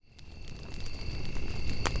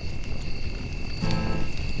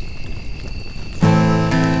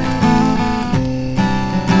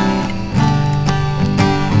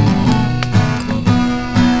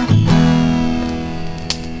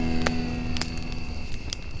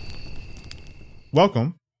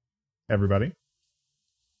welcome, everybody.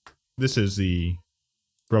 This is the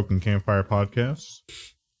Broken Campfire Podcast.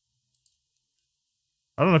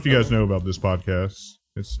 I don't know if you guys know about this podcast.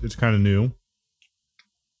 It's kind of new.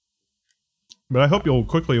 But I hope you'll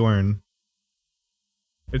quickly learn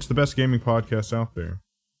it's the best gaming podcast out there.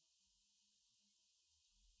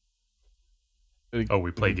 Oh,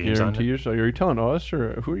 we play games on it? Are you telling us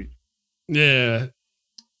or who are you? Yeah. Who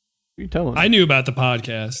are you telling? I knew about the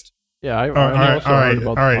podcast. Yeah, I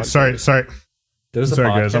All right. Sorry. There's Sorry,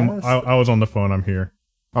 a guys. podcast? I was on the phone. I'm here.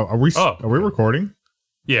 Oh, are we recording?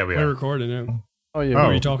 Yeah, we We're are. recording now. Oh yeah. Who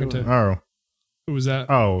are you talking to? Oh. Who was that?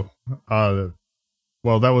 Oh.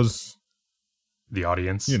 Well, that was The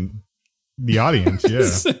audience. the audience. Yeah.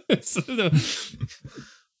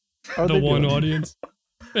 the one audience.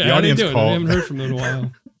 Yeah, The audience called. I haven't heard from them in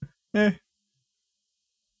a while.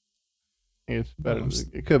 It's better.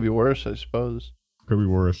 It could be worse, I suppose. Could be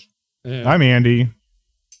worse. Yeah. I'm Andy.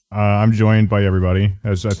 I'm joined by everybody,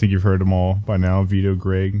 as I think you've heard them all by now. Vito,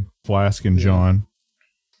 Greg, Flask, and John.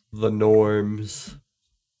 The norms.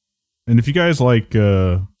 And if you guys like,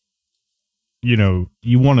 you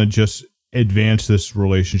want to just advance this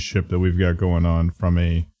relationship that we've got going on from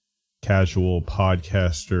a casual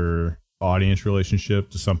podcaster audience relationship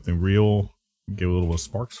to something real, get a little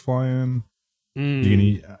sparks flying, you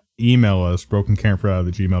can email us,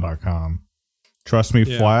 brokencampfire@gmail.com. Trust me,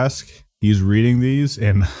 Flask, he's reading these,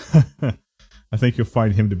 and I think you'll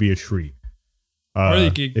find him to be a treat. Or they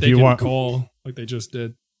can call like they just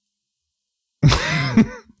did.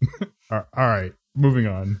 All right, moving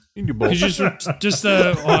on. Could you just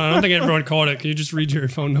I don't think everyone caught it. Can you just read your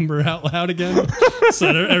phone number out loud again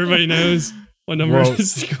so that everybody knows what number it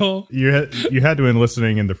is to call? You had to been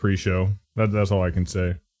listening in the pre-show. That's all I can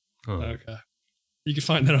say. Okay. You can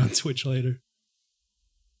find that on Twitch later.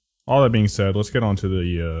 All that being said, let's get on to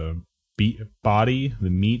the the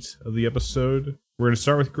meat of the episode. We're going to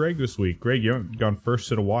start with Greg this week. Greg, you haven't gone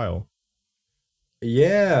first in a while.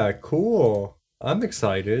 Yeah, cool. I'm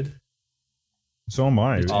excited. So am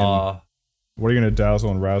I. What are you going to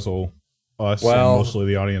dazzle and razzle us and mostly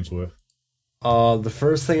the audience with? The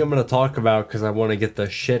first thing I'm going to talk about, because I want to get the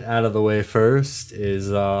shit out of the way first,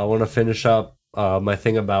 is I want to finish up my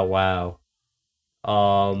thing about WoW.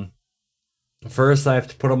 First, I have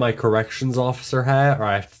to put on my corrections officer hat, or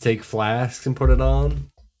I have to take Flask and put it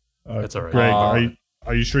on. That's all right. Greg,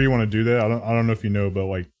 are you sure you want to do that? I don't know if you know, but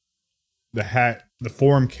like the hat, the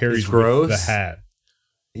form carries with the hat.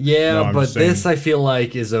 Yeah, No, but this I feel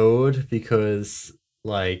like is owed because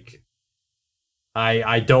like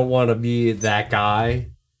I don't want to be that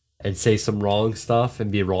guy and say some wrong stuff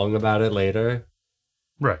and be wrong about it later.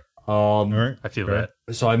 Right. All right. I feel that.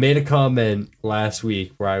 So I made a comment last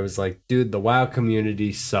week where I was like, dude, the WoW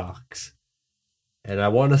community sucks. And I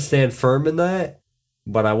want to stand firm in that,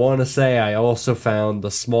 but I want to say I also found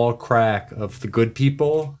the small crack of the good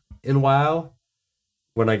people in WoW.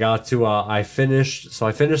 When I got to, I finished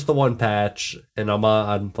the one patch, and I'm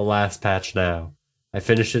on the last patch now. I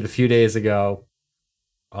finished it a few days ago.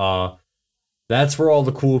 That's where all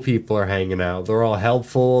the cool people are hanging out. They're all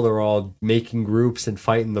helpful, they're all making groups and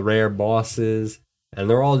fighting the rare bosses, and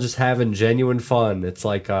they're all just having genuine fun. It's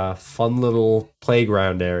like a fun little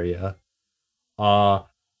playground area. I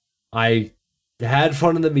had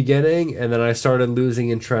fun in the beginning, and then I started losing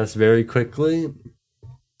interest very quickly.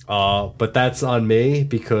 But that's on me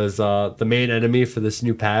because the main enemy for this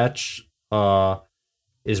new patch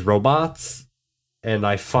is robots, and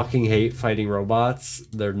I fucking hate fighting robots.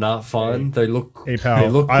 They're not fun. They look Hey pal, they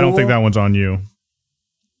look cool. I don't think that one's on you.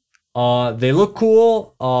 They look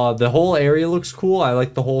cool. The whole area looks cool. I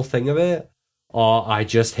like the whole thing of it. I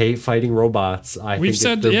just hate fighting robots.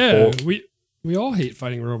 We all hate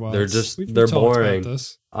fighting robots. They're boring.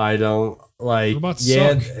 I don't like robots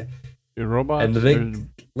suck. Robots and the thing,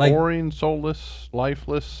 like, boring, soulless,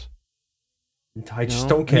 lifeless. I just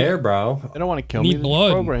don't care, bro. They don't want to kill Need me. blood.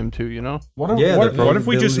 They're programmed to, you know? What if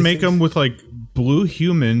we just make them with like blue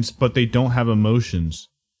humans, but they don't have emotions?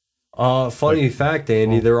 Funny fact,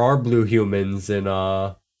 Andy, there are blue humans in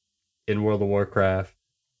World of Warcraft.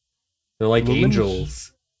 They're like Lumens?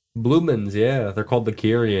 angels. Blumens, yeah. They're called the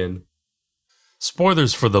Kyrian.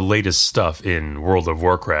 Spoilers for the latest stuff in World of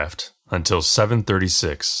Warcraft until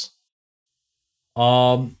 7:36.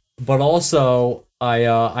 But also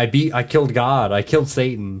I killed God. I killed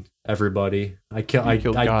Satan. Everybody, I killed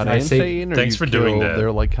God and Satan. Or Thanks for doing that.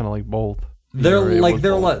 They're like kind of like both. They're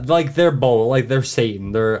both. Like they're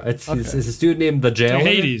Satan. It's this dude named the Jailer.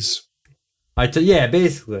 Hades.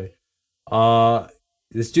 Basically.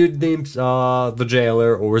 This dude named the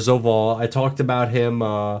Jailer or Zoval. I talked about him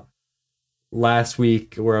last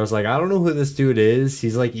week where I was like, I don't know who this dude is.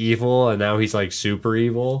 He's like evil, and now he's like super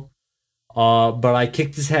evil. But I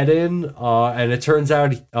kicked his head in, and it turns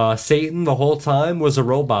out Satan the whole time was a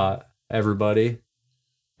robot. Everybody,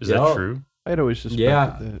 Is that true? I'd always suspected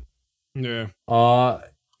Yeah. that. Yeah.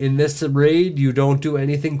 in this raid, you don't do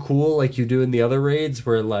anything cool like you do in the other raids,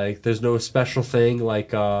 where like there's no special thing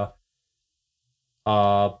like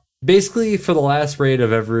basically for the last raid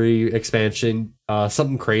of every expansion,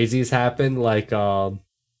 something crazy has happened. Like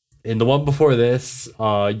in the one before this,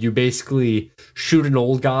 you basically shoot an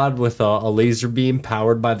old god with a laser beam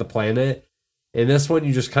powered by the planet. In this one,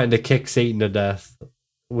 you just kind of kick Satan to death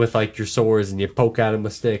with like your swords, and you poke at him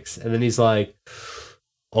with sticks, and then he's like,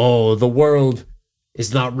 "Oh, the world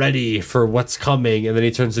is not ready for what's coming," and then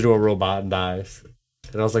he turns into a robot and dies.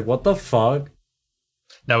 And I was like, "What the fuck?"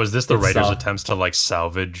 Now, is this the It's, writers' attempts to like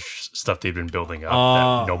salvage stuff they've been building up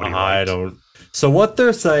that nobody I liked? don't. So what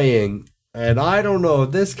they're saying, and I don't know,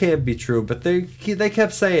 this can't be true, but they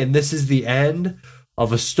kept saying this is the end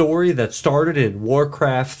of a story that started in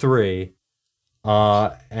Warcraft 3.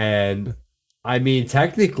 And I mean,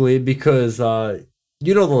 technically, because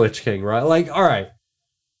you know the Lich King, right? Like, all right,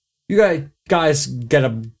 you guys get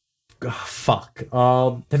a fuck.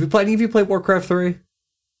 Have you played? Any of you played Warcraft 3?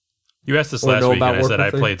 You asked this Or last know week, and about I said I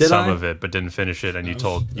Warcraft 3? played Did some I? of it, but didn't finish it. And you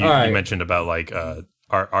told you, All right. you mentioned about like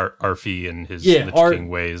Arfie and his Yeah, Lich King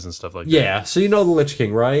ways and stuff like that. Yeah, so you know the Lich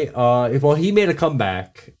King, right? Well, he made a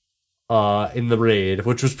comeback in the raid,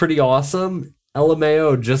 which was pretty awesome.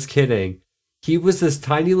 LMAO, just kidding. He was this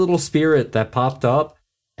tiny little spirit that popped up,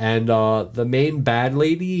 and the main bad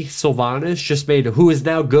lady, Sylvanas, just made, who is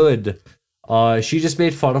now good. She just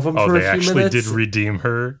made fun of him Oh, for they a few actually minutes. did redeem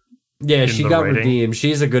her. Yeah, in she the got writing? redeemed.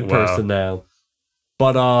 She's a good Wow. person now.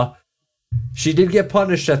 But she did get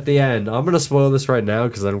punished at the end. I'm gonna spoil this right now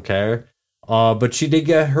because I don't care. But she did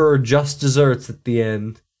get her just desserts at the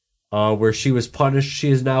end, where she was punished. She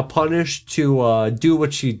is now punished to do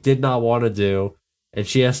what she did not want to do, and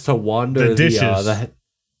she has to wander The dishes.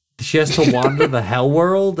 she has to wander the hell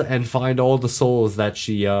world and find all the souls that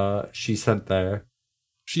she sent there.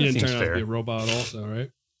 She That didn't seems turn out to fair. be a robot, also, right?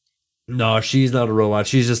 No, she's not a robot.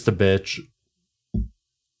 She's just a bitch.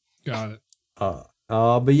 Got it.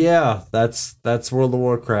 But yeah, that's World of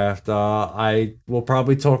Warcraft. I will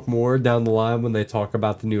probably talk more down the line when they talk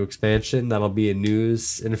about the new expansion. That'll be in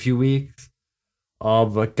news in a few weeks.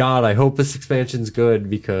 But God, I hope this expansion's good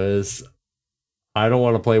because I don't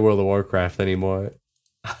want to play World of Warcraft anymore.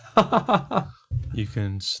 You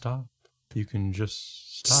can stop. You can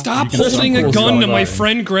just Stop can holding stop a gun to my Warcraft.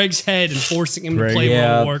 friend Greg's head and forcing him Greg, to play World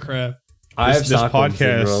yeah. of Warcraft. I have This Stockholm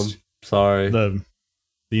podcast- syndrome. Sorry. The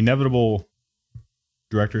inevitable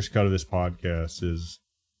director's cut of this podcast is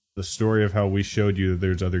the story of how we showed you that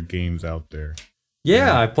there's other games out there.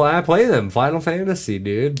 Yeah, I play them. Final Fantasy,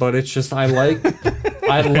 dude. But it's just I like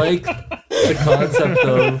the concept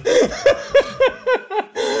of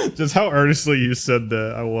Just how earnestly you said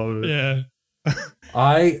that. I love it. Yeah.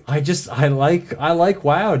 I like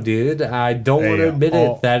WoW, dude. I don't want to Hey, admit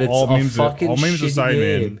all- it that it's all a memes- fucking all memes shitty aside,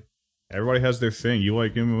 man. game. Everybody has their thing. You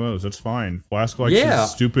like MMOs. That's fine. Flask likes Yeah.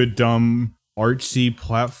 his stupid, dumb, artsy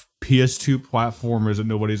PS2 platformers that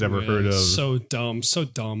nobody's ever Yeah, heard of. So dumb. So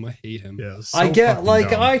dumb. I hate him. Yeah, so I get fucking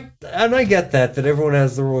like dumb. I get that everyone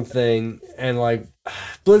has their own thing, and like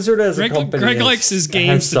Blizzard as a Greg, company. Greg has- likes his has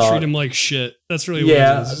games to sucked. treat him like shit. That's really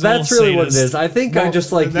Yeah, what it is. He's a that's little really what it sadist. is. I think I Well,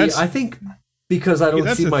 just like that's- I think because I don't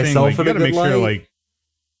that's see the thing, myself like, in you a gotta good make light. sure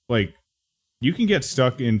like you can get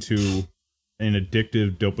stuck into an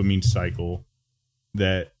addictive dopamine cycle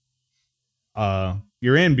that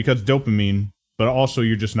you're in because dopamine, but also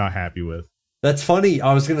you're just not happy with. That's funny.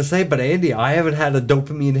 I was gonna say, but Andy, I haven't had a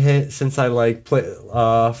dopamine hit since I like play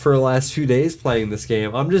for the last few days playing this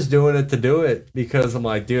game. I'm just doing it to do it because I'm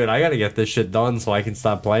like, dude, I gotta get this shit done so I can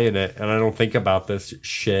stop playing it, and I don't think about this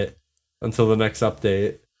shit until the next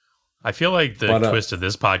update. I feel like the But, twist of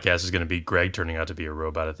this podcast is going to be Greg turning out to be a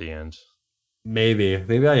robot at the end. Maybe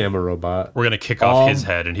I am a robot. We're going to kick off his Um,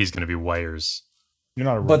 head, and he's going to be wires. You're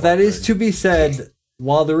not a robot. But that is Greg. to be said.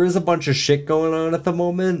 While there is a bunch of shit going on at the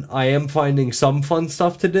moment, I am finding some fun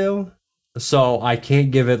stuff to do. So I can't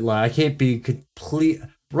give it I can't be complete.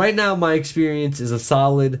 Right now, my experience is a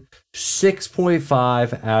solid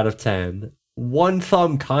 6.5 out of 10. One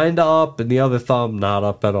thumb kinda up, and the other thumb not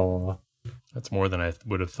up at all. That's more than I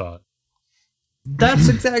would have thought. That's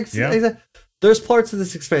exactly. Yeah. There's parts of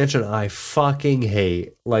this expansion I fucking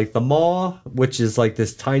hate, like the Maw, which is like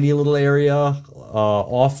this tiny little area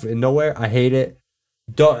off in nowhere. I hate it.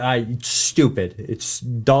 It's stupid. It's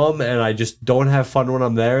dumb, and I just don't have fun when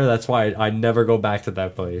I'm there. That's why I never go back to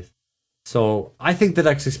that place. So I think the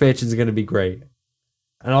next expansion is going to be great.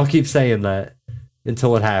 And I'll keep saying that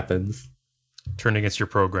until it happens. Turn against your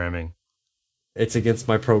programming. It's against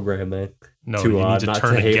my programming. No, To, you need to not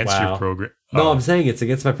turn to hate against WoW. your program. No, Oh, I'm saying it's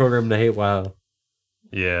against my program to hate WoW.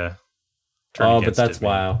 yeah. Turn Oh, but against that's it, man.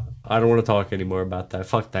 WoW. I don't want to talk anymore about that.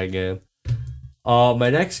 Fuck that game. My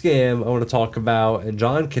next game I want to talk about, and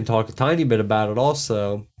John can talk a tiny bit about it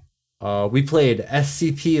also. We played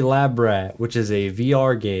SCP Lab Rat, which is a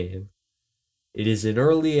VR game. It is in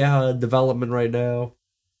early development right now.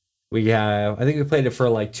 I think we played it for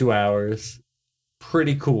like 2 hours.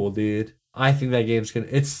 Pretty cool, dude. I think that game's gonna.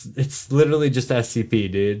 It's literally just SCP,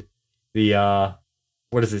 dude. The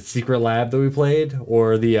what is it? Secret Lab that we played,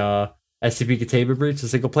 or the SCP Containment Breach, the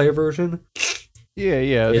single player version.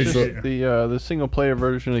 Yeah, It's it's the single player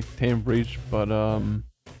version of Containment Breach, but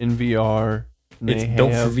in VR. It's They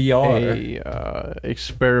built for have VR. a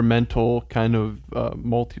experimental kind of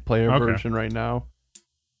multiplayer Okay. version right now.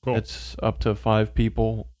 Cool. It's up to 5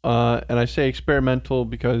 people. And I say experimental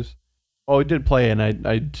because, we did play and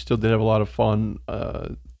I still did have a lot of fun.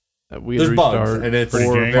 We There's had bugs, restart and it's Pretty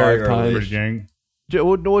 4 or gang. 5 very times. Pretty gang.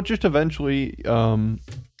 Well, just eventually,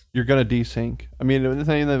 you're gonna desync. I mean, the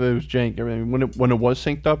thing that it was jank. I mean, when it was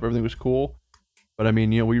synced up, everything was cool. But I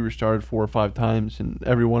mean, we restarted 4 or 5 times, and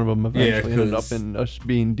every one of them eventually ended up 'cause- in us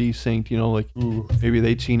being desynced. Like maybe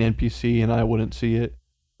they'd seen NPC and I wouldn't see it.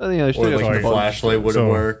 I think I still Or got like some the bugs. flashlight wouldn't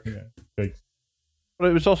work. Yeah. Like, But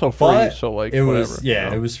it was also free, But so like It whatever. was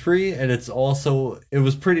it was free, and it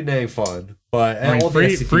was pretty dang fun. But I mean, all the free,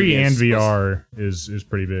 SCP free and games was- VR is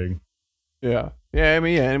pretty big. Yeah. I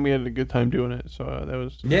mean, and we had a good time doing it. So that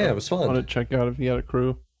was Yeah, it was fun to fun. check out if you had a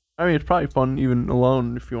crew. I mean, it's probably fun even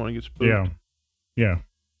alone if you want to get spooked. Yeah. Yeah.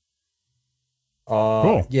 Cool.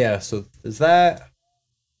 Cool. Yeah. So is that?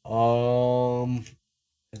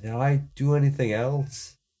 Did I do anything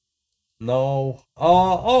else? No.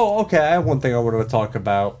 Okay. I have one thing I wanted to talk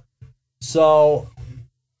about. So,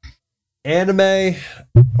 anime.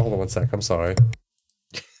 Hold on one sec. I'm sorry.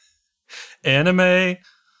 Anime.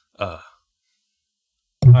 All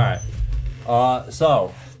right.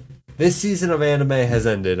 So this season of anime has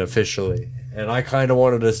ended officially, and I kind of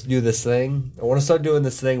wanted to do this thing. I want to start doing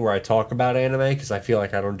this thing where I talk about anime because I feel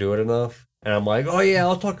like I don't do it enough. And I'm like, oh yeah,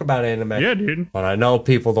 I'll talk about anime. Yeah, dude. But I know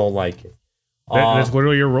people don't like it. That's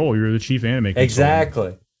literally your role. You're the chief anime consultant.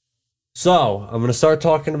 Exactly. So I'm gonna start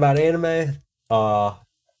talking about anime.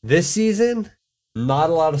 This season, not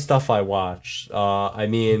a lot of stuff I watched. I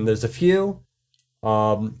mean, there's a few.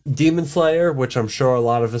 Demon Slayer, which I'm sure a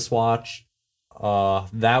lot of us watched.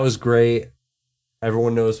 That was great.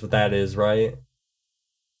 Everyone knows what that is, right?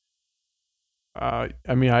 I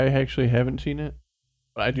mean, I actually haven't seen it,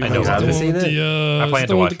 but I do. I know know Is You it of the haven't it. one with seen the, I plan is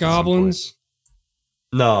to the one watch with the it at some point. goblins?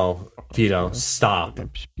 No, Vito, stop.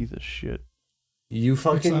 Piece of shit. You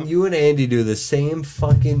fucking up? you and Andy do the same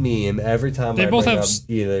fucking meme every time They I both bring have up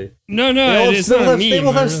either. No, They it's both not a have, meme. they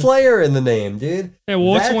both have I- Slayer in the name, dude. Yeah, well,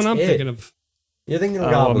 what's the That's one I'm it. thinking of? You're thinking of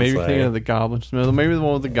Oh, Goblin maybe Slayer. thinking of the goblins. No, maybe the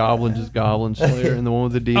one with the goblins is Goblin Slayer, and the one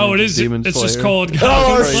with the demons Oh, it is is. Demon It's Slayer. just called Oh,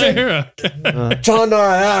 Goblin shit. Slayer. John, all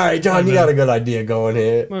right, John, you got a good idea going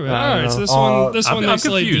here. My bad. I All don't right, so know. this one, this I'm- one I'm looks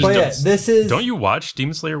like confused. But yeah, Don't- this is. Don't you watch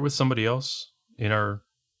Demon Slayer with somebody else in our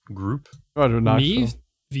group? Roger, not me, so.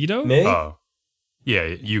 Vito. Me? Oh, yeah,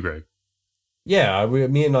 you, Greg. Yeah,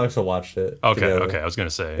 me and Knoxville watched it. Okay, together. okay. I was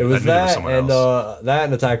gonna say It was I knew there that someone and else. that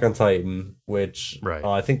and Attack on Titan, which Right.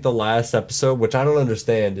 I think the last episode, which I don't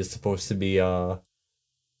understand, is supposed to be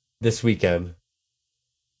this weekend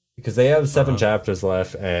because they have 7 Uh-huh. chapters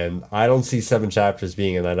left, and I don't see 7 chapters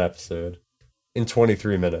being in that episode in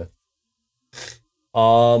 23 minutes.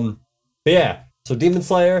 But yeah, so Demon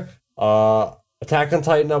Slayer, Attack on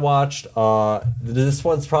Titan I watched. This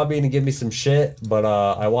one's probably gonna give me some shit, but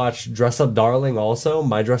I watched Dress Up Darling also,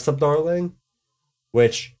 My Dress Up Darling,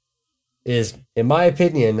 which is, in my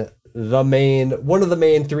opinion, one of the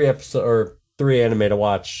main 3 anime to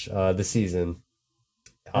watch this season.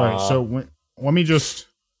 All right, so let me just.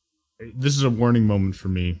 This is a warning moment for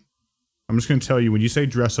me. I'm just going to tell you when you say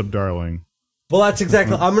 "dress up, darling." well, that's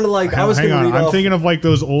exactly. I'm gonna like. I was hang gonna on. read I'm off. thinking of like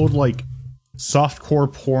those old like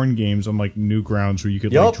softcore porn games on like Newgrounds where you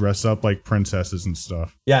could like Yup. dress up like princesses and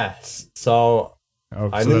stuff. Yes. So Oh,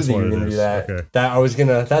 I so knew that's that you what were it gonna is. do that.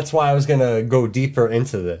 Okay. That's why I was gonna go deeper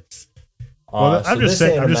into this. Well, I'm so just this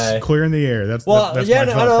saying. I'm anime- just clearing the air. That's Well, that's yeah,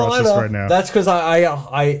 my I thought know, process right now. That's because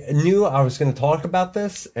I knew I was going to talk about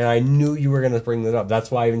this, and I knew you were going to bring that up.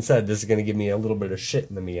 That's why I even said this is going to give me a little bit of shit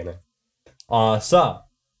in the beginning. So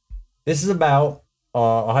this is about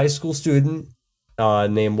a high school student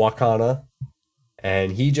named Wakana,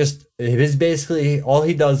 and his basically all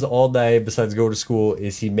he does all day besides go to school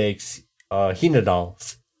is he makes Hina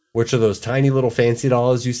dolls, which are those tiny little fancy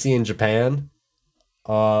dolls you see in Japan.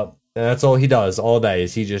 And that's all he does all day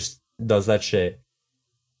is he just does that shit.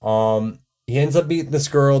 He ends up meeting this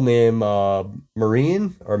girl named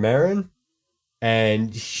Marin,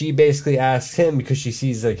 and she basically asks him because she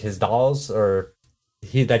sees like his dolls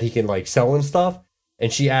that he can like sell and stuff,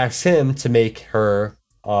 and she asks him to make her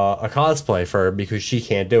a cosplay for her because she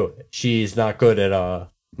can't do it. She's not good at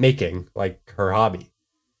making like her hobby.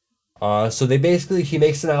 So he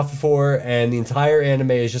makes an outfit for her, and the entire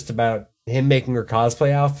anime is just about him making her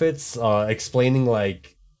cosplay outfits, explaining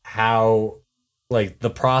like how like the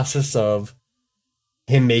process of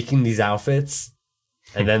him making these outfits,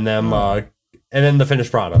 and then the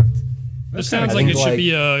finished product. It sounds like it should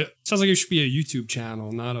be a YouTube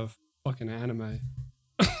channel, not a fucking anime.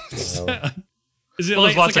 Is it Well,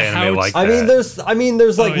 there's lots of anime like that. I mean,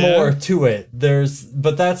 there's like yeah? more to it.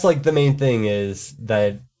 But that's like the main thing is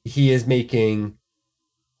that he is making,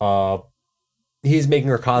 he's making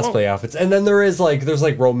her cosplay outfits, and then there's like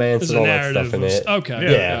romance and all that stuff in it.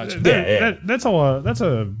 Okay, Yeah. gotcha. That's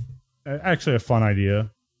actually a fun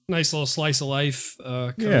idea. Nice little slice of life.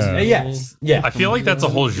 Yeah. Yes, yeah. I feel like that's a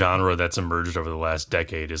whole genre that's emerged over the last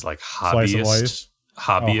decade is like Slice of life?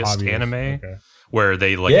 hobbyist anime, Okay. where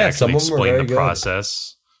they like Yeah, actually some of them are explain very the good.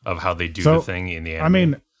 process of how they do So, the thing in the anime. I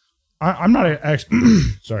mean, I'm not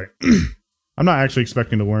sorry. I'm not actually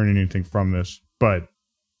expecting to learn anything from this, but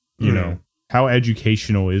you know, how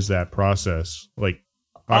educational is that process? Like,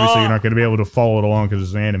 obviously, you're not going to be able to follow it along because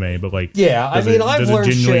it's an anime, but like, Yeah, I does mean, it, I've does it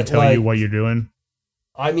learned genuinely shit tell like you what you're doing?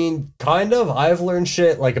 I mean, kind of. I've learned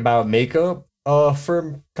shit like about makeup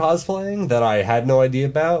for cosplaying that I had no idea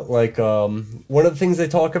about. Like one of the things they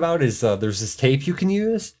talk about is there's this tape you can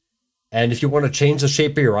use, and if you want to change the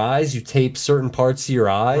shape of your eyes, you tape certain parts of your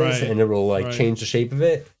eyes, Right, and it will like right. change the shape of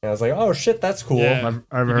it. And I was like, oh shit, that's cool. Yeah.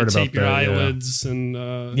 I've You heard can about tape your that. eyelids and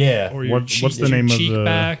Yeah. or your What's the name of cheek the-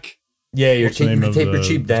 back. Yeah, What's the you name can of tape your the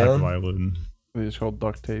cheek type of down. eyelid? It's called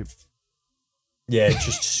duct tape. Yeah, it's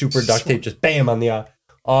just super duct tape, just bam on the eye.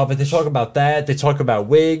 But they talk about that. They talk about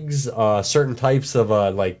wigs, certain types of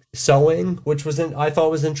like sewing, which I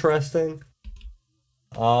thought was interesting.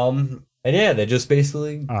 And yeah, they just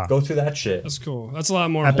basically go through that shit. That's cool. That's a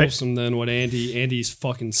lot more Epic. wholesome than what Andy's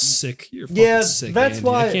fucking sick. You're fucking Yeah, sick. that's Andy.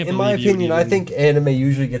 I why, can't in my believe you opinion, I even- think anime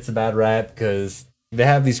usually gets a bad rap because they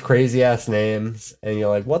have these crazy ass names, and you're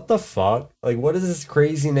like, what the fuck? Like, what is this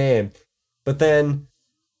crazy name? But then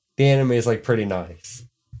the anime is like pretty nice,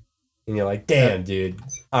 and you're like, damn, dude.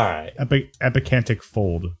 All right. Epicantic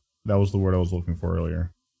fold. That was the word I was looking for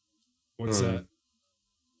earlier. What's that?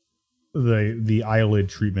 The eyelid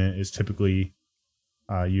treatment is typically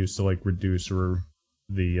used to like reduce or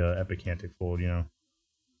the epicantic fold. You know.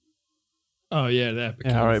 Oh yeah, that.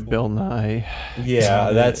 Yeah, all right, Bill Nye.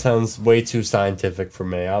 Yeah, that sounds way too scientific for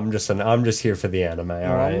me. I'm just here for the anime. All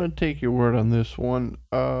Well, I'm right. gonna take your word on this one.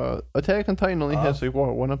 Attack on Titan only has like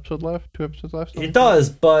what, 1 episode left, 2 episodes left. It does,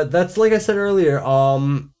 but that's like I said earlier.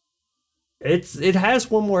 It has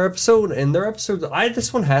one more episode, and their episode.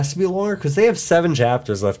 This one has to be longer because they have 7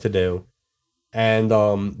 chapters left to do, and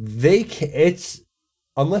it's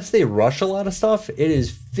unless they rush a lot of stuff, it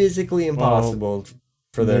is physically impossible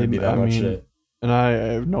for there to be that much shit. And I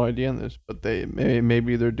have no idea on this, but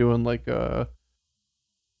maybe they're doing like a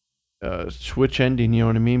switch ending. You know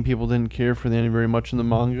what I mean? People didn't care for the anime very much in the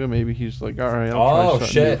manga. Maybe he's like, all right, I'll try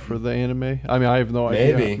something new for the anime. I mean, I have no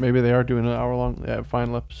idea. Maybe they are doing an hour long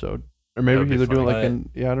final episode, or maybe That'd be they're doing funny.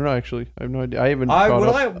 like I don't know. Actually, I have no idea. I haven't.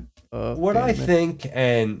 What I think,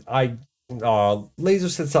 and Laser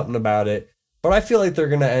said something about it, but I feel like they're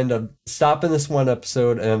gonna end up stopping this one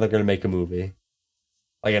episode, and then they're gonna make a movie,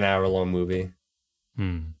 like an hour-long movie. I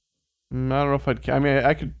don't know if I'd. I mean,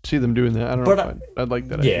 I could see them doing that. I don't know if I'd like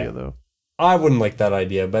that idea though. I wouldn't like that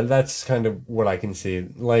idea, but that's kind of what I can see.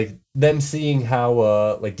 Like them seeing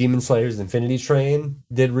how like Demon Slayer's Infinity Train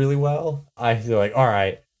did really well. I feel like, all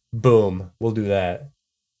right, boom, we'll do that.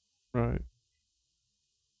 Right.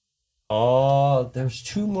 Oh, there's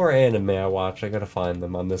 2 more anime I watch. I gotta find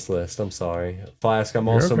them on this list. I'm sorry, Flask. I'm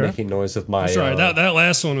You're also okay. making noise with my. That's right. That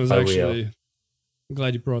last one was my actually. wheel. I'm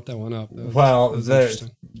glad you brought that one up. That was- Well, that was the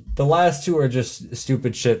interesting. the last 2 are just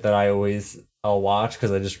stupid shit that I'll watch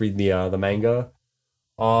because I just read the manga.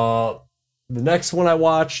 The next one I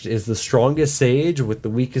watched is The Strongest Sage with the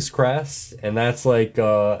Weakest Crest, and that's like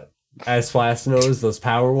as Flash knows, those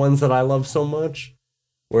power ones that I love so much,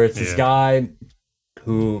 where it's this guy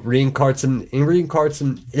who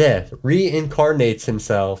reincarnates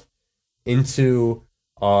himself into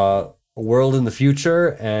a world in the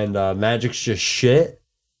future, and magic's just shit.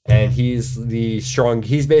 And he's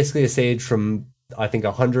basically a sage from I think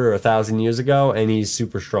 100 or 1,000 years ago, and he's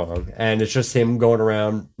super strong. And it's just him going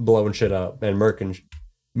around blowing shit up and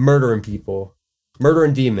murdering people,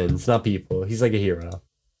 murdering demons, not people. He's like a hero.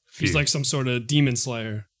 He's like some sort of demon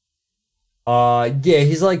slayer. Yeah,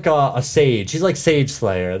 he's like a sage. He's like Sage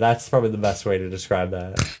Slayer. That's probably the best way to describe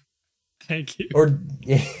that. Thank you. Or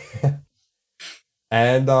yeah.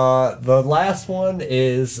 And the last one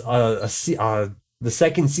is the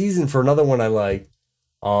second season for another one I like.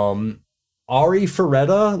 Ari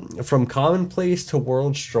Ferretta from Commonplace to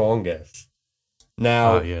World's Strongest.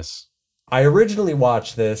 Now, yes. I originally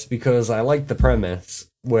watched this because I liked the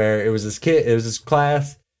premise where it was this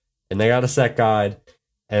class, and they got a set guide,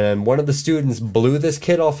 and one of the students blew this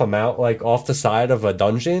kid off off the side of a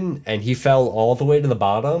dungeon, and he fell all the way to the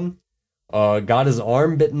bottom, got his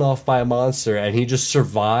arm bitten off by a monster, and he just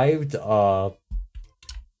survived.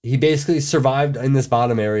 He basically survived in this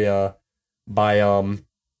bottom area by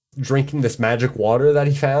drinking this magic water that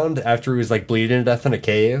he found after he was like bleeding to death in a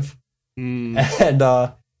cave. And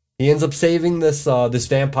he ends up saving this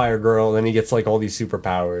vampire girl, and then he gets like all these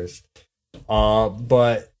superpowers.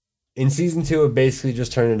 But in season 2, it basically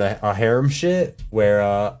just turned into a harem shit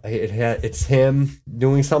where it's him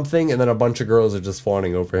doing something, and then a bunch of girls are just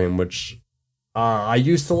fawning over him, which I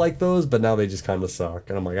used to like those, but now they just kind of suck,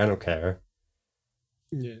 and I'm like, I don't care.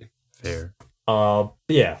 Yeah, fair.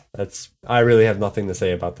 Yeah, I really have nothing to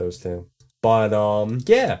say about those two. But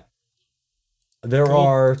yeah,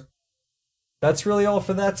 that's really all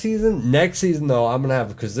for that season. Next season, though, I'm gonna have,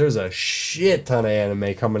 because there's a shit ton of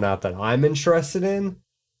anime coming out that I'm interested in,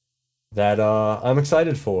 that I'm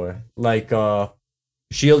excited for. Like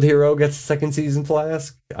Shield Hero gets a second season,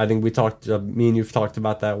 Flask. I think me and you've talked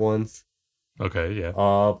about that once. Okay,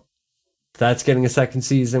 yeah. That's getting a second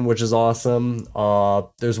season, which is awesome.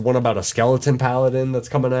 There's one about a skeleton paladin that's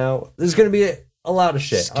coming out. There's gonna be a lot of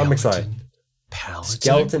shit. I'm excited.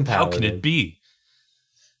 Skeleton paladin. How can it be?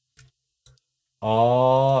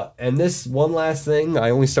 And this one last thing,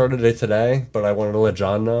 I only started it today, but I wanted to let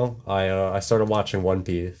John know. I started watching One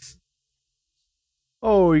Piece.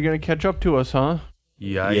 Oh, you're gonna catch up to us, huh?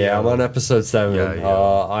 Yeah, I'm on episode 7.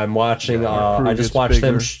 Yeah. I'm watching. I just watched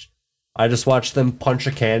them. I just watched them punch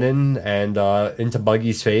a cannon and into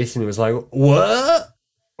Buggy's face, and he was like, "What?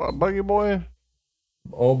 Buggy boy?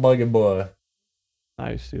 Oh, Buggy boy."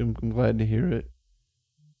 Nice, dude. I'm glad to hear it.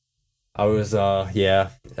 I was I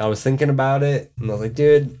was thinking about it, and I was like,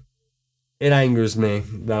 dude, it angers me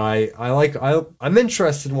that I'm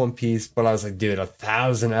interested in One Piece, but I was like, dude,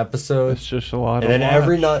 1,000 episodes. It's just a lot. And then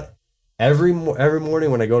every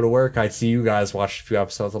morning when I go to work, I see you guys watch a few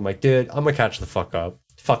episodes. I'm like, dude, I'm gonna catch the fuck up.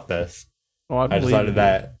 Fuck this. Oh, I decided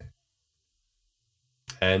that.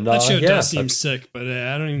 And that show does seem sick, but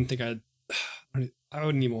I don't even think I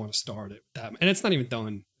wouldn't even want to start it with that. And it's not even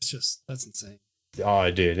done. It's just, that's insane.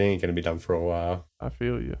 Oh, dude, it ain't gonna be done for a while. I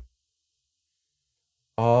feel you.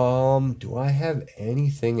 Do I have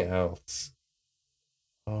anything else?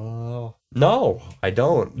 No, I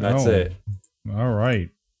don't. That's it. All right.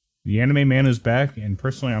 The Anime Man is back, and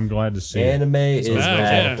personally, I'm glad to see Anime it. is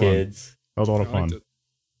back, kids. That was a lot of fun.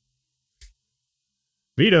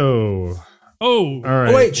 Vito. Oh, all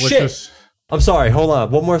right. Wait, shit. I'm sorry. Hold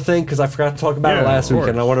on. One more thing, because I forgot to talk about it last week,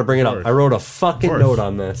 and I want to bring it up. I wrote a fucking note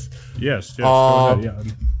on this. Yes. Go ahead, yeah.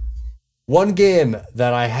 One game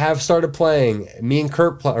that I have started playing, me and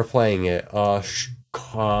Kurt are playing it,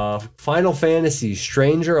 Final Fantasy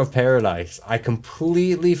Stranger of Paradise. I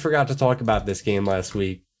completely forgot to talk about this game last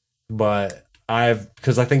week, but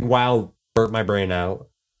because I think WoW burnt my brain out.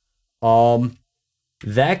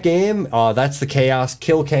 That game, that's the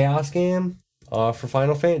Kill Chaos game for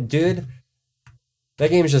Final Fantasy. Dude, that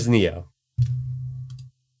game is just Neo.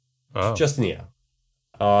 Oh. Just Neo.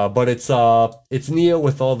 But it's Neo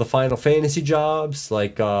with all the Final Fantasy jobs,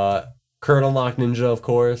 like Kurt unlocked Ninja, of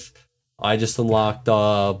course. I just unlocked.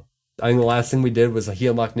 I think the last thing we did was he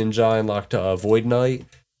unlocked Ninja. I unlocked Void Knight,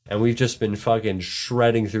 and we've just been fucking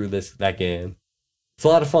shredding through that game. It's a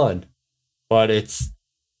lot of fun, but it's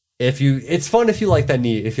fun if you like that.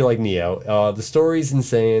 If you like Neo, the story's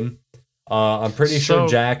insane. I'm pretty sure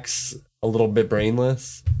Jack's a little bit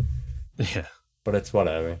brainless. Yeah, but it's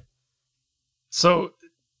whatever. So.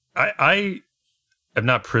 I am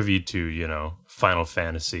not privy to, Final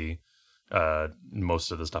Fantasy,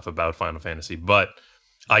 most of the stuff about Final Fantasy, but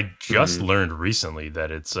I just learned recently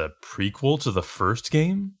that it's a prequel to the first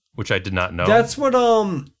game, which I did not know. That's what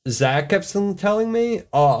Zach kept telling me.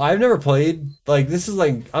 I've never played,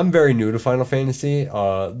 I'm very new to Final Fantasy.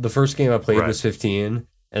 The first game I played was 15,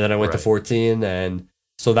 and then I went to 14, and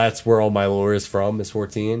so that's where all my lore is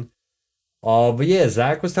 14. But yeah,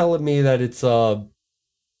 Zach was telling me that it's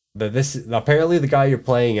that this apparently the guy you're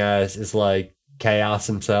playing as is like Chaos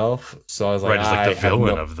himself. So I was like, Right, he's like the I have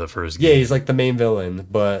villain no- of the first Yeah, game. he's like the main villain,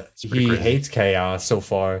 but pretty he crazy. hates Chaos so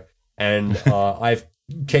far, and I've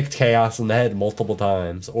kicked Chaos in the head multiple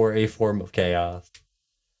times, or a form of Chaos.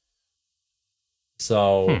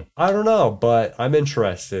 So I don't know, but I'm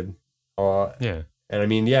interested. Yeah. And I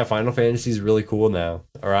mean, yeah, Final Fantasy is really cool now,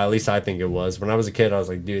 or at least I think it was. When I was a kid, I was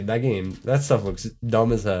like, dude, that stuff looks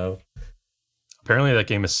dumb as hell. Apparently that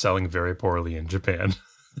game is selling very poorly in Japan.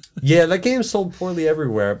 Yeah, that game sold poorly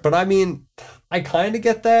everywhere. But I mean, I kind of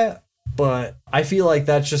get that, but I feel like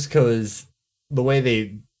that's just because the way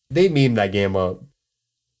they memed that game up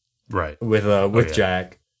Right. with yeah.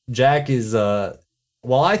 Jack. Jack is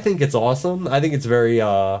well, I think it's awesome. I think it's very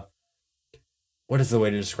what is the way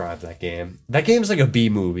to describe that game? That game's like a B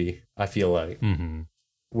movie, I feel like. Mm-hmm.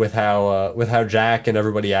 With how Jack and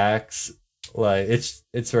everybody acts. Like it's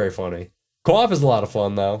very funny. Co-op is a lot of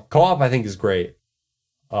fun though. Co-op I think is great.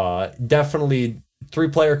 Definitely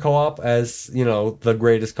 3-player co-op as, the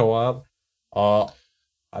greatest co-op.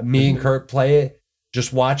 Me and Kurt play it.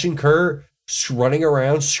 Just watching Kurt running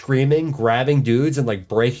around screaming, grabbing dudes and like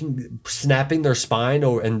snapping their spine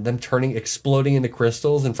and them exploding into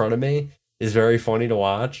crystals in front of me is very funny to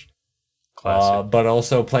watch. Classic. But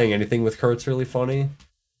also playing anything with Kurt's really funny.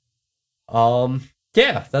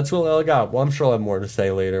 Yeah, that's really all I got. Well, I'm sure I'll have more to say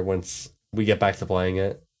later once we get back to playing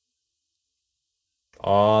it.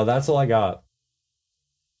 That's all I got.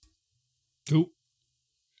 Cool.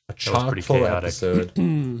 A That was pretty chock full chaotic. episode.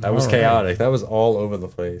 All That was All right. chaotic. That was all over the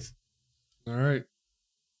place. right.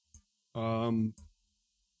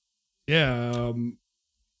 Yeah.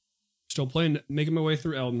 Still playing, making my way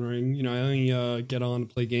through Elden Ring. I only get on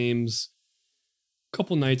to play games a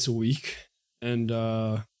couple nights a week, and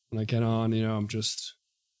when I get on, I'm just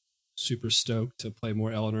super stoked to play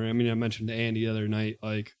more Elden Ring. I mean, I mentioned to Andy the other night,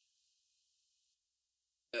 like,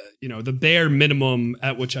 the bare minimum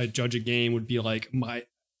at which I judge a game would be like my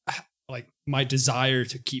desire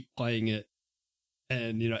to keep playing it,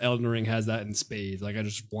 and Elden Ring has that in spades. Like I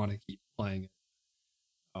just want to keep playing it.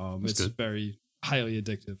 It's good. very highly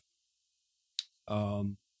addictive.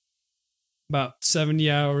 About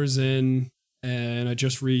 70 hours in, and I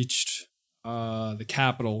just reached the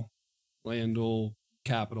capital, Landel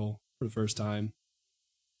capital, for the first time.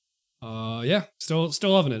 Yeah, still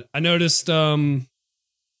loving it. I noticed. I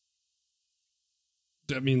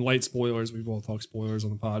mean, light spoilers. We've all talked spoilers on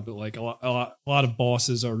the pod, but like a lot of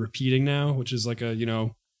bosses are repeating now, which is like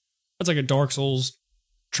that's like a Dark Souls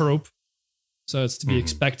trope. So it's to be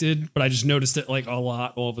expected, but I just noticed it like a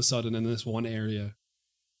lot all of a sudden in this one area,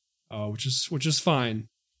 which is fine,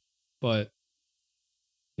 but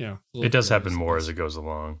It does happen more as it goes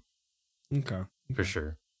along, Okay, for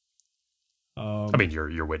sure. I I mean,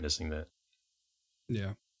 you're witnessing that.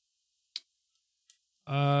 yeah.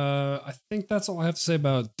 I think that's all I have to say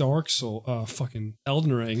about Dark Soul. Fucking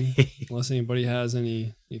Elden Ring. Unless anybody has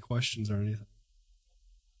any questions or anything.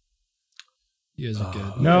 You guys are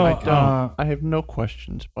good. No, I don't. I have no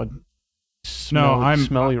questions, but I'm-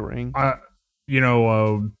 smelly ring.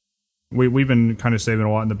 We've been kind of saving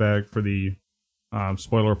a lot in the bag for the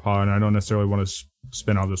spoiler pod, and I don't necessarily want to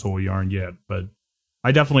spin out this whole yarn yet, but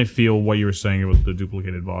I definitely feel what you were saying with the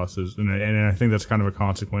duplicated bosses, and I think that's kind of a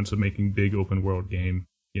consequence of making big open world game.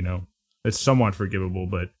 It's somewhat forgivable,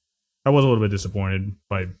 but I was a little bit disappointed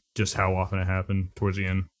by just how often it happened towards the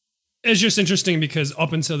end. It's just interesting because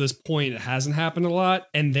up until this point, it hasn't happened a lot,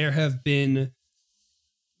 and there have been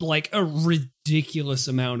like a ridiculous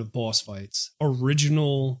amount of boss fights,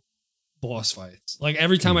 original boss fights. Like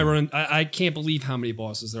every time I run, I can't believe how many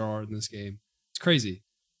bosses there are in this game. It's crazy.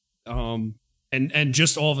 And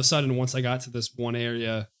just all of a sudden, once I got to this one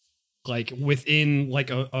area, like within like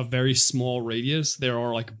a very small radius, there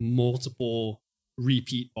are like multiple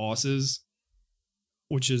repeat bosses,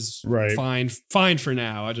 which is Right. fine for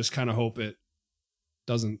now. I just kind of hope it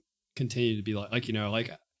doesn't continue to be like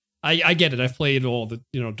I get it. I've played all the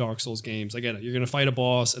Dark Souls games. I get it. You're gonna fight a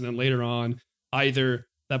boss, and then later on, either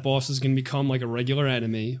that boss is gonna become like a regular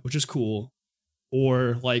enemy, which is cool,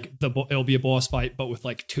 or like it'll be a boss fight, but with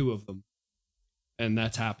like 2 of them. And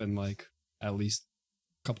that's happened like at least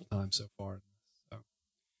a couple times so far.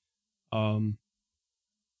 So,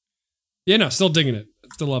 still digging it.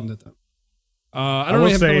 Still loving it though. I I don't will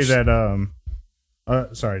really have say much- that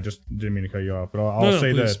sorry, just didn't mean to cut you off, but I'll No,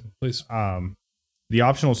 say please, that please. the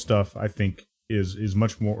optional stuff I think is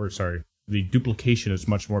much more, or sorry, the duplication is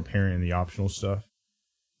much more apparent in the optional stuff,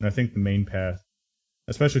 and I think the main path,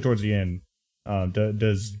 especially towards the end,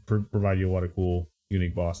 does provide you a lot of cool,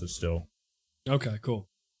 unique bosses still. Okay, cool.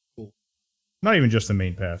 not even just the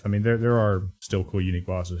main path. I mean, there are still cool, unique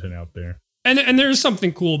bosses hidden out there. And there's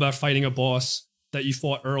something cool about fighting a boss that you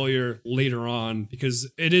fought earlier later on,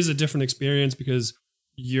 because it is a different experience, because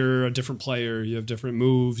you're a different player, you have different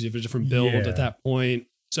moves, you have a different build at that point.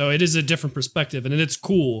 So it is a different perspective, and it's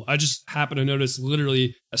cool. I just happened to notice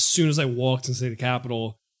literally as soon as I walked into the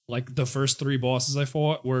capital, like the first 3 bosses I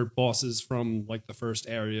fought were bosses from like the first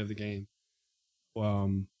area of the game.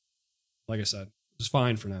 Like I said, it's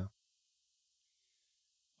fine for now.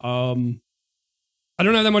 I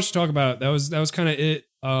don't have that much to talk about. That was kind of it.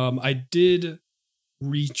 I did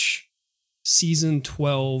reach season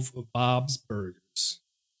 12 of Bob's Burgers,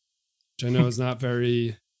 which I know is not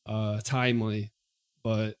very timely,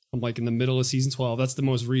 but I'm like in the middle of season 12. That's the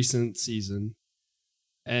most recent season.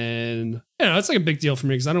 And you know, it's like a big deal for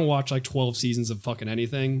me because I don't watch like 12 seasons of fucking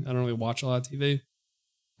anything. I don't really watch a lot of TV.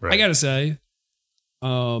 Right. I gotta say,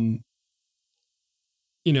 you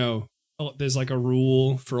know, there's like a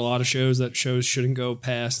rule for a lot of shows that shows shouldn't go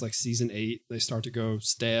past like season 8. They start to go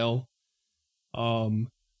stale.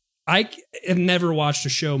 I have never watched a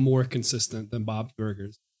show more consistent than Bob's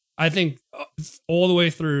Burgers. I think all the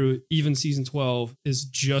way through, even season 12 is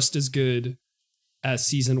just as good as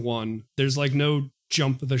season 1. There's like no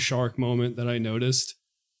jump the shark moment that I noticed.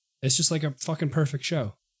 It's just like a fucking perfect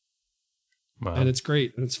show. Wow. And it's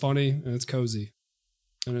great, and it's funny, and it's cozy.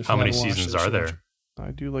 And how many seasons are there?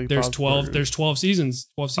 I do like. There's 12. There's 12 seasons.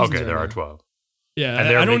 12 seasons. Okay, there are 12. Yeah,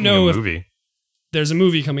 and I don't know if movie. There's a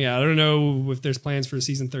movie coming out. I don't know if there's plans for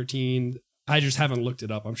season 13. I just haven't looked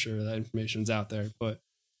it up. I'm sure that information's out there, but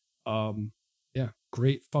yeah,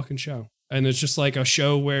 great fucking show. And it's just like a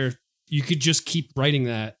show where you could just keep writing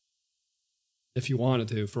that if you wanted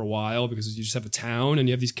to for a while, because you just have a town and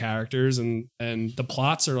you have these characters, and the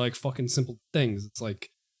plots are like fucking simple things. It's like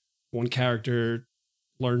one character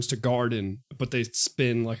learns to garden, but they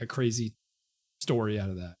spin like a crazy story out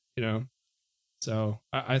of that, you know? So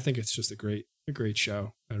I think it's just a great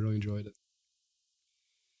show. I really enjoyed it.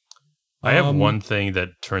 I have one thing that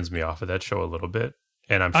turns me off of that show a little bit,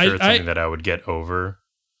 and I'm sure it's something that I would get over.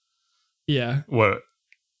 Yeah. What?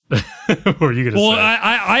 What were you going to say? Well,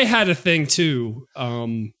 I had a thing too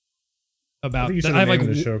about I think you said the name of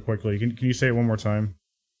the show quickly. Can you say it one more time?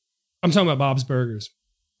 I'm talking about Bob's Burgers.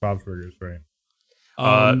 Bob's Burgers, right.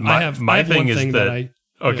 I have one thing that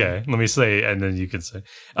okay, let me say, and then you can say.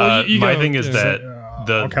 My thing is that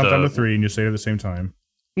I'll count down to 3, and you say it at the same time.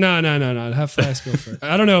 No. Have Flash go first.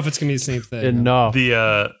 I don't know if it's gonna be the same thing. Enough.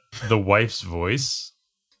 The wife's voice.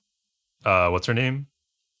 What's her name?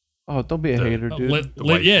 Oh, don't be a hater, dude.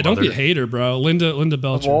 Don't be a hater, bro. Linda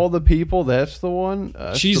Belcher. Of all the people, that's the one.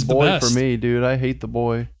 She's the boy best for me, dude. I hate the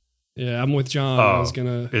boy. Yeah, I'm with John. I was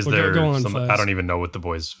gonna. Is there go on, I don't even know what the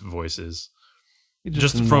boy's voice is.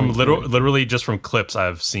 Just from literally just from clips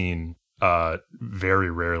I've seen,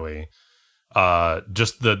 very rarely.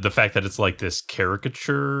 Just the fact that it's like this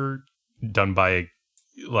caricature done by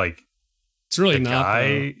like it's really not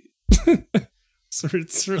guy.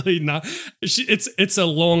 It's really not. It's a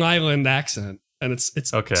Long Island accent, and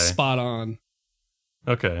it's okay. Spot on.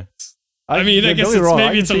 Okay. I mean, I guess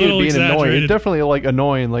maybe it's a little exaggerated. Annoying. It's definitely like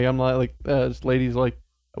annoying. Like I'm like this lady's like,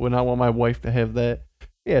 I would not want my wife to have that.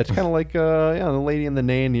 Yeah, it's kind of like the Lady and the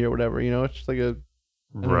Nanny or whatever. You know, it's just like a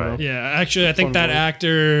right. Yeah, actually, I think that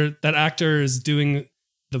actor is doing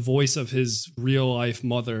the voice of his real life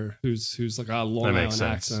mother, who's like a Long Island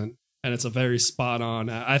accent, and it's a very spot on.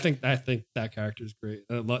 I think that character is great.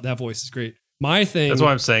 That voice is great. My thing. That's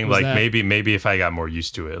what I'm saying. Like maybe if I got more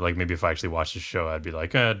used to it, like maybe if I actually watched the show, I'd be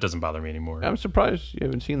like, it doesn't bother me anymore. I'm surprised you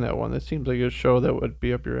haven't seen that one. That seems like a show that would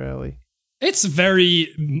be up your alley. It's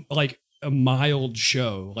very like a mild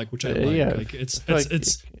show, like which I like. Yeah, like it's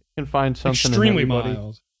you can find something extremely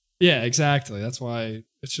mild. Yeah, exactly. That's why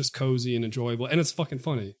it's just cozy and enjoyable, and it's fucking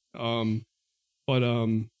funny. You got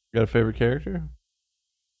a favorite character?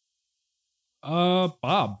 Bob,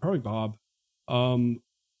 probably Bob.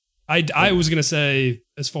 I was gonna say,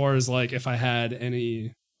 as far as like if I had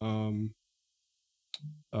any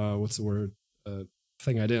what's the word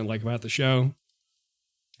thing I didn't like about the show,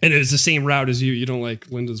 and it was the same route as you don't like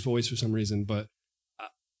Linda's voice for some reason, but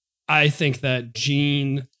I think that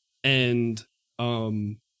Gene and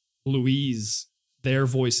Louise, their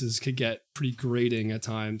voices could get pretty grating at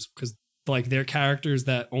times, because like they're characters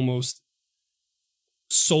that almost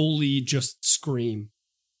solely just scream.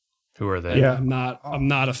 Who are they? Yeah, I'm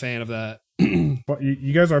not a fan of that. But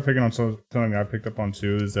you guys are picking on something I picked up on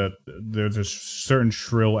too, is that there's a certain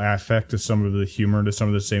shrill affect to some of the humor, to some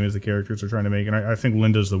of the same as the characters are trying to make, and I think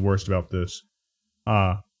Linda's the worst about this.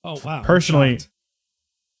 Oh wow! Personally,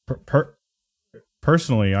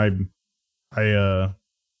 personally, I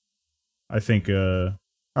I think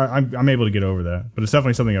I'm able to get over that, but it's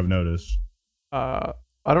definitely something I've noticed. I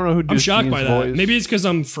don't know who. I'm shocked by that. Voice. Maybe it's because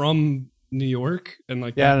I'm from New York and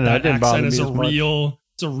like Yeah, that didn't bother accent me is as much.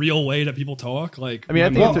 it's a real way that people talk. Like, I mean, I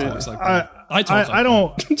my think mom it's- talks like that. I talk. I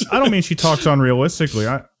don't mean she talks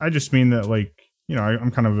unrealistically. I just mean that, like, you know,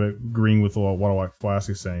 I'm kind of agreeing with what Flask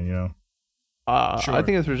is saying. You know, Sure. I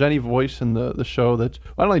think if there's any voice in the show that's,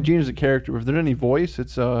 I don't like Gene as a character. If there's any voice,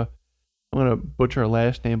 it's I'm gonna butcher her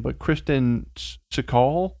last name, but Kristen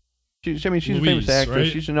Sakal. She's a famous Louise, actress. right?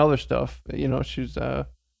 She's in other stuff. You know, she's yeah.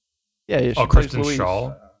 She Oh, plays Kristen Louise.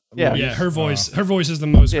 Shaw. Yeah, Yeah, her voice is the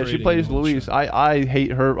most. yeah, she grating plays in the whole Louise. show. I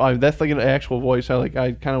hate her. That's like an actual voice. I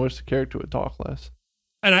kind of wish the character would talk less.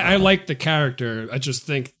 And I like the character. I just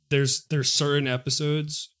think there's certain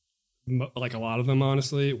episodes, like a lot of them,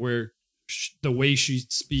 honestly, where the way she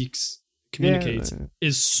speaks, communicates,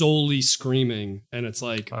 is solely screaming, and it's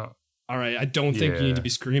like, Oh. all right, I don't think you Yeah. need to be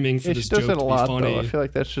screaming for Yeah, this she does joke that to a be lot, funny. though. I feel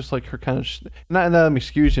like that's just like her kind of not that I'm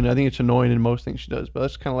excusing. I think it's annoying in most things she does, but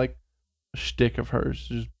that's kind of like a shtick of hers.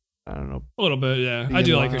 Just I don't know. A little bit, yeah. Being I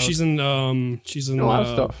do like her. loud. She's in A lot of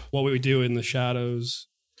stuff. What We Do in the Shadows.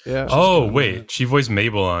 Yeah. Oh kinda wait, weird. she voiced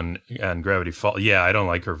Mabel on Gravity Falls. Yeah, I don't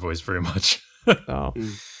like her voice very much. Oh.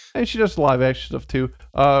 And she does live action stuff too.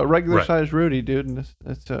 Regular Right. size Rudy, dude. And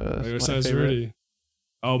that's Regular my size favorite. Rudy.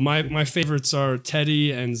 Oh, my favorites are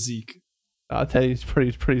Teddy and Zeke. Teddy's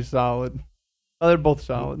pretty solid. Oh, they're both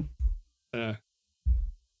solid. Yeah.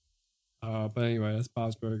 But anyway, that's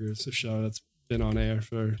Bob's Burgers, a show that's been on air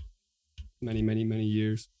for many, many, many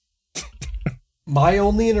years. My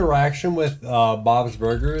only interaction with Bob's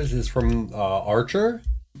Burgers is from Archer,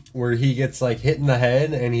 where he gets like hit in the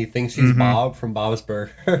head and he thinks he's Bob from Bob's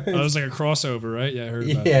Burgers. Oh, it was like a crossover, right? Yeah, I heard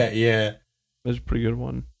about it. yeah. That's a pretty good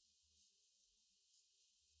one.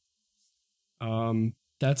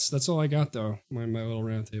 That's all I got though. My little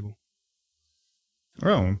round table.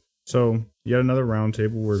 oh, so yet another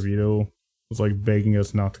roundtable where Vito was like begging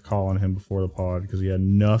us not to call on him before the pod because he had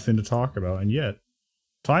nothing to talk about, and yet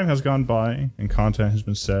time has gone by and content has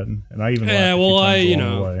been set, and I even Yeah, laughed a well, few times you along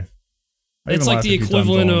know, the way. I It's even like laughed the a few times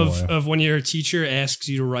equivalent along the way. of when your teacher asks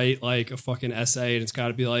you to write like a fucking essay and it's got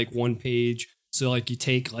to be like one page. So like you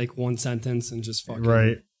take like one sentence and just fucking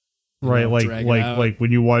right. you Right, know, like drag it out.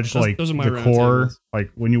 when you watch Those- like those are my the round core, tables.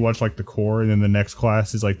 like when you watch like the core, and then the next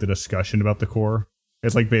class is like the discussion about the core.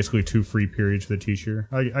 It's like basically 2 free periods for the teacher.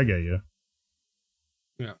 I get you.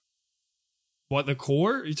 What, the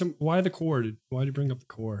core? Why the core? Why did you bring up the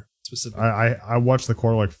core specifically? I watched the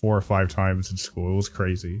core like 4 or 5 times in school. It was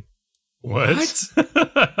crazy. What? Is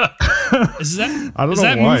that I don't does know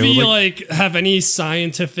that why. It was movie like- like have any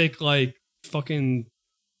scientific like fucking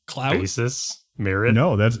clout? Basis? Merit?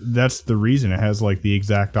 No, that's the reason. It has like the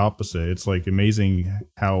exact opposite. It's like amazing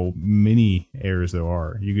how many errors there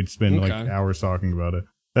are. You could spend like Okay. hours talking about it.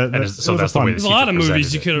 So that's the way There's a lot of teacher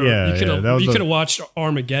movies you presented could Yeah, have yeah, that was you the- could have watched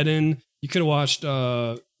Armageddon. You could have watched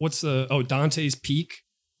Dante's Peak.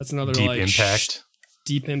 That's another Deep like Impact.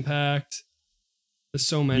 Deep Impact. There's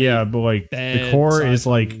so many. Yeah, but like bad the core is sci-fi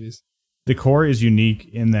like movies. the core is unique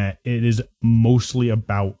in that it is mostly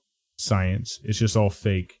about science. It's just all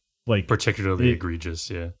fake. Like Particularly It- egregious,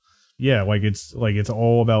 yeah. yeah, like it's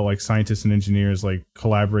all about like scientists and engineers like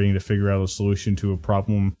collaborating to figure out a solution to a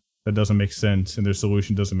problem that doesn't make sense, and their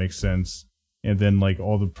solution doesn't make sense, and then like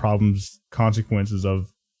all the consequences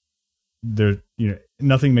of their, you know,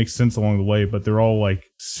 nothing makes sense along the way, but they're all like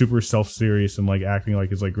super self-serious and like acting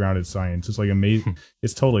like it's like grounded science. It's like amazing.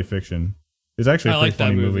 It's totally fiction. It's actually a I pretty like that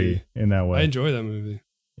funny movie. movie in that I way. enjoy that movie.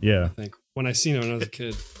 I Yeah, think when I seen it when I was a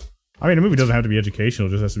kid. I mean, a movie doesn't have to be educational;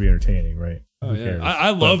 it just has to be entertaining, right? Oh Who yeah, cares?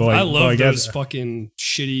 I But- love but, like- I but love I guess- those fucking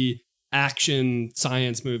shitty action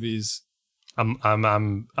science movies. I'm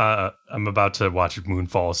about to watch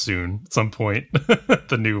Moonfall soon at some point.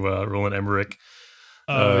 The new Roland Emmerich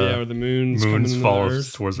Oh yeah, or the moon's coming moons into falls the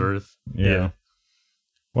Earth. towards Earth. Yeah.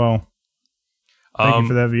 Well, thank you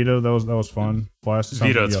for Um, that, Vito. That was fun. Blast,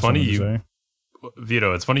 Vito, it's funny you. you-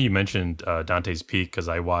 Vito, it's funny you mentioned Dante's Peak because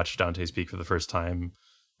I watched Dante's Peak for the first time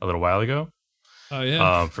a little while ago. Oh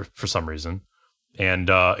yeah, For some reason, and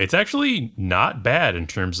it's actually not bad in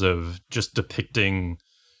terms of just depicting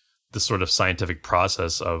the sort of scientific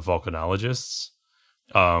process of volcanologists.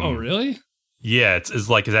 oh really? Yeah, it's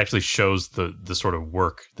like it actually shows the sort of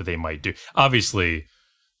work that they might do. Obviously,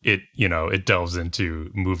 it delves into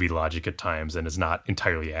movie logic at times and is not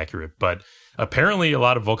entirely accurate, but apparently a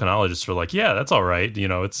lot of volcanologists are like, yeah, that's all right. You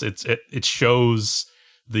know, it shows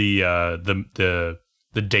the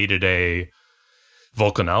day-to-day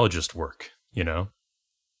volcanologist work, you know,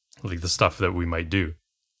 like the stuff that we might do.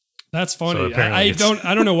 That's funny. So apparently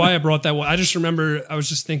I don't know why I brought that one. I just remember I was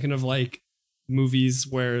just thinking of like movies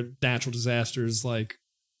where natural disasters like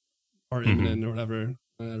are imminent or whatever.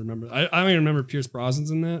 I remember. I don't even remember Pierce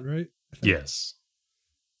Brosnan's in that, right? Yes.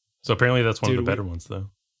 So apparently that's one of Dude, the better ones,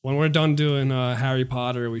 though. When we're done doing Harry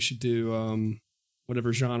Potter, we should do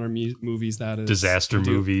whatever genre movies that is. Disaster We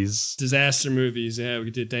do movies. Disaster movies. Yeah,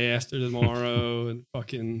 we did Day After Tomorrow and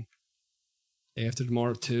fucking Day After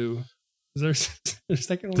Tomorrow 2. Is there a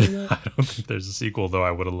second one in that? I don't think there's a sequel, though.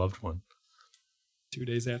 I would have loved one. 2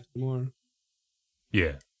 Days After Tomorrow.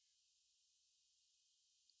 Yeah.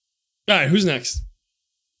 All right, who's next?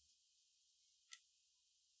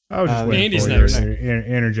 I was just waiting Andy's for next. your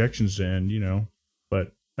interjections to end,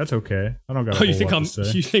 but that's okay. I don't got a Oh, you whole think lot I'm? to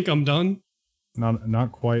say. You think I'm done?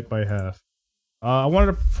 Not quite by half. I wanted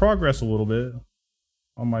to progress a little bit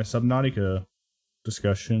on my Subnautica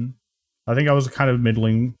discussion. I think I was kind of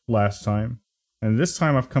middling last time, and this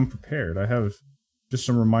time I've come prepared. I have just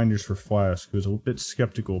some reminders for Flask, who's a bit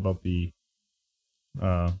skeptical about the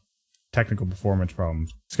technical performance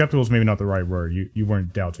problems. Skeptical is maybe not the right word. You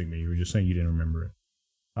weren't doubting me. You were just saying you didn't remember it.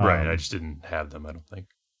 Right. I just didn't have them, I don't think.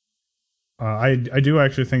 I do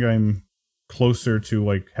actually think I'm closer to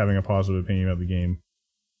like having a positive opinion about the game.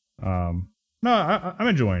 No, I'm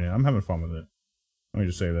enjoying it. I'm having fun with it. Let me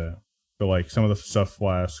just say that. But like some of the stuff,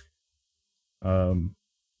 Flask, no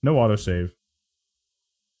autosave.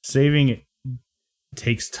 Saving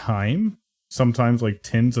takes time. Sometimes like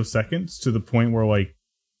tens of seconds, to the point where like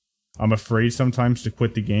I'm afraid sometimes to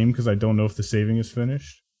quit the game because I don't know if the saving is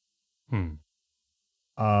finished.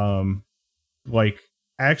 Like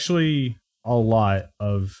actually a lot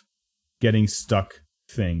of getting stuck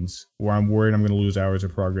things where I'm worried I'm going to lose hours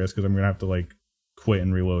of progress because I'm going to have to like quit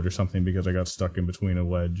and reload or something because I got stuck in between a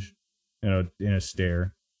ledge in a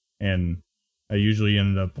stair, and I usually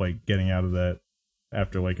ended up like getting out of that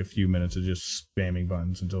after like a few minutes of just spamming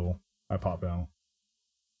buttons until I pop out.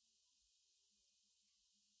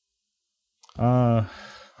 I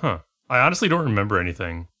honestly don't remember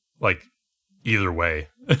anything like either way.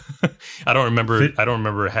 I don't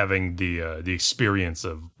remember having the experience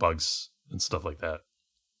of bugs and stuff like that.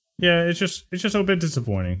 Yeah, it's just a bit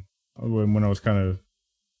disappointing when I was kind of.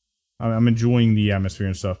 I'm enjoying the atmosphere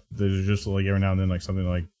and stuff. There's just like every now and then like something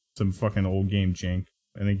like some fucking old game jank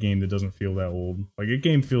in a game that doesn't feel that old. Like a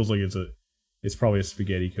game feels like it's probably a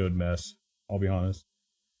spaghetti code mess. I'll be honest.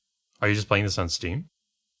 Are you just playing this on Steam?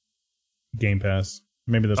 Game Pass.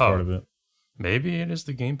 Maybe that's part of it. Maybe it is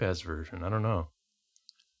the Game Pass version. I don't know.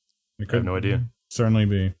 It I have no idea. Certainly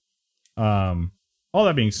be. All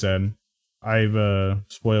that being said, I've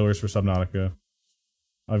spoilers for Subnautica.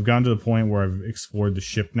 I've gotten to the point where I've explored the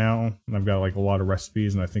ship now, and I've got like a lot of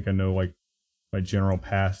recipes, and I think I know like my general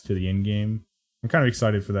path to the end game. I'm kind of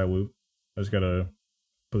excited for that loop. I just gotta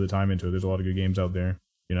put the time into it. There's a lot of good games out there,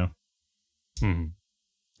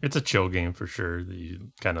 It's a chill game for sure that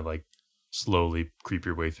you kind of like slowly creep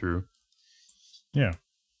your way through. Yeah.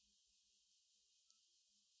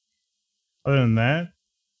 Other than that,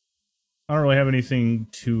 I don't really have anything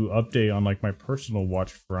to update on like my personal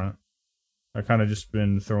watch front. I kind of just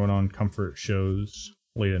been throwing on comfort shows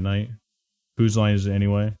late at night. Whose Line Is It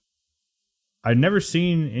Anyway? I'd never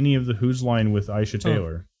seen any of the Whose Line with Aisha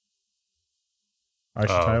Taylor. Aisha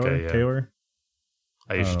Tyler? Okay, yeah. Taylor?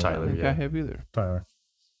 Aisha I Tyler, think I yeah. have either. Tyler.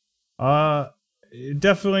 It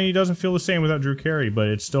definitely doesn't feel the same without Drew Carey, but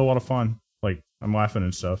it's still a lot of fun. Like, I'm laughing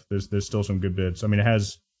and stuff. There's still some good bits. I mean, it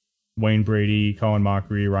has Wayne Brady, Colin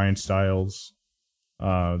Mockery, Ryan Stiles.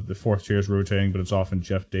 The fourth chair is rotating, but it's often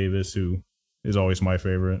Jeff Davis, who is always my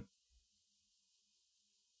favorite.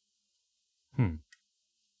 I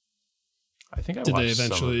think I Did watched they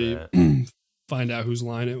eventually some of that. find out whose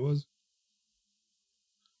line it was?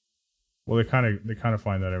 Well, they kind of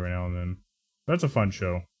find that every now and then. That's a fun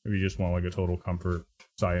show if you just want like a total comfort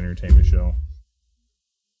side entertainment show.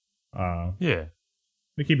 Yeah,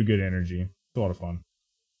 They keep a good energy. It's a lot of fun.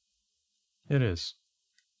 it is.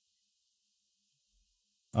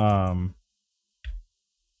 Then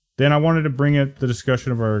I wanted to bring up the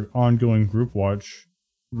discussion of our ongoing group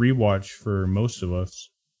rewatch for most of us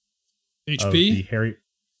of the HP?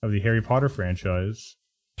 Harry Potter franchise.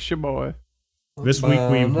 It's your boy. This week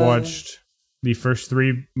we watched the first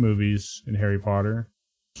 3 movies in Harry Potter: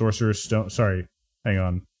 Sorcerer's Stone. Sorry, hang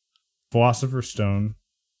on. Philosopher's Stone,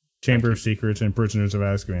 Chamber of Secrets, and Prisoner of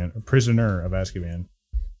Azkaban.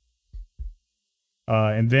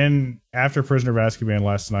 And then after Prisoner of Azkaban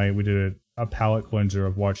last night, we did a palate cleanser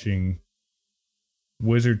of watching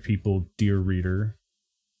Wizard People Dear Reader,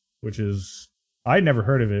 which is, I'd never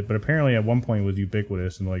heard of it, but apparently at one point was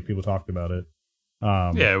ubiquitous and like people talked about it.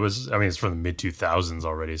 Yeah, it was. I mean, it's from the mid 2000s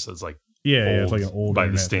already, so it's like yeah, it's like an old by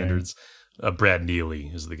the internet thing. standards. Brad Neely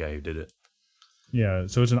is the guy who did it. Yeah,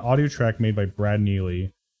 so it's an audio track made by Brad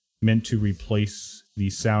Neely, meant to replace the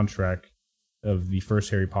soundtrack of the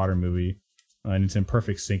first Harry Potter movie, and it's in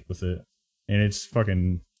perfect sync with it. And it's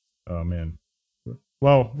fucking, oh man.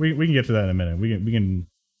 Well, we can get to that in a minute. We can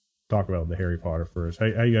talk about the Harry Potter first. How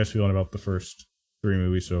you guys feeling about the first 3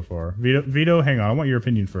 movies so far? Vito, hang on. I want your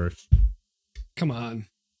opinion first. Come on.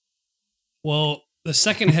 Well, the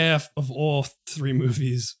second half of all 3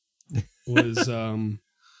 movies was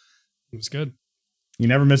good. He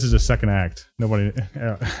never misses a second act. Nobody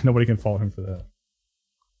can fault him for that.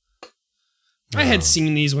 I had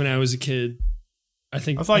seen these when I was a kid. I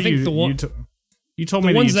think I thought you told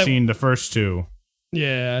me that you'd seen the first 2.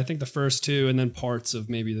 Yeah, I think the first 2 and then parts of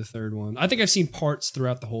maybe the third one. I think I've seen parts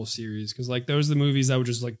throughout the whole series because like those are the movies that would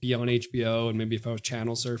just like be on HBO, and maybe if I was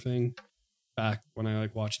channel surfing back when I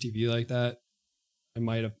like watched TV like that, I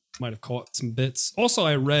might have caught some bits. Also,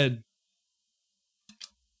 I read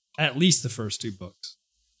at least the first 2 books.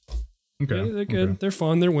 Okay, Yeah, they're good. Okay. They're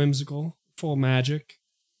fun. They're whimsical. Full of magic.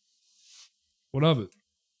 What of it?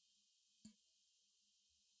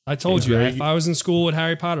 I told you, if I was in school with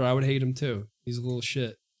Harry Potter, I would hate him too. He's a little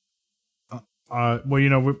shit. Well, you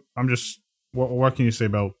know, I'm just. What can you say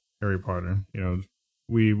about Harry Potter? You know,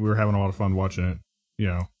 we were having a lot of fun watching it. You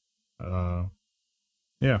know,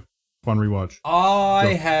 yeah, fun rewatch.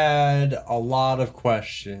 I had a lot of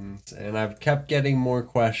questions, and I've kept getting more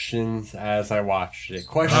questions as I watched it.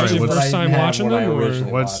 Questions Was it your that first I time didn't have watching when I them, or-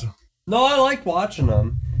 originally What's watched. No, I liked watching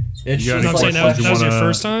them. It's You got just any I'm like saying questions that was your wanna-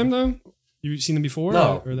 first time though. You seen them before?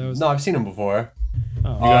 no, or that was no, I've seen them before.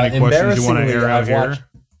 Oh. You got any questions you want to embarrassingly, air out I've here? watched-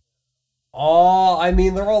 Oh, I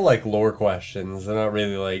mean, they're all like lore questions. They're not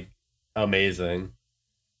really like amazing.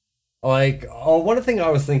 Like, one thing I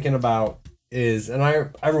was thinking about is, and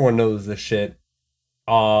everyone knows this shit.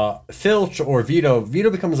 Filch or Vito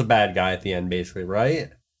becomes a bad guy at the end, basically, right?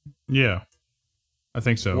 Yeah, I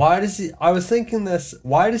think so. Why does he? I was thinking this.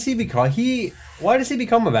 Why does he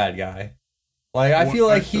become a bad guy? Like, I feel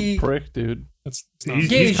like he. Prick, dude. It's not He's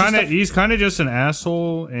he's kind just of he's kind of just an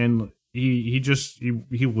asshole, and he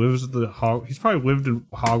lives at the he's probably lived in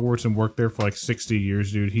Hogwarts and worked there for like 60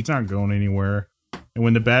 years, dude. He's not going anywhere. And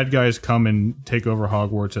when the bad guys come and take over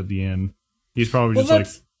Hogwarts at the end, he's probably Well, just like,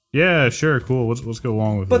 that's- yeah, sure, cool. Let's go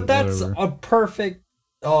along with it. But that's whatever. a perfect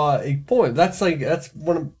point. That's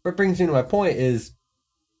what brings me to my point is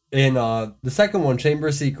in the second one, Chamber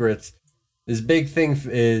of Secrets. This big thing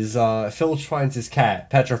is Filch finds his cat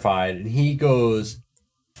petrified, and he goes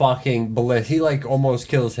fucking ballistic. He like almost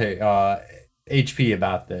kills HP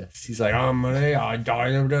about this. He's like,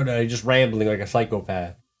 he's just rambling like a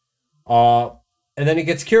psychopath. And then he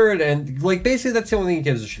gets cured, and like basically that's the only thing he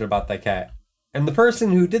gives a shit about that cat. And the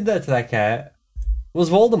person who did that to that cat was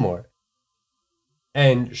Voldemort.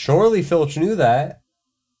 And surely Filch knew that.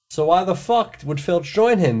 So why the fuck would Filch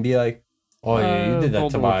join him and be like, oh yeah, you did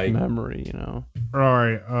that to my memory, you know. All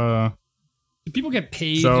right. Do people get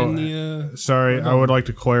paid So, in the? Sorry, I would like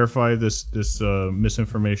to clarify this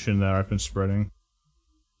misinformation that I've been spreading.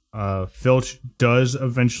 Filch does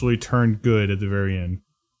eventually turn good at the very end.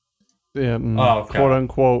 Yeah, okay. quote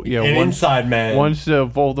unquote. Yeah, an once inside man. once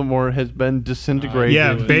Voldemort has been disintegrated,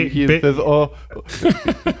 Yeah, he says, "Oh,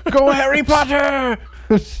 go Harry Potter!"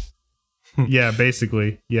 Yeah,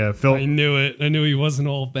 basically. Yeah, I knew it. I knew he wasn't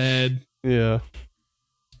all bad. Yeah,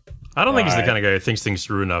 I don't think he's the Alright. kind of guy who thinks things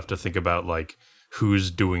through enough to think about like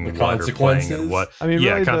who's doing The what or playing consequences? and what. I mean,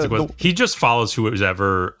 yeah, really, consequences. He just follows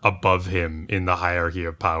whoever above him in the hierarchy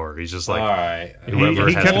of power. He's just like all right. whoever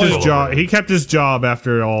he has kept his control job. over it. He kept his job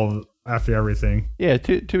after everything. yeah.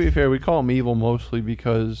 To be fair, we call him evil mostly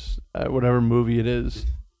because whatever movie it is,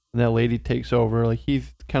 and that lady takes over. Like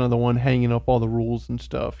he's kind of the one hanging up all the rules and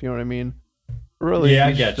stuff. You know what I mean? Really, Yeah, I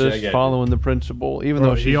he's get you, I just get you. following the principle, even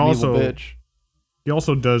Well, though she's he an also- evil bitch. He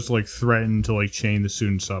also does like threaten to like chain the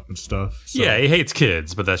students up and stuff. So. Yeah, he hates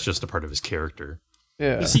kids, but that's just a part of his character.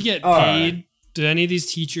 Yeah, Does he get All paid? right. Did any of these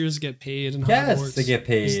teachers get paid in Yes, Hogwarts? they get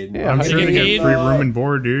paid. Yeah, I'm They sure get they get paid? free room and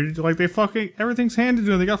board, dude. Like they fucking everything's handed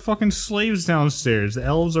to them. They got fucking slaves downstairs. The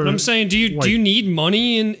elves are. But I'm saying, do you need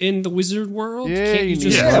money in the wizard world? Yeah, Can't you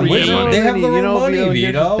just Yeah, create? wizard- money. they have their own money, Here's the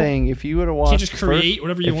Vito. thing: if you were to watch, Can't just the first- create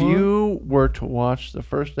whatever you if want. you were to watch the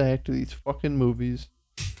first act of these fucking movies,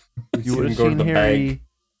 you would have Go to seen the Harry bank.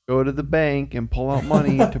 go to the bank and pull out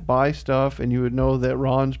money to buy stuff, and you would know that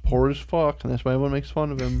Ron's poor as fuck, and that's why everyone makes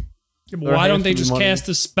fun of him. There Why has don't they to be just money. cast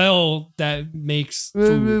a spell that makes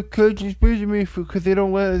food? Because they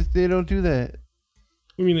don't do that.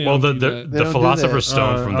 I mean, they Well, don't the do that. They the don't do Philosopher's that.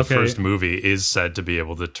 Stone from the Okay. first movie is said to be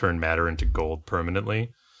able to turn matter into gold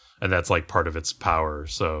permanently, and that's like part of its power.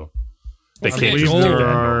 So they Well, can't forget just gold. do there that.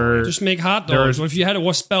 are Just make hot there dogs. is- What if you had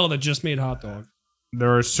a spell that just made hot dog?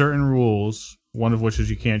 there are certain rules. One of which is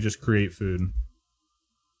you can't just create food.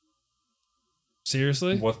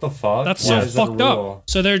 Seriously? What the fuck? That's Why so is that a fucked up. rule?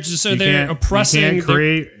 So they're just You they're can't- oppressing.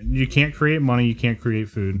 You can't create money. You can't create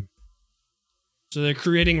food. So they're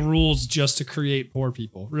creating rules just to create poor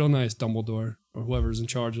people. Real nice, Dumbledore or whoever's in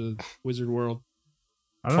charge of the wizard world.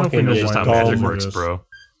 I don't know if we Fucking know That's just why how they magic do works, this. bro.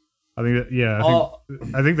 I think that,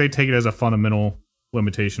 yeah, I think they take it as a fundamental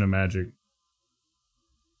limitation of magic.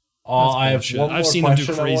 That's I have bullshit. one more I've seen them do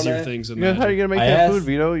question I crazier wanna- things than You know how magic. you're gonna make I that asked- food,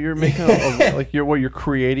 Vito? You're making like you're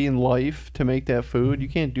creating life to make that food. You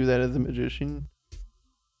can't do that as a magician.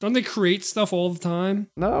 Don't they create stuff all the time?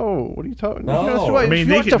 No, what are you talking? No. You know, that's why- I mean, you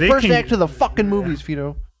they watch can- the they first can- act of the fucking movies,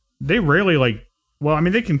 Vito. They rarely like. Well, I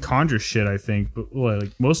mean, they can conjure shit. I think, but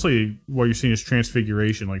like mostly what you're seeing is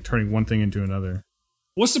transfiguration, like turning one thing into another.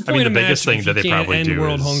 What's the I point mean, of the biggest magic thing if that you they can't probably end do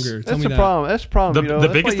world is- hunger? Tell That's me the that. problem. That's the problem. The- Vito. the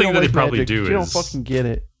That's biggest why you thing that don't they like probably magic, do 'cause you don't is- fucking get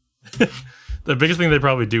it. The biggest thing they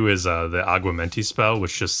probably do is the Aguamenti spell,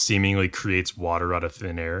 which just seemingly creates water out of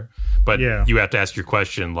thin air. But Yeah. you have to ask your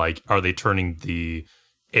question, like, are they turning the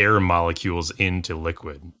air molecules into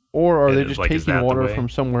liquid? Or are And they it's just like, is taking that the water way? from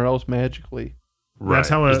somewhere else magically? Right. That's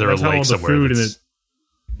how. Is there That's a how all lake the somewhere food in that's- the.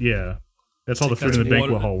 Yeah, that's all the Take food in the that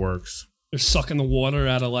banquet water. hall works. They're sucking the water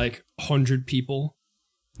out of like 100 people.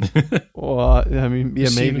 Well, I mean, yeah,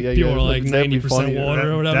 Seeing maybe. I people guess. are like That'd be 90% funny.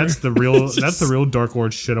 water or whatever. That's the real. That's the real Dark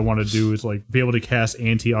Lord shit I want to do. Is like be able to cast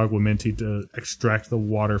anti-aguamenti to extract the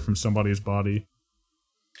water from somebody's body.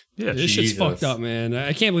 Yeah, This shit's Jesus. fucked up, man.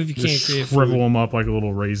 I can't believe you can't Just create shrivel food. them up like a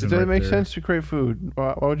little raisin. Does that right make there. sense to create food?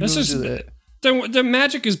 Why would you That's wanna just do that? the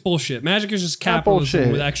magic is bullshit. Magic is just Not capitalism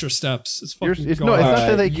bullshit. with extra steps. It's You're- fucking it's no, it's garbage. not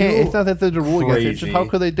that they can't. You It's not that there's a rule against it. It's just how crazy.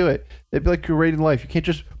 could they do it? They'd be like creating life. You can't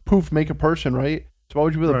just poof make a person, right? So why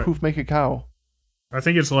would you be able to Right. poof make a cow? I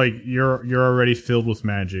think it's like you're already filled with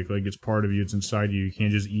magic. Like it's part of you. It's inside you. You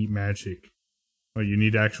can't just eat magic. Like you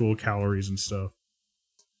need actual calories and stuff.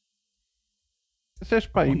 That's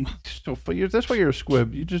why that's why you're a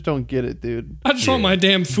squib. You just don't get it, dude. I just want Yeah. my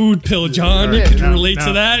damn food pill, John. Yeah, you can no, relate no.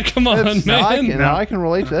 to that? Come on, Now I man. can, now I can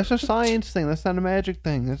relate to that's a science thing. That's not a magic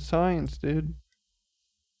thing. That's science, dude.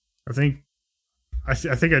 I think I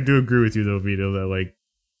think I do agree with you though, Vito, that like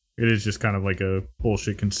it is just kind of like a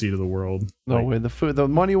bullshit conceit of the world. No Like, way. The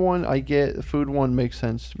money one I get. The food one makes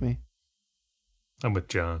sense to me. I'm with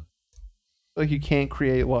John. Like you can't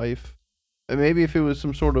create life. And maybe if it was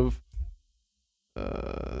some sort of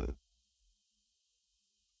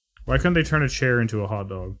why couldn't they turn a chair into a hot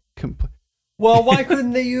dog? Well, why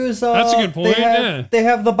couldn't they use? That's a good point, yeah. They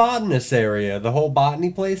have the botanist area, the whole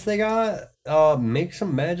botany place they got. Make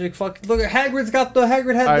some magic. Fuck, look, Hagrid's got the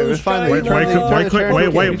Hagrid had All right, those it's fine. giant. Why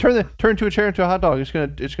could- wait. You turn into a chair into a hot dog. It's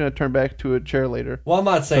gonna turn back to a chair later. Well, I'm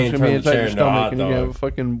not So saying it's gonna be turn the inside chair your into a stomach, hot and you have dog.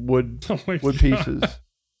 fucking wood Oh my wood God. pieces.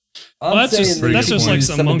 I'm Well, that's saying just- they that's just use like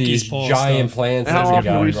some of monkey's these paw giant stuff. plants. And how that we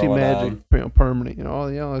often got do we see going magic on. permanent? You know, all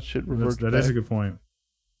that shit reverts. That is a back. good point.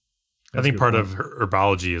 I That's think a good part point. of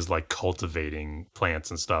herbology is like cultivating plants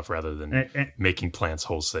and stuff rather than And, making plants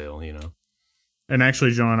wholesale, you know? and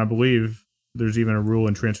actually, John, I believe there's even a rule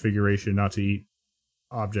in Transfiguration not to eat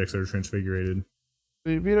objects that are transfigurated.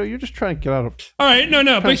 You know, you're just trying to get out of. All right, no,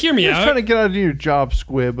 but hear me You're just out. trying to get out of your job,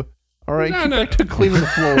 squib. All right, No, get no. back to cleaning the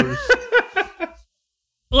floors.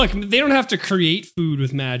 Look, they don't have to create food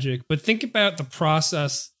with magic, but think about the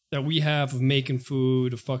process that we have of making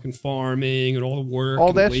food, of fucking farming, and all the work. All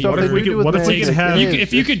and that stuff labor. they we do could- with what if we magic. could have- It You is. could,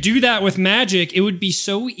 if you could do that with magic, it would be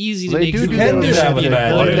so easy to They make do food. do that with There should magic. be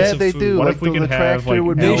That abundance of they food. do. What Like if we the could have, tractor like,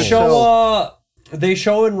 would They make elves? show they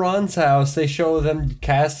show in Ron's house. They show them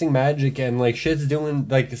casting magic and like shit's doing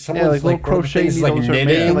like someone's like little one of the crochet things is, like needles are knitting.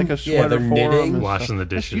 making, like a Yeah, they're sweater for 'em knitting. and Washing the You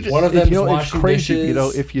dishes. just- One of if them's you know, it's washing crazy, dishes. you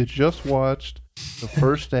know, if you just watched the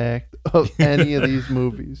first act of any of these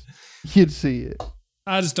movies, you'd see it.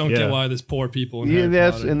 I just don't Yeah. get why there's poor people in Yeah,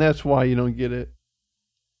 Harry Potter. that's why you don't get it.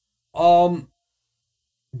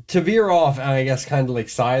 To veer off, and I guess kind of like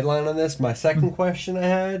sideline on this, my second question I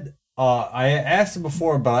had, I asked it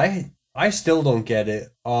before, but I still don't get it.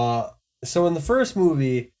 So in the first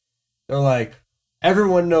movie, they're like,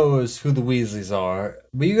 everyone knows who the Weasleys are,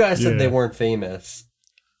 but you guys said Yeah. they weren't famous.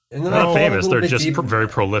 And They're then I not thought a famous. little They're bit just deeper- very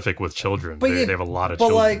prolific with children. But They yeah, have a lot of but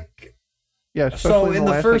children. like, Yeah, especially in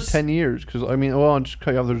the last first- like 10 years. Because, I mean, well, I'll just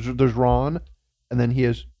cut you off. There's Ron, and then he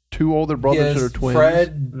has two older he brothers has that are twins.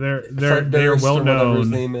 Fred They're Durst well or whatever his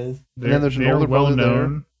known. name is. And then there's an They're older well brother there.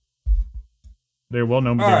 known. They're well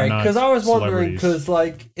known, but All they're right, not because I was wondering, celebrities. because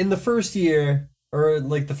like in the first year, or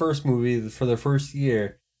like the first movie for the first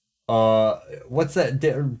year, what's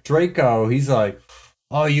that? Draco. He's like,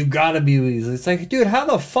 "Oh, you gotta be Weasley." It's like, dude, how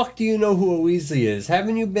the fuck do you know who a Weasley is?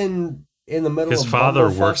 Haven't you been in the middle His of father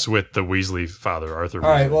Bumblefuck? works with the Weasley father, Arthur. All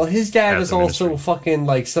right, Weasley, well, his dad as is the also ministry. fucking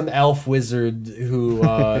like some elf wizard who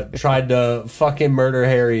tried to fucking murder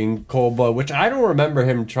Harry in cold blood, which I don't remember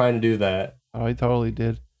him trying to do that. Oh, he totally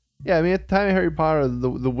did. Yeah, I mean, at the time of Harry Potter, the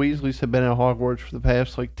Weasleys have been at Hogwarts for the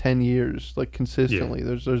past like 10 years, like consistently.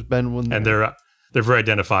 There's been one, And they're very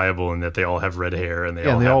identifiable in that they all have red hair and they Yeah,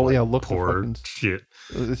 all and they have all- like, yeah, look the poor fucking- shit.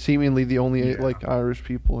 seemingly the only Yeah. like Irish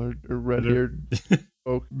people are red haired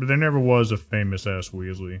folk. But there never was a famous ass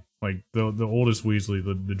Weasley. Like the oldest Weasley,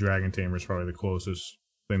 the Dragon Tamer is probably the closest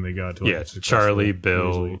thing they got to. Like, Yeah, a successful Charlie,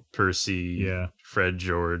 Bill, Weasley. Percy, Yeah. Fred,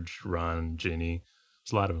 George, Ron, Ginny.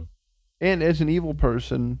 There's a lot of them. And as an evil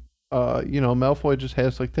person, Malfoy just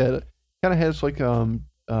has like that. Kind of has like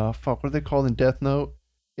fuck, what are they called in Death Note?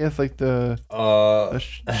 He has like the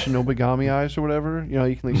Shinobigami eyes or whatever. You know,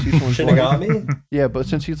 you can like see someone's life. Shinigami? Yeah, but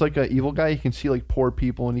since he's like an evil guy, he can see like poor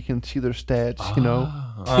people and he can see their stats. You know,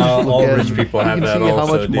 Ah. Look All at rich him. people you have can that see how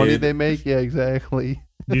also, much money dude. they make. Yeah, exactly.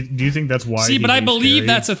 Do you think that's why? See, he but I hates believe Harry?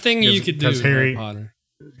 that's a thing you Because- could do. because in Harry Harry- Potter.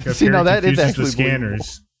 Because See, Harry now that is confuses actually the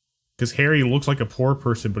scanners. Because Harry looks like a poor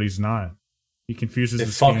person, but he's not. He confuses It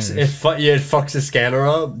the fucks. scanners. It fucks the scanner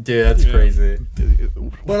up, dude. That's Yeah. crazy.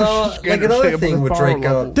 But like Scanners another say thing about with power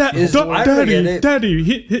Draco level. is I forget it. Daddy,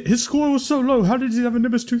 his score was so low. How did he have a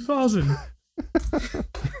Nimbus 2000?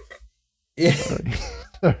 Yeah, Sorry.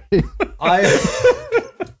 I.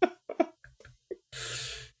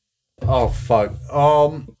 Oh fuck.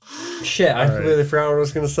 Shit. I Alright. completely forgot what I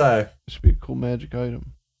was gonna say. This would be a cool magic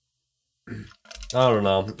item. I don't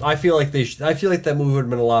know. I feel like I feel like that movie would have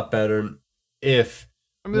been a lot better if.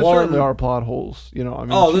 I mean, there One- certainly are plot holes. You know, I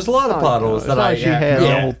mean, Oh, there's a lot of it's plot not, holes it's that not I- like she yeah, had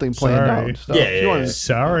yeah. the whole thing planned out Sorry. and stuff. Yeah, She yeah, wanted- yeah.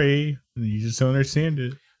 Sorry, you just don't understand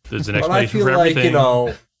it. There's an But I explanation feel for like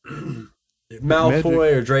everything.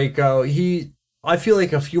 Malfoy or Draco. I feel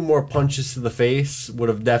like a few more punches to the face would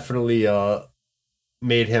have definitely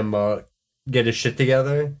made him get his shit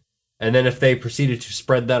together. And then if they proceeded to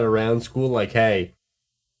spread that around school, like, hey,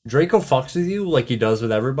 Draco fucks with you like he does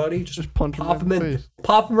with everybody, Just punch him pop in him the in, face.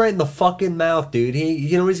 pop him right in the fucking mouth, dude.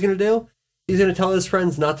 You know what he's gonna do? He's gonna tell his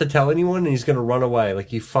friends not to tell anyone, and he's gonna run away like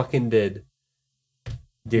he fucking did.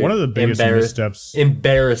 Dude, One of the biggest missteps.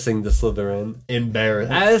 embarrassing to Slytherin.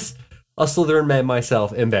 As a Slytherin man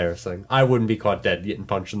myself, embarrassing. I wouldn't be caught dead getting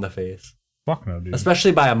punched in the face, Fuck no, dude.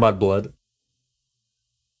 especially by a mudblood.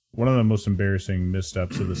 One of the most embarrassing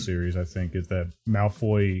missteps of the series, I think, is that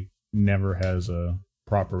Malfoy never has a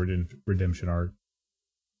proper redemption arc.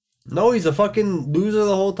 No, he's a fucking loser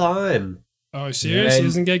the whole time. Oh, serious? Yeah, He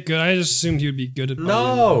doesn't get good. I just assumed he would be good at.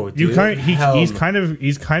 No, dude. He's Hell no.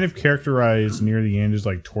 he's kind of characterized near the end as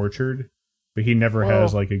like tortured, but he never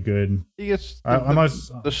has like a good. He gets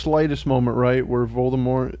The the slightest moment right where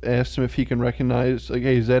Voldemort asks him if he can recognize, like,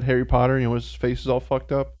 hey, is that Harry Potter? You know, his face is all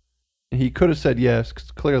fucked up. And he could have said yes,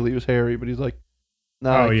 because clearly it was Harry, but he's like,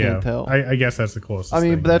 no, I can't tell. I guess that's the closest. I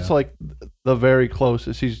mean, thing, but that's yeah. like the very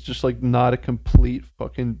closest. He's just like not a complete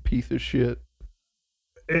fucking piece of shit.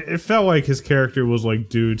 It felt like his character was like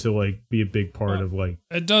due to like be a big part of like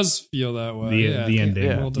It does feel that way. the ending. yeah.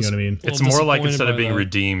 You know what I mean? It's more like disappointed instead of by being that.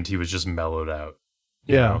 redeemed, he was just mellowed out.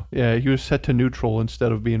 you Yeah, know? yeah. He was set to neutral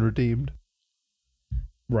instead of being redeemed.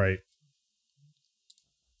 Right.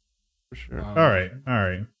 For sure. All right.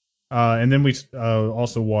 And then we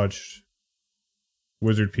also watched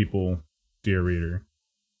Wizard People, Dear Reader,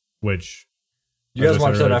 which You guys as I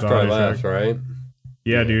watched said that earlier, after I it's on left, track. right?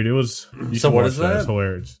 Yeah, dude, it was. You So should what watch is that? It's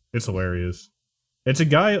hilarious. It's hilarious. It's a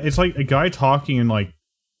guy. It's like a guy talking in like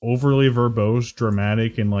overly verbose,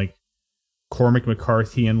 dramatic, and like Cormac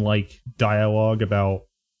McCarthyan like dialogue about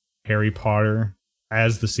Harry Potter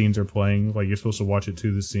as the scenes are playing. Like you're supposed to watch it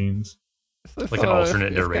to the scenes. Like an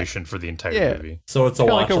alternate narration for the entire yeah. movie. So it's a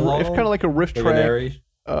It's watch kind along. of like a riff like a track narration?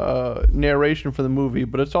 narration for the movie,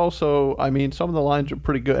 but it's also, I mean, some of the lines are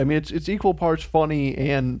pretty good. I mean, it's equal parts funny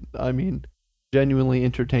and, I mean, genuinely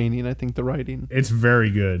entertaining. I think the writing, It's very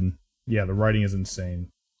good. Yeah, the writing is insane.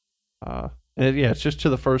 it's just to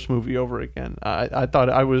the first movie over again. I thought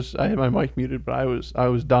I had my mic muted, but I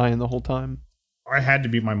was dying the whole time. I had to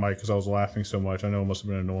beat my mic because I was laughing so much. I know it must have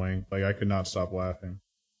been annoying. Like I could not stop laughing.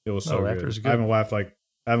 It was so laughter's good. good. I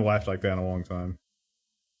haven't laughed like that in a long time.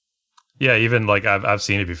 Yeah, even like I've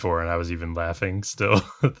seen it before, and I was even laughing still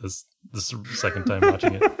this second time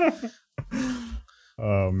watching it.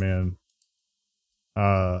 Oh man.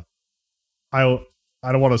 I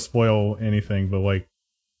don't want to spoil anything, but like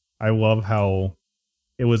I love how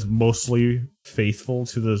it was mostly faithful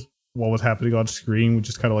to what was happening on screen, which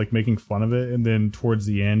is kind of like making fun of it, and then towards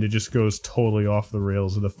the end, it just goes totally off the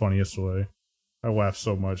rails in the funniest way. I laughed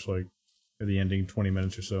so much, like at the ending 20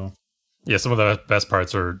 minutes or so. Yeah, some of the best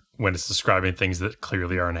parts are when it's describing things that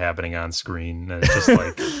clearly aren't happening on screen, and it's just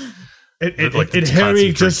like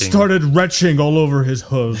Harry just started retching all over his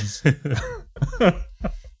hooves.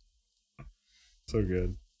 So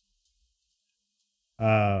good.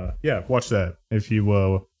 Yeah, watch that if you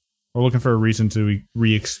are looking for a reason to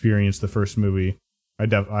re-experience the first movie. I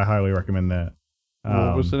highly recommend that.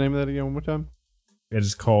 What was the name of that again? One more time. It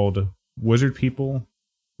is called Wizard People,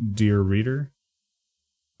 Dear Reader.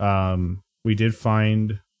 We did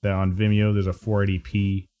find that on Vimeo there's a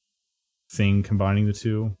 480p thing combining the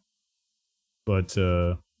two, but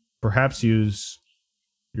perhaps use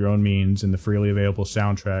your own means in the freely available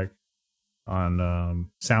soundtrack on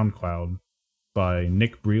SoundCloud by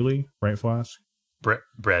Nick Brealey, right, Flask?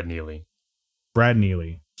 Brad Neely. Brad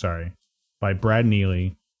Neely, sorry. By Brad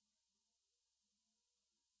Neely.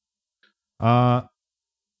 I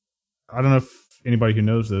don't know if anybody who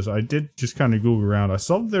knows this. I did just kind of Google around. I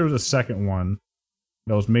saw that there was a second one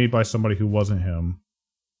that was made by somebody who wasn't him.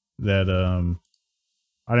 That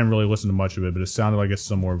I didn't really listen to much of it, but it sounded like a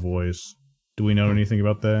similar voice. Do we know anything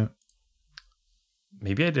about that?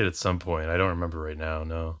 Maybe I did at some point. I don't remember right now.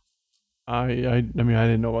 No. I mean, I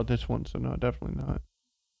didn't know about this one, so no, definitely not.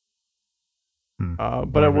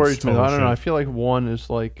 But Well, it worries it's me. total I don't know. shit. I feel like one is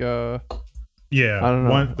like, Yeah, I don't know.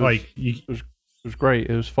 One, It was- like it was great.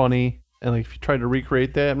 It was funny, and like if you tried to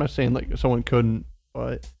recreate that, I'm not saying like someone couldn't,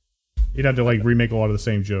 but you'd have to like remake a lot of the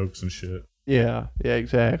same jokes and shit. yeah,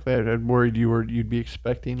 exactly. I'd worried you'd be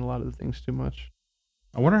expecting a lot of the things too much.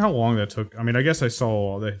 I wonder how long that took. I mean, I guess I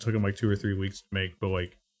saw that it took them like 2 or 3 weeks to make, but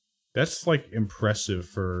like that's like impressive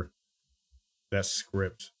for that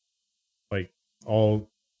script. Like all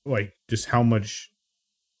like just how many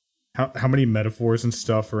metaphors and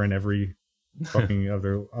stuff are in every fucking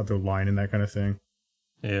other line and that kind of thing.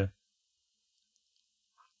 Yeah.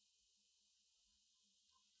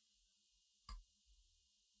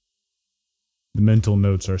 The mental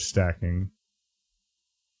notes are stacking.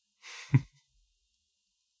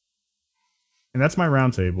 And that's my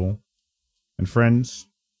roundtable. And friends,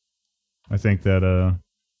 I think that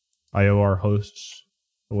I owe our hosts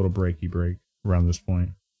a little breaky break around this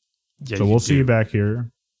point. Yeah, So we'll see you back here.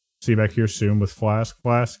 See you back here soon with Flask.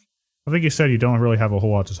 Flask, I think you said you don't really have a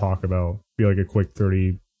whole lot to talk about. Be like a quick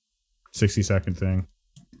 30, 60-second thing.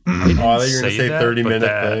 Oh, I thought you were going say to say that, 30-minute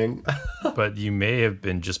but thing. But you may have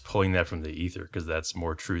been just pulling that from the ether because that's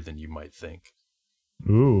more true than you might think.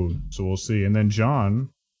 Ooh, so we'll see. And then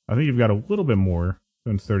John, I think you've got a little bit more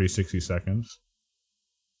than 30, 60 seconds.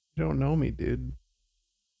 You don't know me, dude.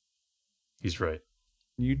 He's right.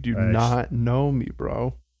 You do Nice. not know me,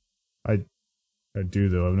 bro. I do,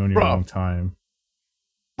 though. I've known you Bro. a long time.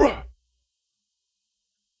 Bruh.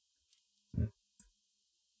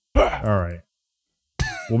 All right.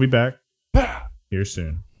 We'll be back here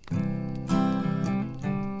soon.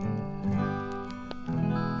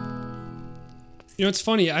 You know, it's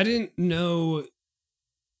funny. I didn't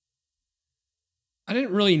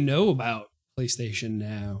really know about PlayStation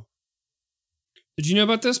Now. Did you know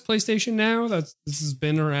about this PlayStation Now? This has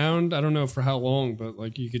been around. I don't know for how long, but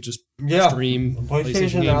like you could just Yeah, stream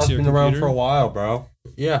PlayStation games Now's to your been around computer. for a while, bro.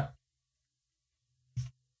 Yeah.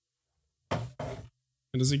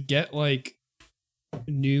 And does it get like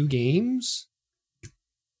new games?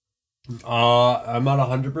 I'm not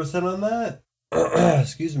 100% on that.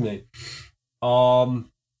 Excuse me.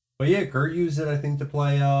 But yeah, Kurt used it, I think, to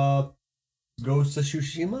play Ghost of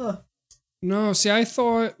Tsushima. No, see, I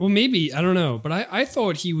thought. Well, maybe I don't know, but I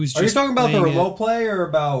thought he was. Are you just talking about the playing it- remote play or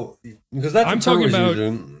about because that's I'm what Kurt talking was about-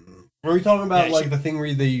 using. Or are you talking about Yeah, like the thing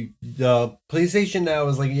where the PlayStation Now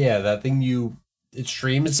is like that thing it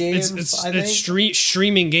streams games? It's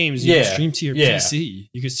streaming games. You Yeah, can stream to your yeah. PC.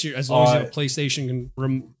 You can stream as long as you have a PlayStation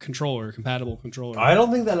controller, compatible controller. I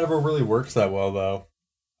don't think that ever really works that well though.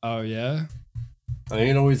 Oh yeah, I think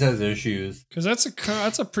it always has issues. because that's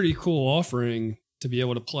a pretty cool offering to be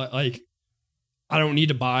able to play. Like, I don't need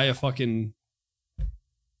to buy a fucking.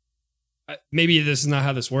 Maybe this is not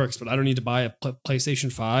how this works, but I don't need to buy a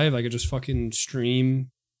PlayStation 5. I could just fucking stream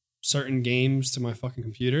certain games to my fucking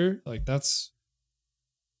computer. Like that's.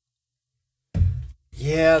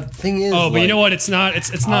 Yeah, the thing is, Oh, but like, you know what? It's not.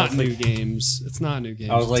 It's not was new like- games. It's not new games.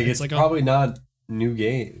 I was like, it's like probably not new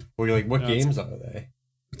game. Or like, what No, it's- games are they?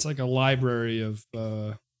 it's like a library of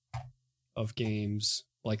games,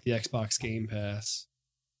 like the Xbox Game Pass.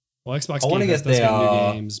 Well, Xbox I wanna Game Pass get does the, have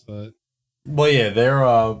new games, but Well, yeah, they're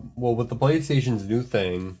with the PlayStation's new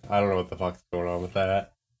thing. I don't know what the fuck's going on with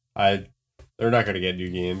that. They're not gonna get new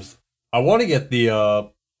games. I want to get the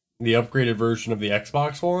upgraded version of the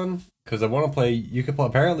Xbox One because I want to play. You can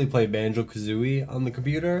apparently play Banjo-Kazooie on the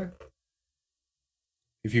computer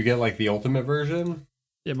if you get like the ultimate version.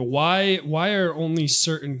 Yeah, but why are only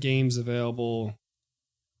certain games available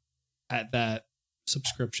at that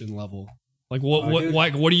subscription level? Like what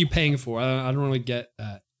are you paying for? I don't really get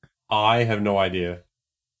that. I have no idea.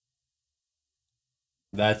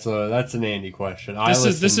 That's an Andy question. This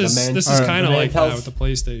is kind of like that with the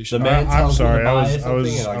PlayStation. The man I'm tells me sorry, to buy I something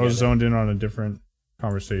was and I'll I was get it. zoned in on a different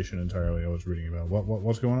conversation entirely. I was reading about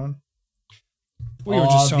what's going on. We were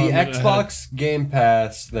just the talking about it ahead. Xbox Game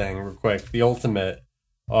Pass thing, real quick. The ultimate,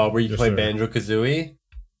 where you Yes, play sir. Banjo-Kazooie.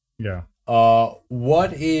 Yeah.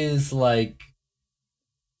 What is like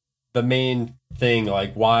the main thing?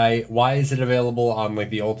 Like, why is it available on like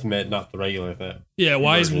the ultimate, not the regular thing? Yeah,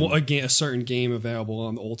 why is version? a certain game available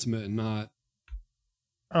on the Ultimate and not?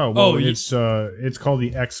 Oh well, Oh, it's called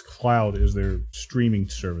the X Cloud is their streaming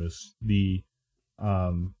service. The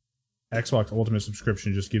Xbox Ultimate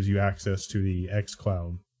subscription just gives you access to the X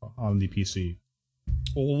Cloud on the PC.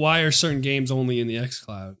 Well, why are certain games only in the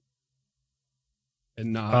xCloud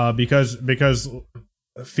and not? Because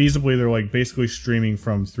feasibly they're like basically streaming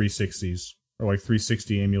from 360s or like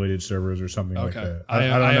 360 emulated servers or something like Okay. that. I I don't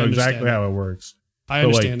know understand exactly that. how it works. I but,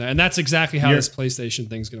 like, understand that, and that's exactly how you're- this PlayStation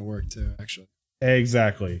thing's going to work too. Actually,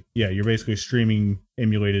 Exactly. Yeah, you're basically streaming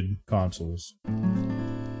emulated consoles.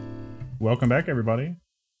 Welcome back, everybody.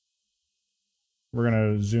 We're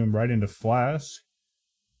gonna zoom right into Flask.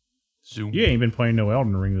 Zoom. You ain't been playing no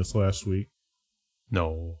Elden Ring this last week.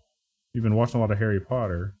 No. You've been watching a lot of Harry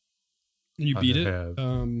Potter. you I beat it. have.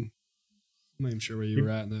 I'm not even sure where you were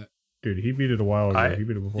at in that. Dude, he beat it a while ago. He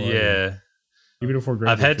beat it before. I did. Yeah. He beat it before Greg.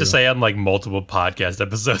 I've had did, to too. say on like multiple podcast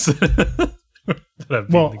episodes. that I've beaten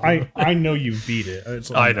Well, the game. I know you beat it. It's,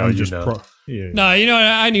 I know I'm you just know. yeah. No, you know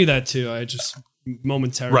I knew that too. I just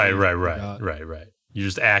momentarily forgot. Right. You're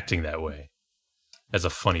just acting that way as a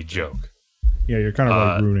funny joke. Yeah, you're kind of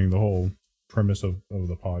like ruining the whole premise of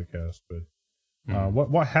the podcast. But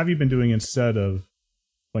what have you been doing instead of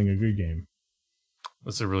playing a good game?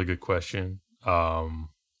 That's a really good question.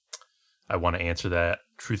 I want to answer that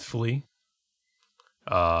truthfully.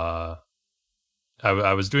 I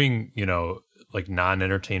was doing, like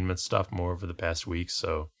non-entertainment stuff more over the past week,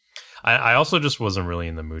 so I also just wasn't really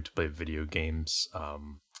in the mood to play video games.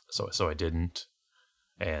 So I didn't,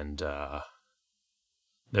 and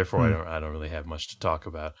therefore I don't really have much to talk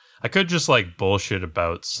about. I could just like bullshit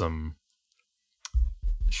about some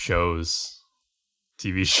shows,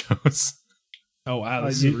 TV shows. Oh wow,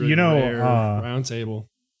 this is you- a really you know, rare round table.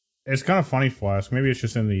 It's kind of funny, Flask. Maybe it's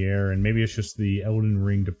just in the air, and maybe it's just the Elden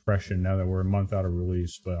Ring depression now that we're a month out of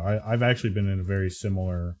release. But I've actually been in a very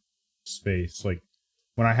similar space. Like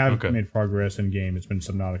when I have made progress in game, it's been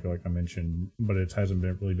Subnautica, like I mentioned, but it hasn't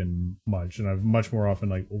really been much. And I've much more often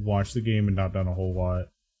like watched the game and not done a whole lot,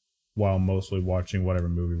 while mostly watching whatever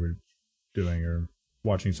movie we're doing or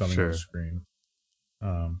watching something on the screen.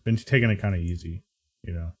 Been taking it kind of easy,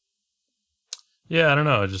 Yeah, I don't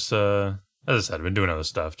know. Just as I said, I've been doing other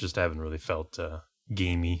stuff. Just haven't really felt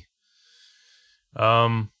gamey.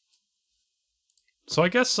 So I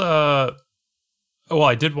guess. Well,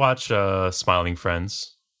 I did watch Smiling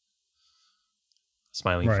Friends.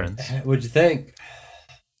 Smiling Right. Friends. What'd you think?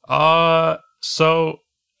 So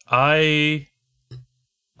I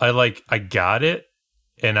got it,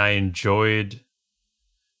 and I enjoyed.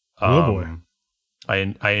 Oh, boy.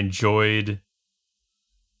 I enjoyed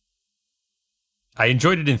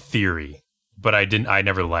it in theory, but I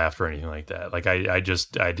never laughed or anything like that. Like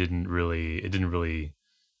it didn't really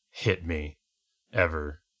hit me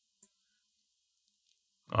ever.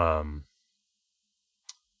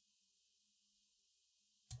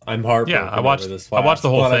 I'm heartbroken. Yeah, I watched over this the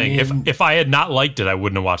whole but thing. I mean, If I had not liked it, I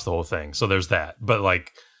wouldn't have watched the whole thing. So there's that. But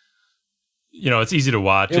like, it's easy to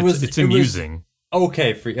watch. It's amusing.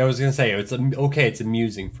 Okay, I was gonna say it's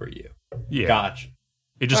amusing for you. Yeah. Gotcha.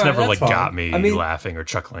 It just All right, never that's got fine. me I mean- laughing or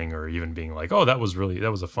chuckling or even being like, "Oh, that was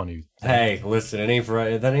a funny." thing." Hey, listen, that ain't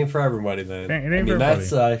for everybody. Then It ain't for everybody.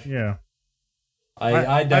 that's Yeah.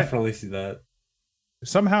 I definitely see that.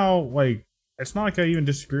 Somehow, like, it's not like I even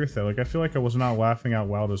disagree with that. Like, I feel like I was not laughing out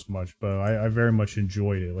loud as much, but I very much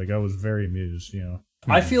enjoyed it. Like, I was very amused,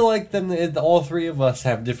 I feel like then all three of us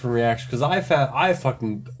have different reactions because I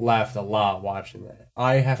fucking laughed a lot watching that.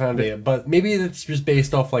 I have found it, but maybe it's just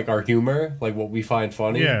based off like our humor, like what we find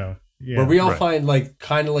funny. Yeah. Where we all Right. find like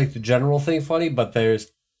kind of like the general thing funny, but there's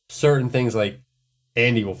certain things like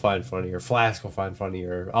Andy will find funny or Flask will find funny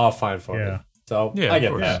or I'll find funny. Yeah. So Yeah, I of get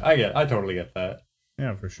course. that. I totally get that.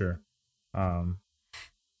 Yeah, for sure. I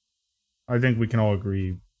think we can all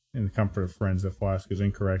agree in the comfort of friends that Flask is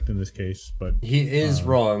incorrect in this case, but He is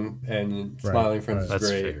wrong, and right, Smiling Friends right. is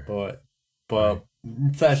That's great, fair. but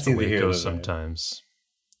that's The neither way it here nor goes there. sometimes.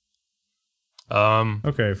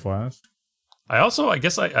 okay, Flask. I also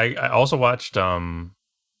watched the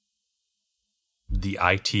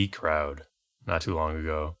IT Crowd not too long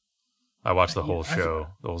ago. I watched the whole show,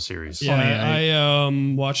 the whole series. Yeah, Funny,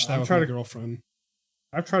 I watched that I'm with trying my to- girlfriend.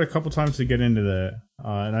 I've tried a couple times to get into that,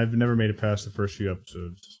 and I've never made it past the first few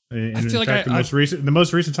episodes. And I feel in like fact, the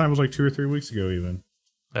most recent time was like 2 or 3 weeks ago, even.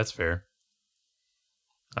 That's fair.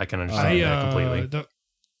 I can understand that completely.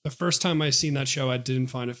 The first time I seen that show, I didn't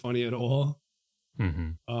find it funny at all.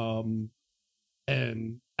 Mm-hmm.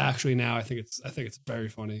 And actually now I think it's very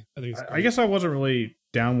funny. I think it's I guess I wasn't really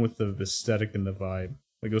down with the aesthetic and the vibe.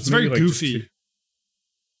 Like it was it's very maybe, like, goofy.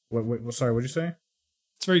 What? Sorry, what'd you say?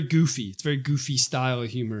 It's very goofy. It's very goofy style of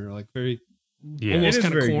humor, like very Yeah, almost is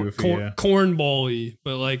kind of very goofy, yeah. cornball-y,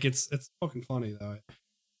 but like it's fucking funny though.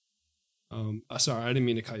 Sorry, I didn't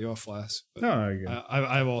mean to cut you off, Flask. But No, again.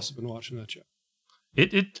 I've also been watching that show.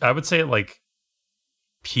 I would say it like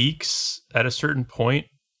peaks at a certain point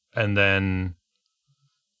and then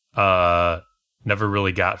never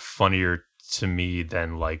really got funnier to me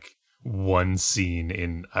than like one scene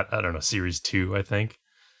in I don't know, series 2, I think.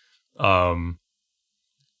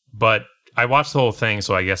 But I watched the whole thing,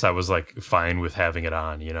 so I guess I was like fine with having it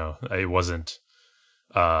on, you know. It wasn't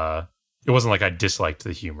like I disliked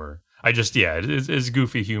the humor. I just it's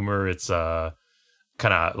goofy humor. It's kind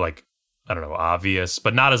of like, I don't know, obvious,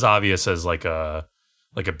 but not as obvious as like a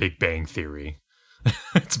Big Bang Theory.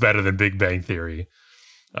 It's better than Big Bang Theory,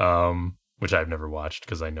 which I've never watched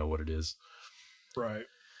because I know what it is. Right.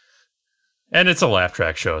 And it's a laugh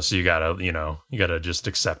track show, so you gotta just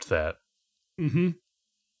accept that. Mm-hmm.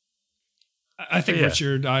 I think Yeah.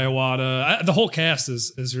 Richard Iowata, the whole cast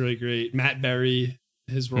is really great. Matt Berry,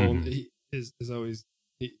 his role Mhm. is always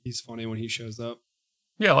he's funny when he shows up.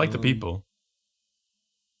 Yeah, I like the people.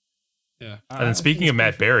 Yeah. And then speaking of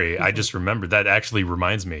Matt Berry, I just remembered that actually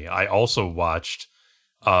reminds me. I also watched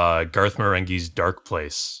Garth Marenghi's Dark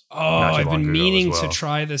Place. Oh, not too I've long been ago meaning as well. to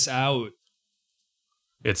try this out.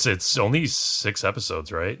 It's only 6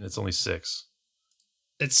 episodes, right? It's only 6.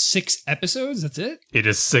 It's 6 episodes. That's it. It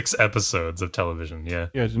is 6 episodes of television. Yeah,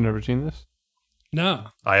 You guys have never seen this? No,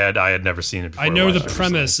 I had never seen it before. I know the watched it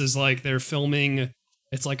premise is like they're filming.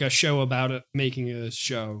 It's like a show about it, making a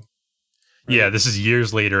show. recently. Yeah, this is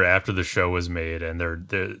years later after the show was made, and they're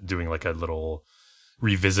doing like a little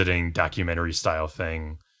revisiting documentary style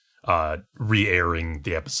thing, re-airing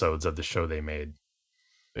the episodes of the show they made.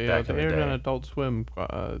 Yeah, Back in they the aired on day. Adult Swim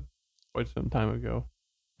quite some time ago.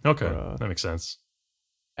 Okay, Or, that makes sense.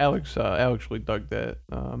 Alex really dug that.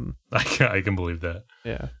 I can believe that.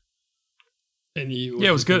 Yeah. And you, Yeah,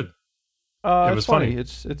 it was good. It was funny. funny.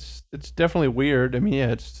 It's definitely weird. I mean,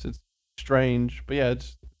 yeah, it's strange, but yeah,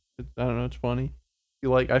 it's I don't know, it's funny. You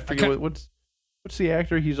like I forget what's the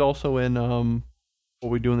actor? He's also in What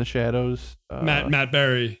We Do in the Shadows. Matt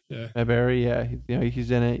Berry. Yeah, Matt Berry. Yeah,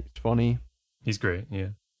 he's in it. It's funny. He's great. Yeah.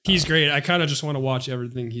 he's great. I kind of just want to watch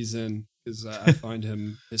everything he's in because I find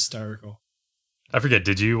him hysterical. I forget.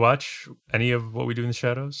 Did you watch any of What We Do in the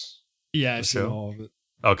Shadows? Yeah, The I've seen show? all of it,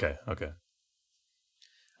 Okay.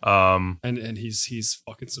 and he's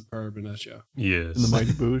fucking superb in that show. He In the is.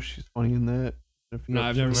 Mighty Boosh, he's funny in that. No,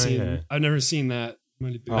 I've never Oh, seen. yeah. I've never seen that.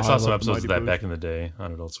 Mighty Boosh. I Oh, saw I some love the episodes of Mighty that Boosh. back in the day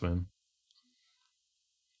on Adult Swim.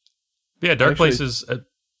 But yeah, Dark Actually- Places.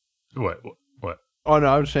 What? Oh no,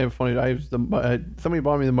 I was saying funny. Somebody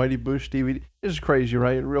bought me the Mighty Boosh DVD. This is crazy,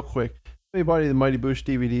 right? Real quick, somebody bought me the Mighty Boosh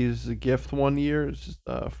DVDs as a gift one year. It's just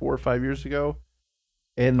 4 or 5 years ago,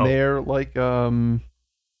 and Oh. they're like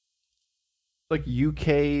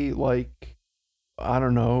UK, like I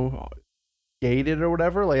don't know, gated or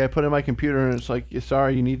whatever. Like I put it in my computer and it's like,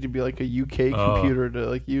 sorry, you need to be like a UK Oh. computer to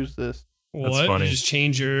like use this. That's What? funny. You just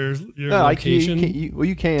change your No, location?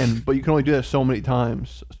 you can, but you can only do that so many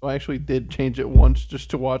times. So I actually did change it once just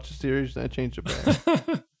to watch the series, and I changed it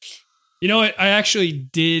back. You know what? I actually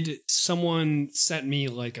did. Someone sent me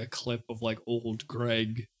like a clip of like old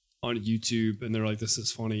Greg on YouTube, and they're like, "This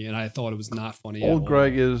is funny," and I thought it was not funny. Old at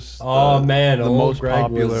Greg all. is Oh man, the old most Greg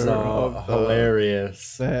popular was of the-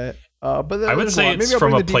 hilarious. that. But I would there's say a lot. it's Maybe I'll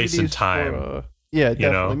from bring a the place and DVDs time, yeah,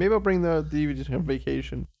 definitely. know? Maybe I'll bring the DVDs on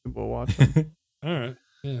vacation and we'll watch them. All right,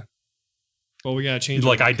 yeah. Well, we gotta change.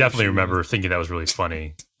 Like our I definitely location, remember thinking that was really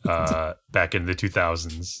funny. Back in the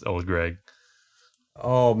 2000s, old Greg.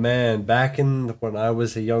 Oh man, back in when I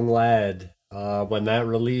was a young lad, when that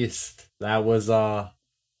released, that was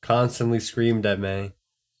constantly screamed at me.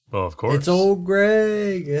 Well, of course. It's old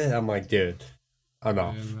Greg. Yeah, I'm like, dude, I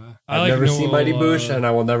know. I I've like never seen Noel, Mighty Boosh, and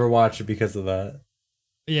I will never watch it because of that.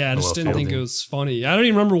 Yeah, I just Noel didn't think it Fielding. was funny. I don't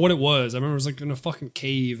even remember what it was. I remember it was like in a fucking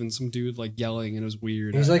cave and some dude like yelling and it was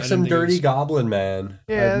weird. He's I like didn't some think it dirty was- goblin man.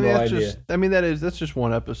 I Yeah, have no that's idea. just. I mean, that's just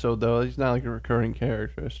one episode though. He's not like a recurring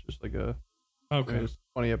character. It's just like a Okay. it's a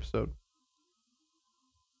funny episode.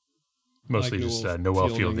 Mostly Like just Noel Noel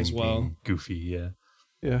Fielding Fielding as well. being goofy. Yeah,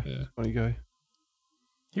 Yeah, Yeah. funny guy.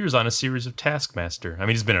 he was on a series of Taskmaster. I mean,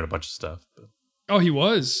 he's been in a bunch of stuff. But Oh, he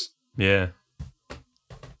was. yeah,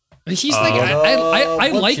 He's like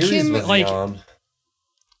I What like series him was he like on?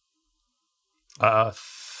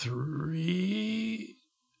 3.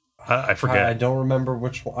 I forget. I don't remember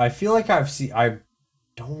which one. I feel like I've seen. I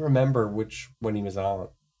don't remember which one he was on.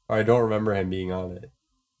 Or I don't remember him being on it.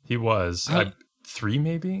 He was 3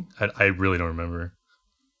 maybe. I really don't remember.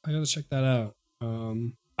 I gotta check that out.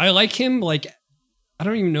 I like him. Like, I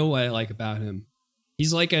don't even know what I like about him.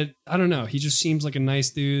 He's like I don't know. He just seems like a nice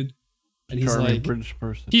dude, and he's Charming like British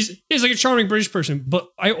person. he's like a charming British person. But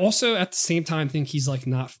I also at the same time think he's like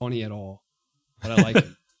not funny at all. But I like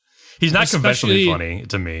him, He's not Especially- conventionally funny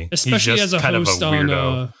to me. especially he's as just a kind host of a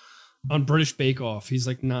weirdo. on British Bake Off. He's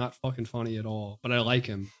like not fucking funny at all. But I like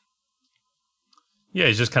him. Yeah,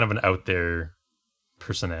 he's just kind of an out there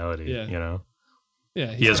personality. Yeah. You know,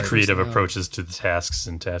 Yeah, he has got a creative personality. approaches to the tasks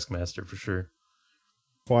in Taskmaster for sure.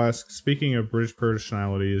 Flask, speaking of British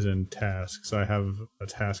personalities and tasks, I have a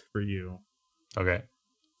task for you. Okay.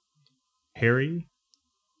 Harry,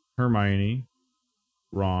 Hermione,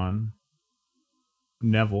 Ron,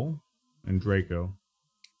 Neville, and Draco.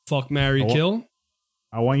 Fuck, marry, Oh. kill.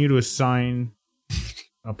 I want you to assign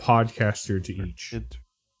a podcaster to each.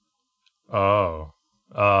 Oh.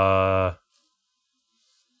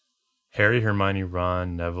 Harry, Hermione,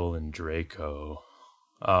 Ron, Neville, and Draco.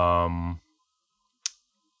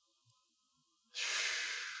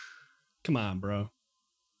 Come on, bro.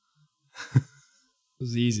 It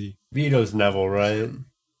was easy. Vito's Neville, right?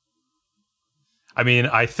 I mean,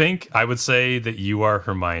 I think I would say that you are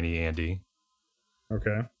Hermione, Andy.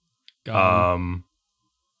 Okay. Got him.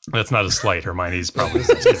 That's not a slight. Hermione's probably.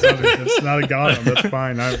 That's not a got him. That's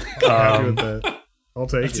fine. I'm happy with that. I'll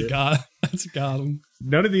take That's a it. god. That's a god him.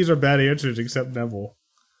 None of these are bad answers except Neville.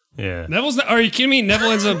 Yeah. Neville's not, are you kidding me?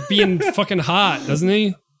 Neville ends up being fucking hot, doesn't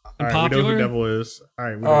he? All And right, we know popular. who Neville is. All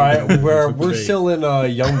right. We know All who right, Neville is. we're Let's we're debate. still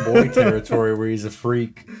in young boy territory where he's a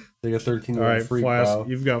freak, like a 13-year-old All right, freak. Flask. Wow.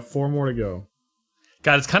 You've got 4 more to go.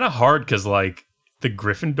 God, it's kind of hard because like the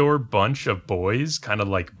Gryffindor bunch of boys kind of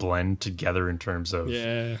like blend together in terms of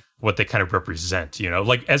Yeah. what they kind of represent. You know,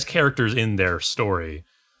 like as characters in their story,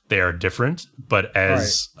 they are different, but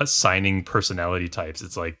as assigning personality types,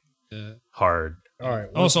 it's like Yeah. hard. All right.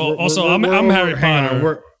 Also- I'm Harry hang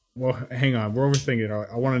Potter. On, hang on. We're overthinking it.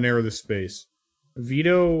 I want to narrow the space.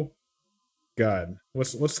 Vito. God.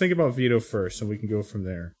 Let's think about Vito first, and we can go from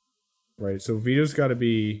there. Right. So Vito's got to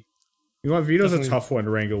be. You know what? Vito's Definitely. a tough one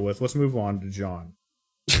to wrangle with. Let's move on to John.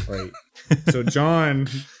 Right. So John.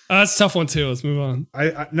 That's a tough one too. Let's move on.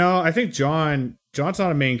 I think John's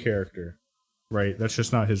not a main character. Right. That's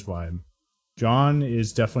just not his vibe. John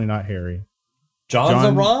is definitely not Harry. John's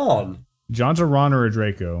John- a Ron. John's a Ron or a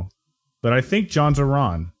Draco. But I think John's a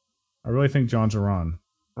Ron. I really think John's a Ron.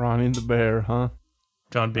 Ronnie the Bear, huh?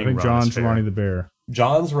 John I being think Ron is John's fair. Ronnie the Bear.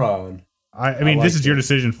 John's Ron. I mean, like this is your it.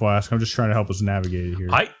 decision, Flask. I'm just trying to help us navigate it here.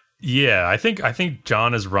 I think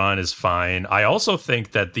John as Ron is fine. I also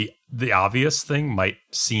think that the obvious thing might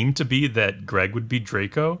seem to be that Greg would be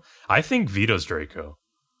Draco. I think Vito's Draco.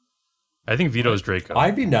 I think Vito's Draco.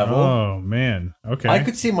 I'd be Neville. Oh man. Okay. I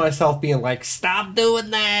could see myself being like, "Stop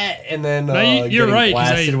doing that," and then No, you're getting right, 'cause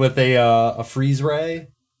blasted with a freeze ray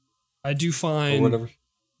I do or find whatever.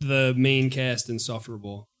 the main cast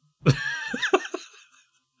insufferable.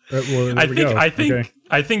 Well, there I we think go. I think Okay.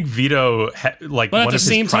 I think Vito like But one at of the his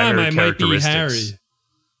same time, primary I might be characteristics. Harry.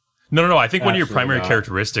 No. I think one of your Absolutely primary not.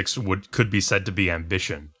 characteristics could be said to be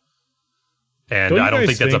ambition. And Don't you I don't guys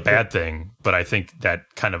think that's a think that- bad thing, but I think that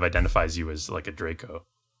kind of identifies you as like a Draco.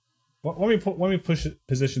 Well, let me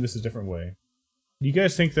position this a different way. Do you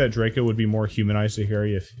guys think that Draco would be more humanized to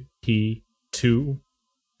Harry if he too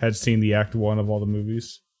had seen the Act 1 of all the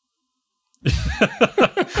movies?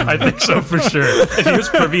 I think so for sure. If he was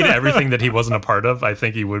privy to everything that he wasn't a part of, I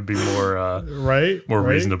think he would be more Right. more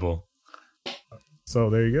Right? reasonable. So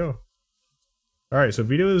there you go. All right. So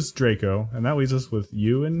Vito is Draco, and that leaves us with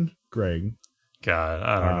you and Greg. God,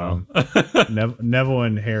 I don't know. Neville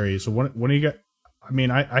and Harry. So when do you got? I mean,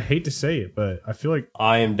 I hate to say it, but I feel like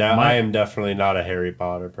I am definitely not a Harry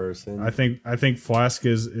Potter person. I think Flask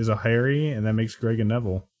is a Harry, and that makes Greg a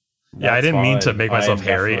Neville. Yeah, I That's didn't mean to fine. make I am myself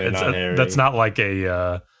Harry. definitely not Harry. That's not like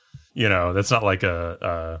a You know, that's not like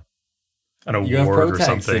an You have award or Protag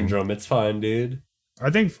something. syndrome. It's fine, dude. I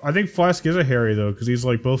think Flask is a Harry though, because he's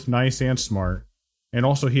like both nice and smart, and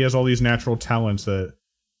also he has all these natural talents that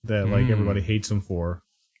like everybody hates him for.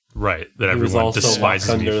 Right, that He was everyone also despises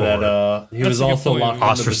locked me for. under that. He That's was a good also point. locked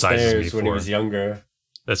under the Ostracizes me stairs when he for. was younger.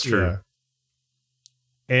 That's true. Yeah.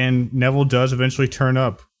 And Neville does eventually turn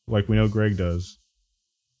up, like we know Greg does.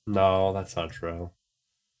 No, that's not true.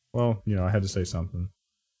 Well, you know, I had to say something.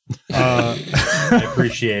 I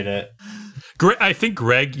appreciate it. I think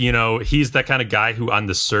Greg, you know, he's that kind of guy who on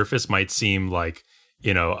the surface might seem like,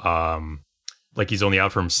 you know, like he's only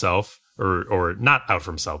out for himself or not out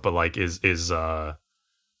for himself, but like is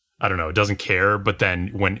I don't know, doesn't care. But then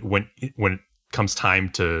when it comes time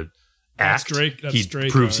to That's act, Drake- that's he Draco,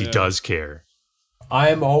 proves he yeah. does care. I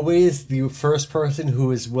am always the first person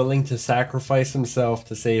who is willing to sacrifice himself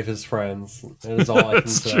to save his friends. That is all I can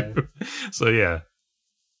That's say. true. So yeah,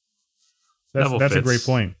 That's Neville a fits. great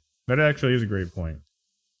point. That actually is a great point.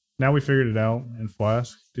 Now we figured it out. And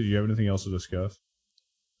Flask, did you have anything else to discuss?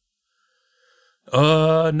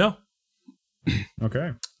 no.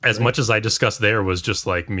 Okay. As much as I discussed there was just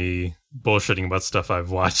like me bullshitting about stuff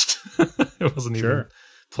I've watched. It wasn't even Sure.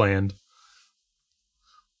 planned.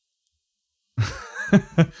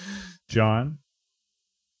 John,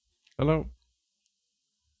 Hello.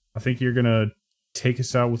 I think you're going to take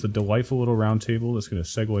us out with a delightful little round table that's going to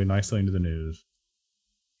segue nicely into the news.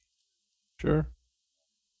 Sure.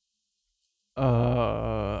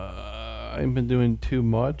 I haven't been doing too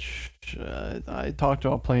much. I talked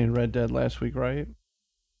about playing Red Dead last week, right?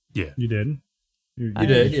 Yeah. You did? You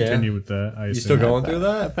did, yeah. Continue with that. I You assume. still going through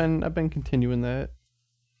that? I've been continuing that.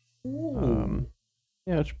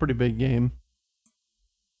 Yeah, it's a pretty big game.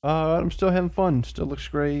 I'm still having fun. Still looks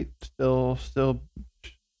great. Still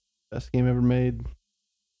best game ever made.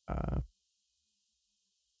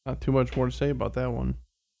 Not too much more to say about that one.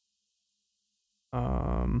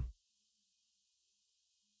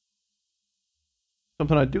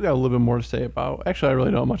 Something I do got a little bit more to say about. Actually, I really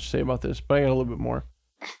don't have much to say about this, but I got a little bit more.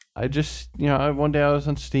 I just, one day I was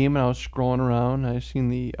on Steam and I was scrolling around. And I seen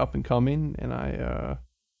the up and coming, and or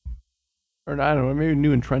I don't know, maybe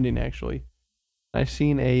new and trending actually. I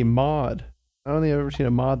seen a mod. I don't think I've ever seen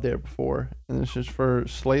a mod there before, and this is for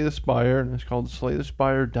Slay the Spire, and it's called Slay the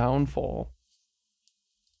Spire Downfall.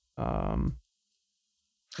 And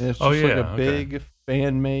it's just like a big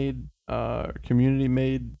fan-made,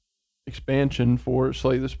 community-made expansion for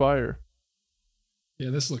Slay the Spire. Yeah,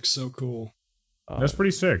 this looks so cool. That's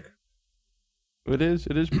pretty sick. It is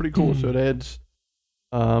pretty cool. So it adds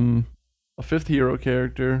a fifth hero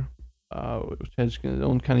character, which has its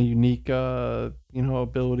own kind of unique,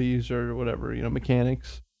 abilities or whatever,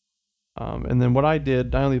 mechanics. And then what I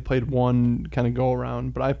did, I only played one kind of go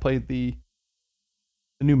around, but I played the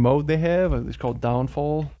new mode they have. It's called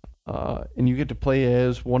Downfall, and you get to play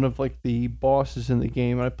as one of like the bosses in the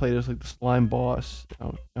game. I played as like the slime boss.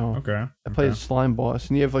 Okay. I played as slime boss,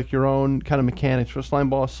 and you have like your own kind of mechanics. For slime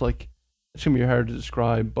boss, like it's gonna be hard to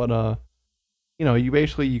describe, but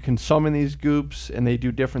you can summon these goops, and they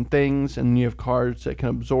do different things, and you have cards that can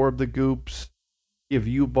absorb the goops, give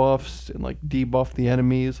you buffs, and like debuff the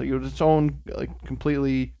enemies. Like it was its own like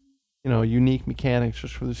completely, unique mechanics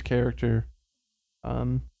just for this character.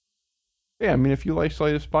 Yeah, I mean, if you like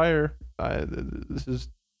Slay the Spire, this is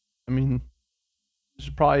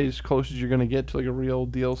probably as close as you're gonna get to like a real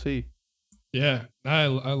DLC. Yeah, I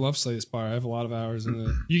love Slay the Spire. I have a lot of hours in it.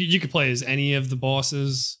 You could play as any of the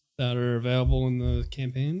bosses that are available in the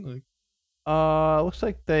campaign. Like, looks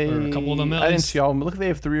like they. Or a couple of them at I didn't least. see all of them. Look, they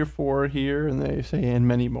have 3 or 4 here, and they say and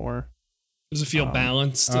many more. does it feel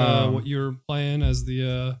balanced? What you're playing as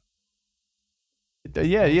the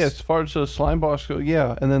Yeah. As far as the slime boss go,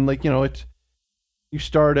 yeah, and then like it's you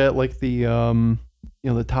start at like the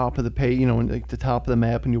the top of the page, like the top of the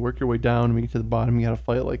map, and you work your way down, and when you get to the bottom, you got to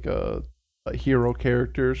fight like a hero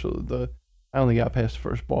character. So I only got past the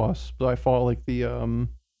first boss, so I fought like the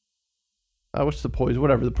what's the poison?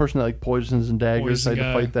 Whatever, the person that like poisons and daggers. Poison I had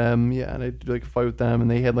guy. to fight them. Yeah, and I had to like fight with them,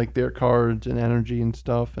 and they had like their cards and energy and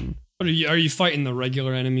stuff. And But are you fighting the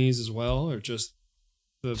regular enemies as well, or just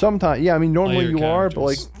the? sometimes, yeah, I mean, normally player you are, but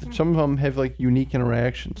like characters? some of them have like unique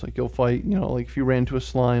interactions. Like you'll fight, like if you ran into a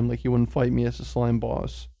slime, like you wouldn't fight me as a slime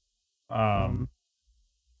boss.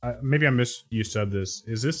 Maybe I missed you said this.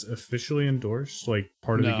 Is this officially endorsed, like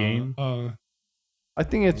part of the game? I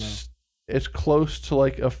think it's close to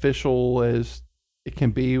like official as it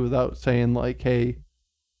can be without saying like, hey,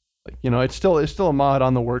 like it's still a mod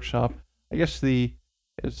on the workshop. I guess the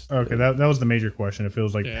It's Okay, that was the major question. If it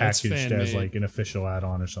was like Yeah, it's packaged as fan-made. like an official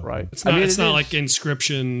add-on or something. right. It's not. I mean, it's it not is- like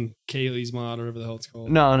Inscription, Kaylee's mod, or whatever the hell it's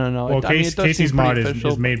called. No. Well, I mean, it does Casey's seem pretty mod is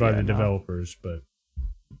official, made but by yeah, the no. developers, but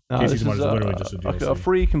No, Casey's this mod is is literally just a DLC. a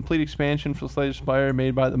free complete expansion for Slay the Spire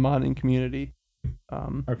made by the modding community.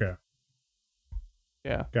 okay,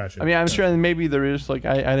 Yeah. gotcha. I mean, I'm sure and maybe there is like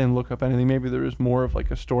I didn't look up anything. Maybe there is more of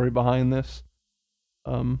like a story behind this.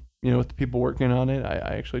 With the people working on it,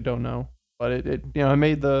 I actually don't know. But it I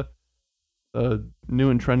made the new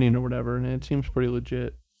and trending or whatever, and it seems pretty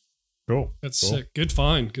legit. Cool. That's cool. sick. Good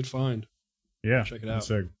find. Good find. Yeah, Check it that's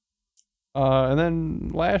out. sick. And then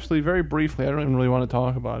lastly, very briefly, I don't even really want to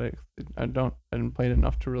talk about it. I didn't play it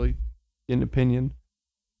enough to really get an opinion.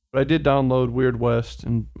 But I did download Weird West,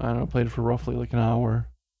 and I don't know, played it for roughly like an hour.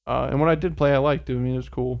 And when I did play, I liked it. I mean, it was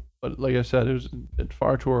cool. But like I said, it's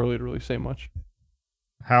far too early to really say much.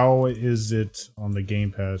 How is it on the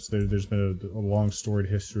Game Pass? There's been a long storied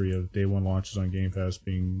history of day one launches on Game Pass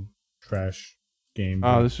being trash games.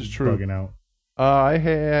 This is true. Bugging out.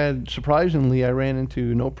 I surprisingly, I ran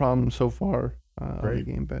into no problem so far on the Great.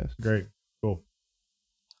 Game Pass. Great. Cool.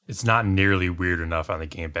 It's not nearly weird enough on the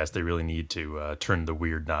Game Pass. They really need to turn the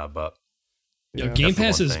weird knob up. Yeah, Yeah. Game That's the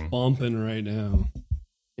Pass one is thing. bumping right now.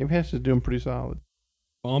 Game Pass is doing pretty solid.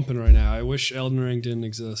 Bumping right now. I wish Elden Ring didn't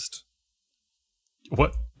exist.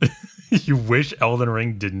 What? You wish Elden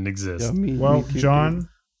Ring didn't exist? Yeah, Well, me too, John,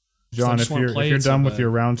 I John, just if wanna you're play it so done with bad.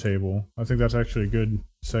 your roundtable, I think that's actually a good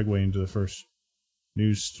segue into the first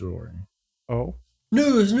news story. dude. Oh,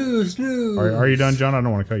 News. Are you done, John? I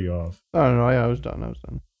don't want to cut you off. I don't know. Yeah, I was done.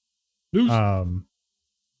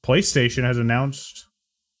 PlayStation has announced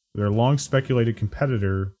their long speculated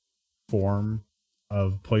competitor form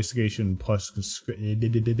of PlayStation Plus competitive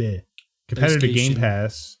Game PlayStation.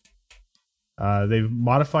 Pass. They've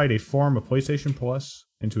modified a form of PlayStation Plus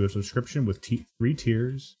into a subscription with 3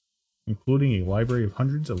 tiers, including a library of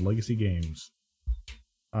hundreds of legacy games.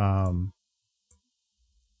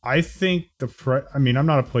 I think I'm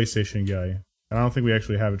not a PlayStation guy. I don't think we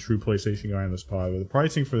actually have a true PlayStation guy on this pod, but the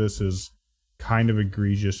pricing for this is kind of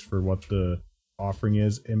egregious for what the offering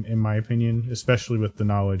is, in my opinion, especially with the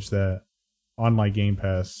knowledge that on my Game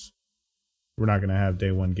Pass, we're not going to have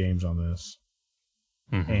day one games on this.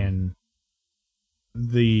 Mhm. And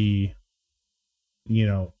the,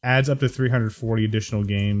 adds up to 340 additional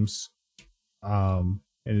games. And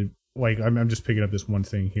like, I'm just picking up this one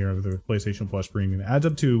thing here of the PlayStation Plus Premium. It adds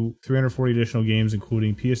up to 340 additional games,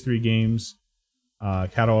 including PS3 games,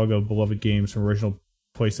 catalog of beloved games from original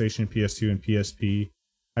PlayStation, PS2, and PSP.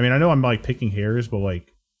 I mean, I know I'm like picking hairs, but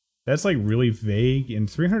like that's like really vague. And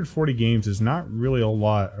 340 games is not really a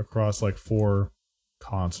lot across like 4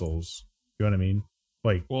 consoles. You know what I mean?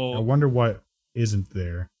 Like, Well- I wonder what isn't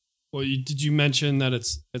there. Well, did you mention that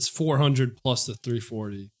it's 400 plus the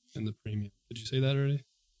 340 in the premium? Did you say that already?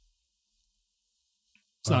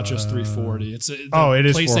 It's not just 340. It's it is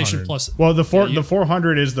PlayStation PlayStation Plus. Well, the Yeah, the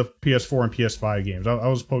 400 is the PS4 and PS5 games. I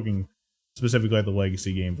was poking specifically at the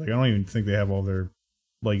legacy games. Like, I don't even think they have all their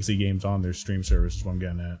legacy games on their stream service. Is what I'm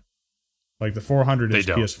getting at. Like the 400 is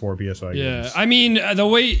They don't. PS4, PS5 Yeah, games. I mean,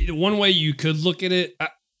 one way you could look at it,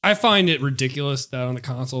 I find it ridiculous that on the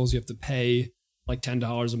consoles you have to pay like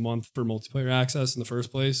 $10 a month for multiplayer access in the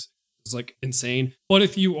first place. It's like insane. But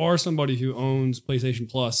if you are somebody who owns PlayStation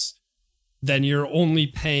Plus, then you're only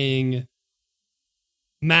paying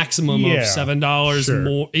maximum Yeah, of $7 sure.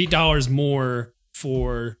 more, $8 more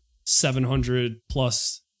for 700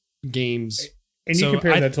 plus games. And you So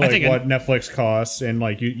compare that to I like think what Netflix costs, and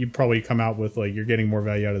like you probably come out with like you're getting more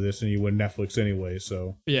value out of this than you would Netflix anyway.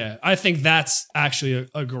 So Yeah, I think that's actually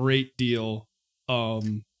a great deal.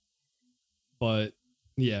 But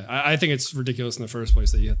yeah, I think it's ridiculous in the first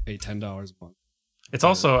place that you have to pay $10 a month. It's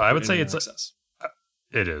also, I would for say internet it's access.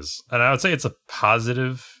 it is, and I would say it's a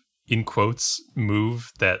positive in quotes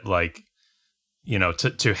move that like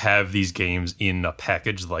to have these games in a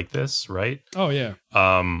package like this, right? Oh yeah,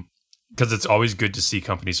 Because it's always good to see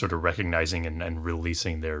companies sort of recognizing and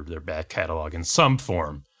releasing their back catalog in some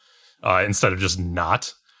form instead of just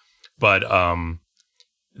not. But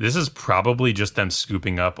this is probably just them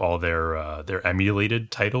scooping up all their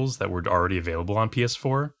emulated titles that were already available on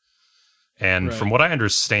PS4. And Right. from what I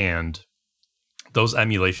understand, those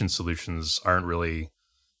emulation solutions aren't really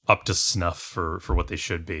up to snuff for what they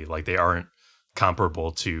should be. Like they aren't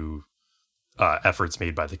comparable to efforts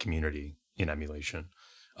made by the community in emulation.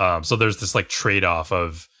 So there's this like trade-off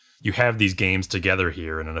of you have these games together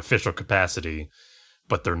here in an official capacity,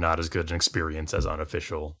 but they're not as good an experience as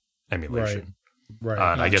unofficial emulation. right,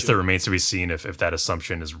 And I guess Gotcha. that remains to be seen if that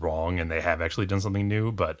assumption is wrong and they have actually done something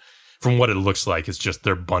new. But from what it looks like, it's just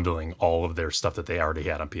they're bundling all of their stuff that they already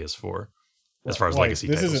had on PS4 as far as Like, legacy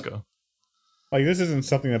this titles isn't- go. Like, this isn't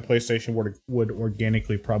something that PlayStation would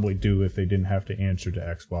organically probably do if they didn't have to answer to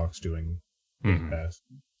Xbox doing Game Pass.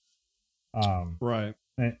 Right.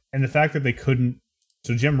 And the fact that they couldn't.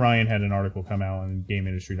 So Jim Ryan had an article come out on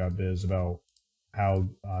GameIndustry.biz about how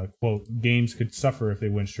quote games could suffer if they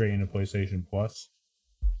went straight into PlayStation Plus.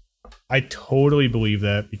 I totally believe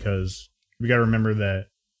that, because we got to remember that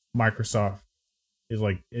Microsoft is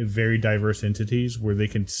like a very diverse entities where they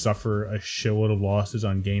can suffer a shitload of losses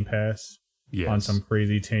on Game Pass on some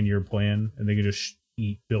crazy 10-year plan, and they can just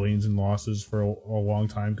eat billions in losses for a long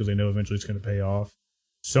time because they know eventually it's going to pay off.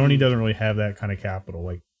 Sony doesn't really have that kind of capital.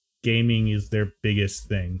 Like, gaming is their biggest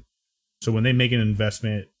thing. So when they make an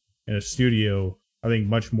investment in a studio, I think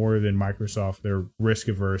much more than Microsoft, they're risk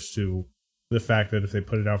averse to the fact that if they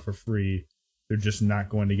put it out for free, they're just not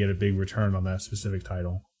going to get a big return on that specific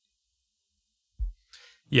title.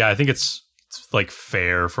 Yeah, I think it's like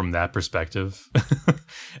fair from that perspective.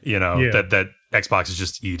 That Xbox is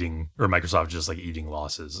just eating, or Microsoft is just like eating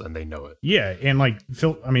losses, and they know it. Yeah, and like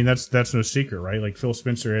Phil, I mean that's no secret, right? Like Phil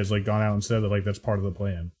Spencer has like gone out and said that like that's part of the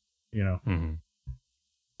plan.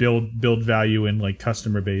 Build value in like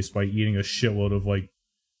customer base by eating a shitload of like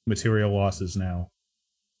material losses now.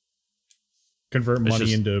 Convert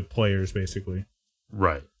money into players, basically,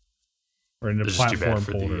 right? Or into It's just too bad platform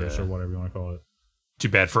for holders or whatever you want to call it. Too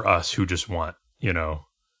bad for us who just want,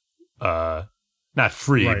 not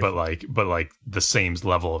free, Right. but like the same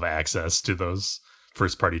level of access to those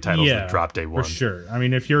first party titles that drop day one. For sure. I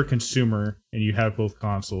mean, if you're a consumer and you have both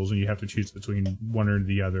consoles and you have to choose between one or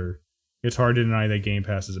the other, it's hard to deny that Game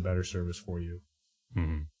Pass is a better service for you.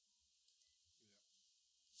 Mm-hmm.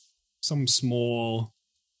 Some small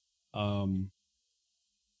In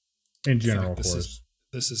general, of this course.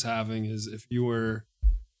 this is having is if you're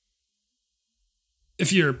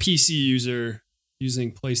a PC user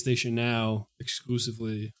using PlayStation Now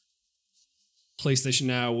exclusively, PlayStation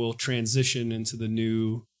Now will transition into the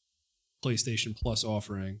new PlayStation Plus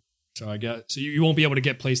offering. So you won't be able to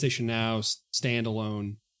get PlayStation Now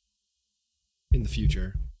standalone in the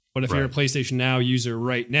future. But if you're a PlayStation Now user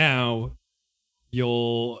right now, that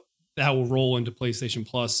will roll into PlayStation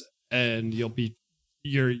Plus, and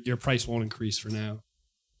your price won't increase for now.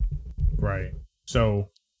 Right. So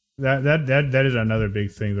that is another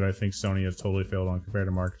big thing that I think Sony has totally failed on compared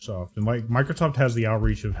to Microsoft. And like Microsoft has the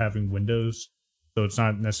outreach of having Windows, so it's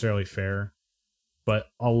not necessarily fair. But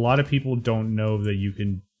a lot of people don't know that you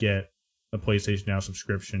can get a PlayStation Now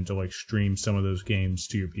subscription to like stream some of those games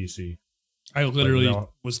to your PC. I literally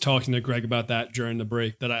was talking to Greg about that during the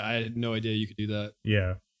break, that I had no idea you could do that.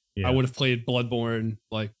 Yeah. I would have played Bloodborne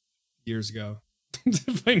like years ago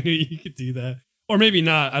if I knew you could do that. Or maybe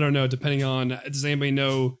not. I don't know. Depending on, does anybody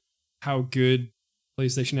know how good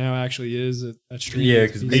PlayStation Now actually is at streaming? Yeah,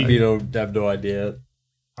 because maybe you don't have no idea.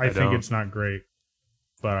 I think it's not great,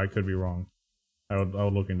 but I could be wrong. I would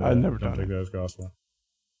look into that. I've never Don't done take it. that as gospel.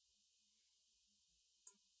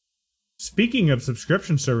 Speaking of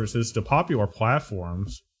subscription services to popular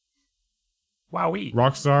platforms, Wowee.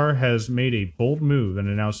 Rockstar has made a bold move and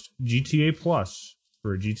announced GTA Plus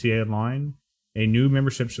for GTA Online, a new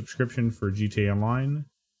membership subscription for GTA Online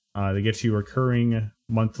that gets you a recurring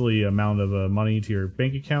monthly amount of money to your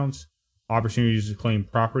bank accounts, opportunities to claim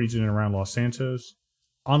properties in and around Los Santos,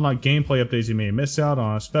 unlock gameplay updates you may miss out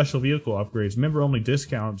on, special vehicle upgrades, member-only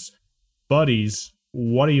discounts. Buddies,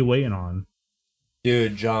 what are you waiting on?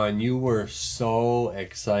 Dude, John, you were so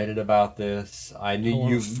excited about this. I knew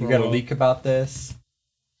wanna you throw got a up. leak about this.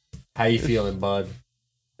 How you feeling, bud?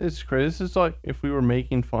 It's crazy. This is like, if we were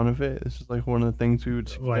making fun of it, this is like one of the things we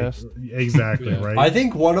would Like, suggest. exactly, Yeah. right? I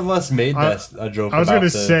think one of us made that a joke. I was about gonna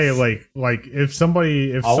this. say like if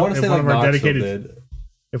somebody if I want to say one like of our Knoxville dedicated did.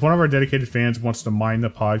 if one of our dedicated fans wants to mine the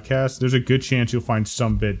podcast, there's a good chance you'll find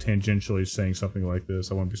some bit tangentially saying something like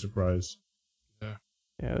this. I wouldn't be surprised.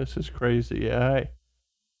 Yeah, this is crazy. Yeah,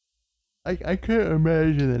 I can't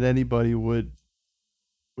imagine that anybody would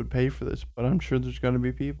pay for this, but I'm sure there's going to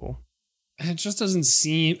be people. It just doesn't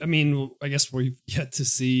seem. I mean, I guess we've yet to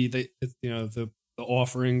see the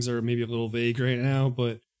offerings are maybe a little vague right now,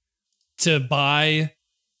 but to buy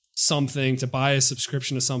a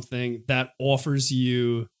subscription to something that offers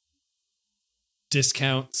you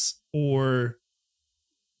discounts or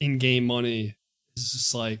in-game money is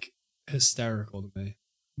just like hysterical to me.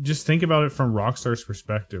 Just think about it from Rockstar's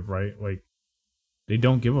perspective, right? Like they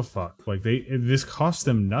don't give a fuck. Like this costs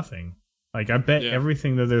them nothing. Like I bet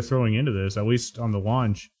everything that they're throwing into this, at least on the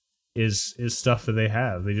launch, is stuff that they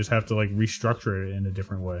have. They just have to like restructure it in a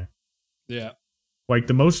different way. Yeah. Like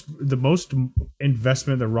the most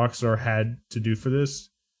investment that Rockstar had to do for this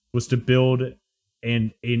was to build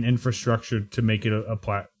an infrastructure to make it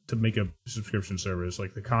to make a subscription service.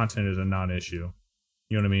 Like the content is a non-issue.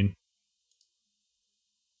 You know what I mean?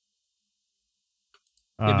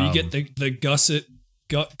 Yeah, but you get the Gusset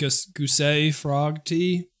Frog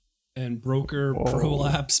tee and Broker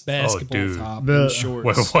Prolapse basketball dude. top The- and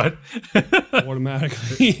shorts. What?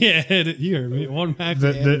 Automatically, yeah, you heard me. Automatically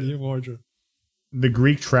added to your wardrobe. The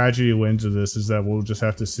Greek tragedy lens of this is that we'll just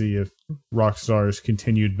have to see if Rockstar's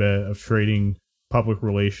continued bet of trading public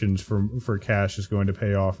relations for cash is going to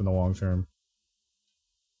pay off in the long term.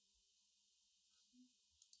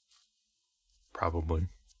 Probably.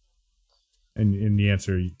 And the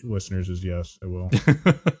answer, listeners, is yes, it will.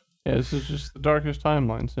 Yeah, this is just the darkest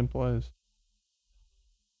timeline, simple as.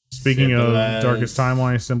 Speaking Simple of as. darkest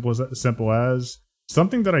timeline, simple as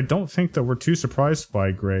something that I don't think that we're too surprised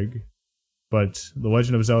by, Greg, but The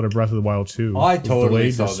Legend of Zelda: Breath of the Wild 2. I was totally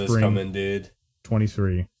delayed saw to this spring coming, dude.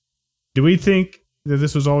 23. Do we think that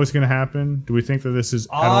this was always going to happen? Do we think that this is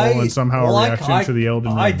at all and somehow a reaction to the Elden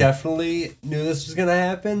Ring? I definitely knew this was gonna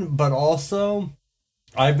happen, but also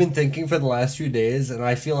I've been thinking for the last few days, and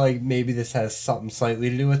I feel like maybe this has something slightly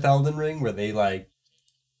to do with Elden Ring, where they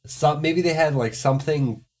maybe they had like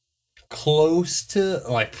something close to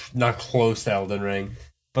not close to Elden Ring,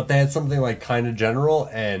 but they had something like kind of general,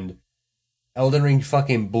 and Elden Ring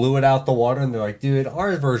fucking blew it out the water, and they're like, dude,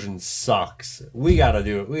 our version sucks. We gotta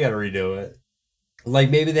do it. We gotta redo it. Like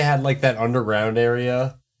maybe they had like that underground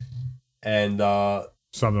area, and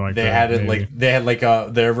Something like they that. had it maybe. like they had like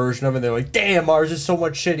their version of it. They're like, damn, ours is so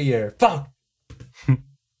much shittier. Fuck.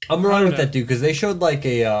 I'm running with that dude because they showed like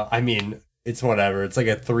a. I mean, it's whatever. It's like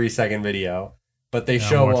a 3-second video, but they Yeah,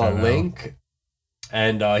 show I'm watching it now. Link,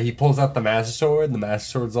 and he pulls out the Master Sword. And the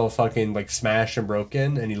Master Sword's all fucking like smashed and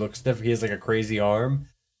broken, and he looks different. He has like a crazy arm.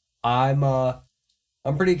 I'm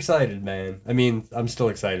pretty excited, man. I mean, I'm still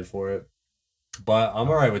excited for it, but I'm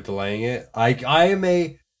alright with delaying it. I am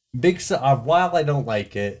a big while I don't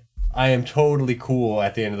like it, I am totally cool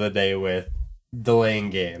at the end of the day with delaying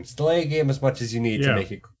games. Delay a game as much as you need to Yeah.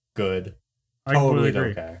 make it good. I Totally completely don't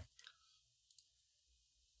agree. care.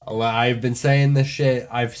 I've been saying this shit.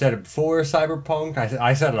 I've said it before Cyberpunk.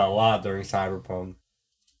 I said it a lot during Cyberpunk.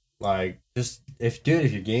 Like, just if your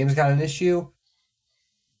game's got an issue,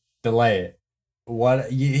 delay it.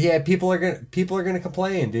 Yeah, people are gonna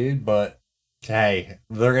complain, dude, but hey,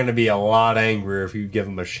 they're gonna be a lot angrier if you give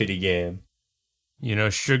them a shitty game. You know,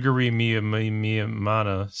 Sugary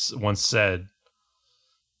Miyamada once said,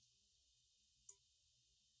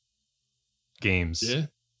 games. Yeah.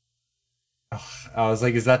 I was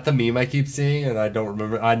like, is that the meme I keep seeing? And I don't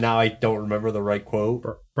remember. I don't remember the right quote.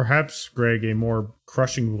 Perhaps, Greg, a more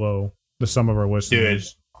crushing blow to some of our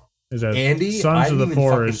listeners is that Andy, I Sons of didn't the even fucking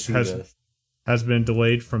Forest see this. has been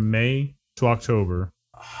delayed from May to October.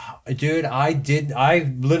 Dude,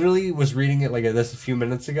 I literally was reading it like this a few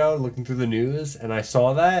minutes ago, looking through the news, and I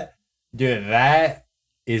saw that. Dude, that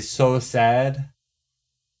is so sad.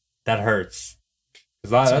 That hurts. 'Cause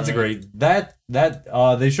that's a great that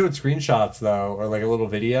they showed screenshots though, or like a little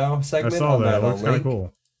video I segment saw on that. that It looks kind of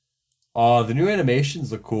link. cool. The new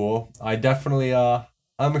animations look cool. I definitely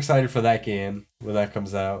I'm excited for that game when that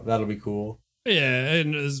comes out. That'll be cool. Yeah,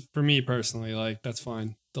 and as for me personally, like that's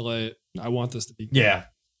fine. Delay it. I want this to be good. Yeah.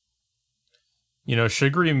 You know,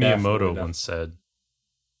 Shigeru Definitely Miyamoto not. once said,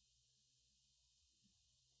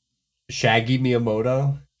 Shaggy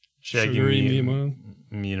Miyamoto. Shaggy Shigeru Miyamoto.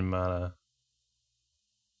 Miyamada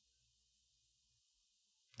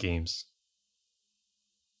games.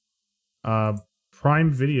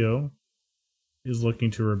 Prime Video is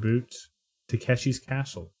looking to reboot Takeshi's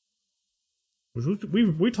Castle, which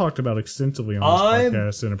we talked about extensively on this I'm-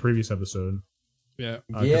 podcast in a previous episode. Yeah.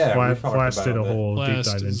 'Cause Yeah, we talked Flash did a about it. whole deep Flash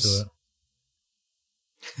dive is- into it.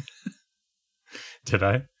 Did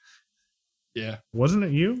I? Yeah. Wasn't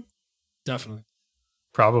it you? Definitely.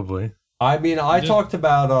 Probably. I mean, I Yeah. talked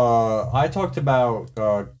about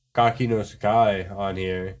Gaki no Sakai on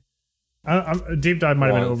here. A deep dive might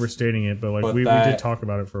have been Once. overstating it, but like But we that- did talk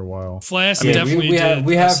about it for a while. Flash Yeah, definitely we did. have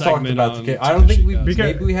a talked segment about on the. I don't think we Takeshi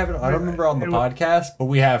Castle. maybe we haven't. I don't remember on the It- podcast, but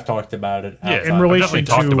we have talked about it. Yeah, outside. in I've relation definitely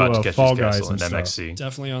talked to, about Fall Takeshi's Guys Castle and and stuff. MXC.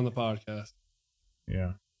 Definitely on the podcast.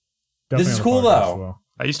 Yeah. This is Definitely on the cool, podcast as though. well.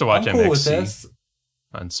 I used to watch I'm cool with MXC this.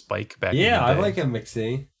 on Spike back in Yeah, the I day. like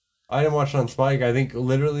MXC. I didn't watch it on Spike. I think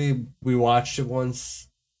literally we watched it once,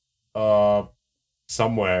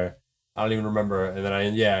 somewhere. I don't even remember. And then I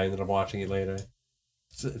ended up watching it later.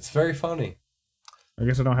 It's very funny. I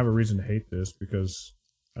guess I don't have a reason to hate this because,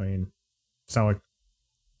 I mean, it's not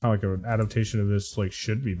like an adaptation of this like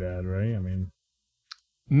should be bad, right? I mean,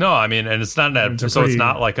 No, I mean, and it's not an It's a so it's pretty-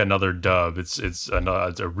 not like another dub. It's a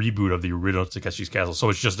reboot of the original Takeshi's Castle. So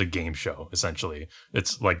it's just a game show essentially.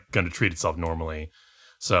 It's like going to treat itself normally.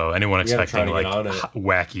 So anyone You gotta expecting try to like get on it.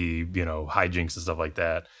 wacky, hijinks and stuff like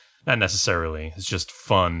that, not necessarily. It's just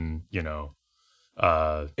fun,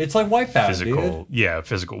 It's like Wipeout, physical, dude.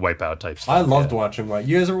 physical wipeout type stuff. I loved yeah. watching Wipeout.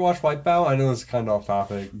 You guys ever watch Wipeout? I know it's kind of off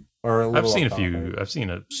topic. Or a little I've seen a off few. topic. I've seen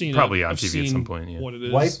it Seen probably it. on I've TV at seen some point. Yeah. What it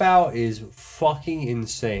is. Wipeout is fucking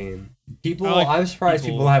insane. I'm surprised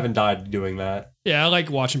people haven't died doing that. Yeah, I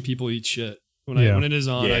like watching people eat shit. When Yeah. when it is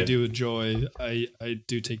on, Yeah. I do enjoy. I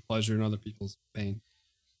do take pleasure in other people's pain.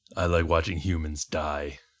 I like watching humans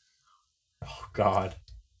die. Oh God.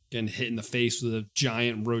 Getting hit in the face with a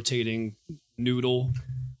giant rotating noodle.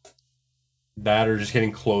 That or just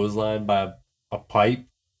getting clotheslined by a pipe,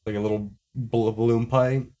 like a little balloon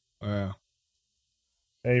pipe. Wow.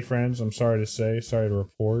 Hey, friends, I'm sorry to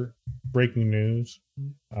report. Breaking news.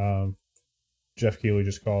 Jeff Keighley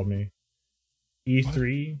just called me.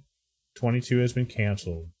 E3 22 has been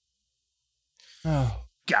canceled. Oh,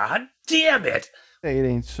 God damn it! hey, it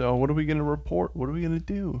ain't so. What are we gonna report? What are we gonna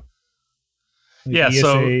do? The Yeah,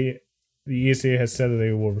 the ESA has said that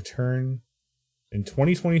they will return in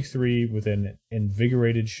 2023 with a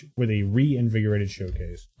reinvigorated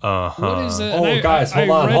showcase. What is it? Oh, And guys, hold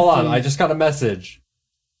read on. the- I just got a message.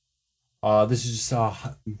 This is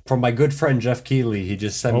from my good friend Jeff Keighley. He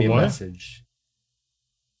just sent Oh, me a what? message.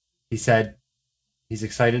 He said he's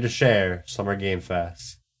excited to share Summer Game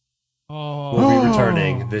Fest. Oh, We'll be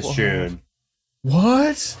returning this what? June.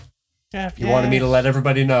 What? Jeff, He wanted me to let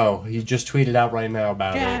everybody know. He just tweeted out right now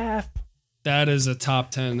about it. Jeff. that is a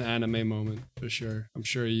top 10 anime moment for sure. I'm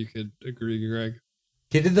sure you could agree, Greg.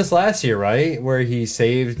 He did this last year, right? Where he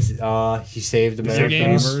saved America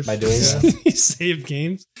games? by doing that. He saved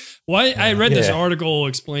games. Why? I read this Yeah. article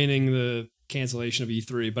explaining the cancellation of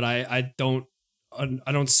E3, but I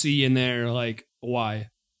don't see in there like why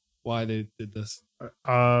they did this.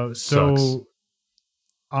 So,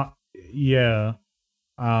 yeah.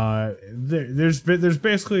 There's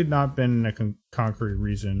basically not been a concrete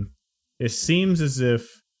reason. It seems as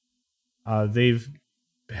if they've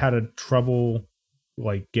had a trouble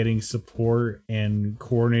like getting support and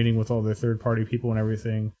coordinating with all their third party people and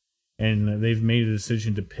everything, and they've made a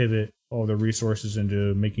decision to pivot all their resources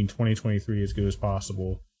into making 2023 as good as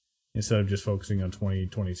possible instead of just focusing on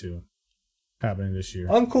 2022 happening this year.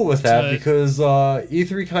 I'm cool with that So- because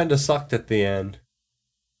E3 kind of sucked at the end.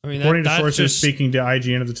 I mean, According to that's sources just, speaking to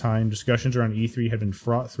IGN at the time, discussions around E3 had been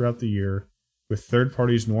fraught throughout the year, with third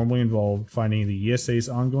parties normally involved finding the ESA's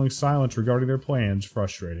ongoing silence regarding their plans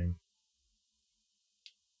frustrating.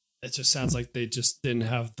 it just sounds like they just didn't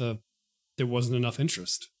have there wasn't enough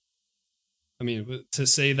interest. I mean, to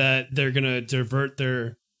say that they're gonna divert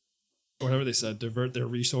their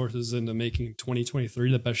resources into making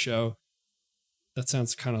 2023 the best show, that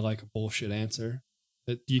sounds kind of like a bullshit answer.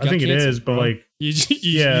 That you I got think it canceled, is, but bro. like, you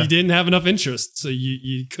yeah. didn't have enough interest, so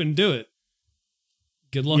you couldn't do it.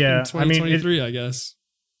 Good luck Yeah, in 2023, I guess.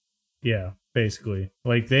 yeah, basically.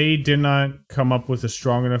 Like, they did not come up with a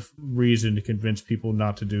strong enough reason to convince people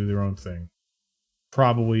not to do their own thing.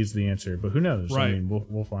 Probably is the answer, but who knows? I Right. mean,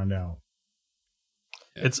 we'll find out.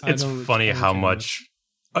 It's I don't funny how care. much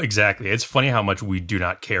exactly. It's funny how much we do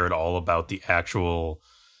not care at all about the actual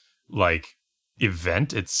like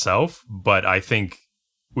event itself, but I think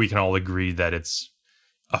we can all agree that it's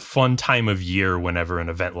a fun time of year whenever an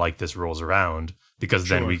event like this rolls around, because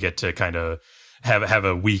then Sure. we get to kind of have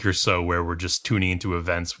a week or so where we're just tuning into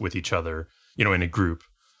events with each other, in a group,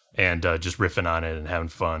 and just riffing on it and having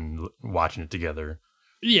fun watching it together.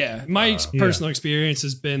 Yeah, my yeah. personal experience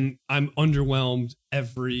has been I'm underwhelmed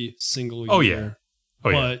every single year. Oh, yeah. Oh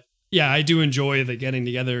yeah. But yeah, I do enjoy the getting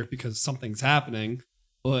together because something's happening.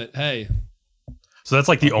 But hey, So that's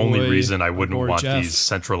like the Our only boy- reason I our wouldn't boy want Jeff. these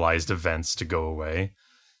centralized events to go away,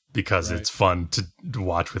 because Right. it's fun to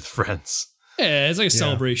watch with friends. yeah, it's like a Yeah.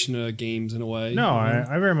 celebration of games in a way. No, you know?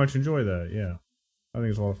 I very much enjoy that. Yeah, I think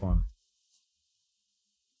it's a lot of fun.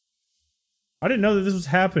 I didn't know that this was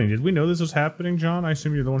happening. Did we know this was happening, John? I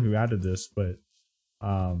assume you're the one who added this, but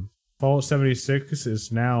Fallout 76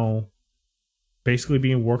 is now basically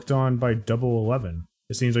being worked on by Double 11.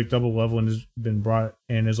 It seems like Double 11 has been brought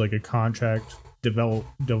in as like a contract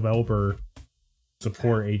developer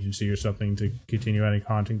support agency or something to continue adding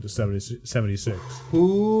content to 76.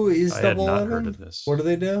 Who is I had Double not 11? heard of this. What do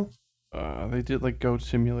they do? They did like Goat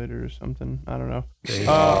Simulator or something. I don't know. They-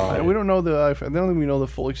 We don't know I don't think we know the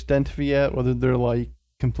full extent of it yet. Whether they're like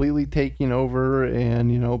completely taking over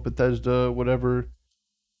and Bethesda whatever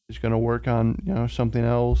is going to work on something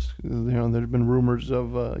else. There's been rumors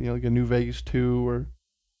of like a New Vegas 2 or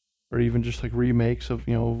or even just like remakes of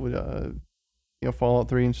Fallout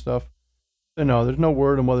 3 and stuff. So no, there's no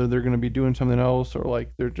word on whether they're going to be doing something else or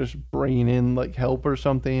like they're just bringing in like help or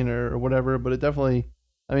something or whatever. But it definitely,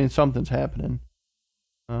 I mean, something's happening.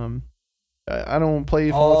 I don't play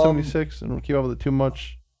Fallout 76. I don't keep up with it too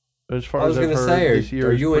much. But as far I was as I've gonna heard, say, this year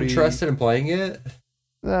are is you pretty, interested in playing it?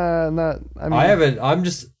 Not. I mean, I haven't. I'm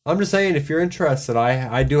just saying, if you're interested,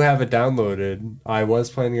 I do have it downloaded. I was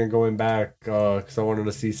planning on going back because I wanted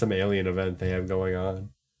to see some alien event they have going on.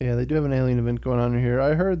 Yeah, they do have an alien event going on here.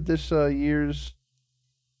 I heard this year's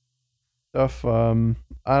stuff. I don't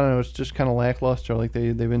know. It's just kind of lackluster. Like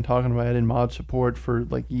they've been talking about adding mod support for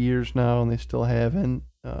like years now, and they still haven't.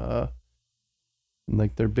 And,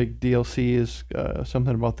 like their big DLC is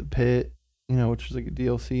something about the pit, which was like a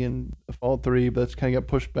DLC in Fallout 3, but that's kind of got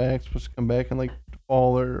pushed back. It's supposed to come back in like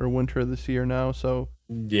fall or winter of this year now. So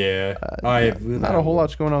Yeah, not a whole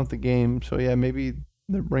lot's going on with the game. So yeah, maybe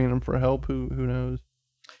they're bringing them for help. Who knows?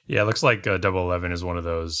 Yeah, it looks like Double 11 is one of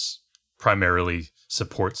those primarily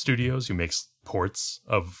support studios who makes ports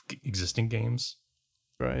of existing games.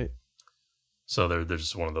 Right. So they're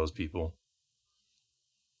just one of those people.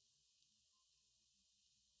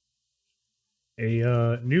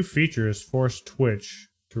 A new feature has forced Twitch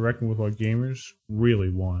to reckon with what gamers really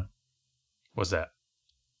want. What's that?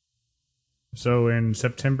 So in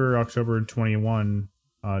September, October 21,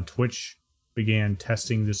 Twitch began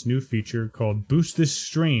testing this new feature called Boost This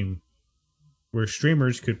Stream, where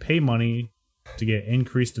streamers could pay money to get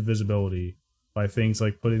increased visibility by things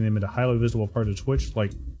like putting them into highly visible parts of Twitch,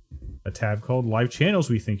 like a tab called Live Channels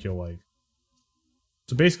we think you'll like.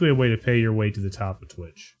 So basically a way to pay your way to the top of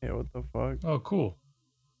Twitch. Yeah, what the fuck? Oh, cool.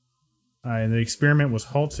 And the experiment was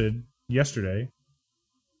halted yesterday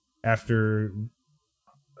after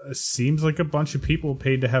it seems like a bunch of people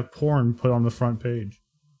paid to have porn put on the front page.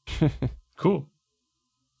 Cool.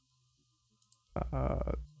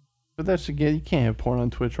 But that's again, you can't have porn on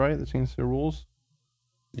Twitch, right? That's against the rules.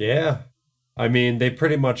 Yeah, I mean they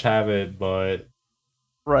pretty much have it, but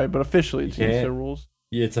Right, but officially it's against can't. the rules.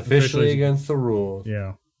 it's officially Officially- against the rules.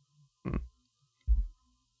 Yeah.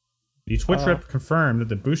 The Twitch rep confirmed that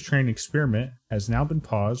the boost train experiment has now been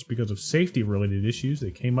paused because of safety-related issues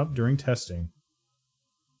that came up during testing.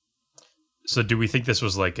 So do we think this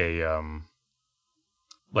was like a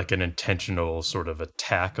like an intentional sort of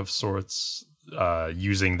attack of sorts,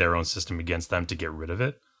 using their own system against them to get rid of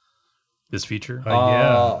it? This feature?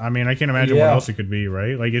 Yeah. I mean, I can't imagine what yeah. else it could be,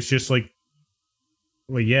 right? Like, it's just like,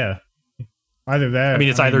 well, yeah. Either that. I mean,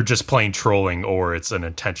 it's either just plain trolling or it's an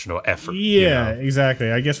intentional effort. Yeah,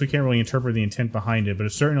 exactly. I guess we can't really interpret the intent behind it, but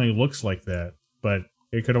it certainly looks like that. But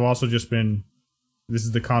it could have also just been, this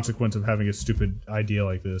is the consequence of having a stupid idea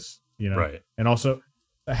like this, Right. And also,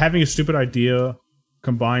 having a stupid idea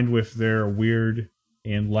combined with their weird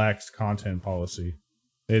and lax content policy.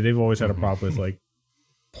 They've always had a problem with, like,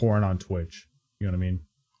 porn on Twitch. You know what I mean?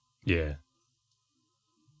 Yeah.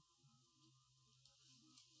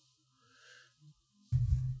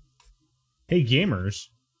 Hey, gamers,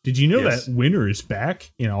 did you know Yes. that Winter is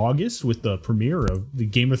back in August with the premiere of the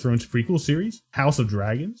Game of Thrones prequel series, House of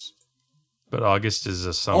Dragons? But August is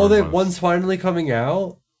a summer Oh, that month. one's finally coming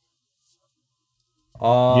out.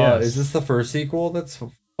 Yes. Is this the first sequel that's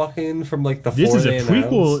fucking from like the This four is a they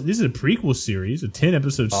prequel. announced? This is a prequel series, a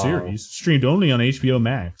 10-episode Oh. series streamed only on HBO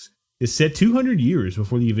Max. It's set 200 years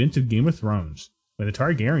before the events of Game of Thrones, when the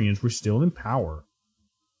Targaryens were still in power.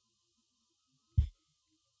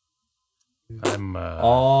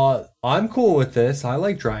 I'm cool with this. I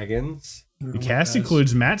like dragons. The cast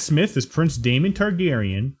includes Matt Smith as Prince Daemon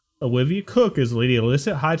Targaryen, Olivia Cook as Lady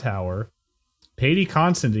Alyssa Hightower, Paddy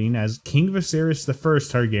Considine as King Viserys I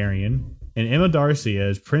Targaryen, and Emma Darcy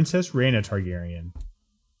as Princess Rhaena Targaryen.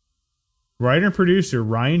 Writer and producer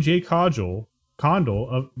Ryan J. Condal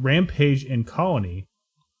of Rampage and Colony,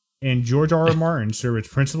 and George R. R. Martin serve as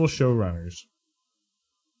principal showrunners.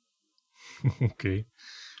 Okay.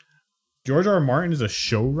 George R. R. Martin is a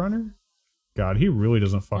showrunner? God, he really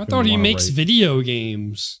doesn't fucking I thought he wanna makes write. video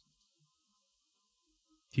games.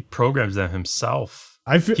 He programs them himself.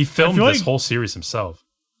 He He filmed feel this like- whole series himself.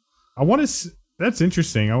 I want to. That's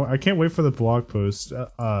interesting. I can't wait for the blog post.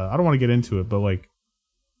 I don't want to get into it, but like,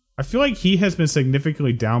 I feel like he has been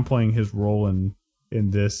significantly downplaying his role in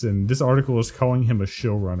this, and this article is calling him a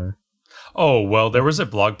showrunner. Oh, well, there was a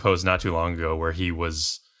blog post not too long ago where he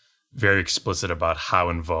was very explicit about how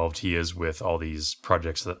involved he is with all these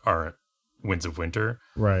projects that aren't Winds of Winter.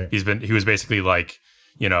 Right. He was basically like,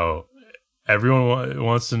 everyone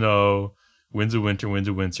wants to know Winds of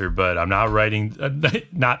Winter, but I'm not writing,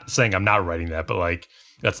 not saying I'm not writing that, but like,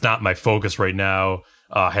 that's not my focus right now.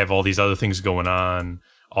 I have all these other things going on.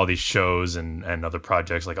 all these shows and other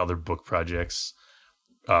projects, like other book projects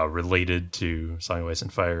related to Song of Ice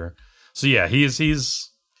and Fire. So yeah, he's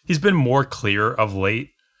been more clear of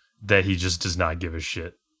late that he just does not give a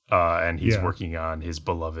shit, and he's working on his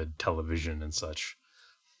beloved television and such.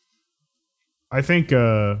 I think,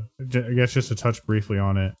 I guess just to touch briefly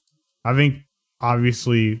on it, I think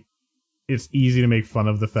obviously it's easy to make fun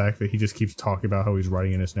of the fact that he just keeps talking about how he's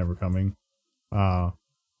writing and it's never coming.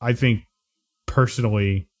 I think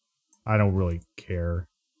personally, I don't really care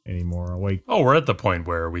anymore. Like, we're at the point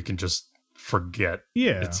where we can just forget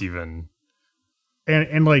yeah, it's even.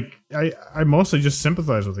 And like, I mostly just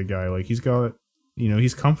sympathize with the guy. Like, he's got,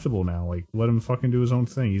 he's comfortable now. Like, let him fucking do his own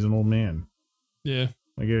thing. He's an old man. Yeah.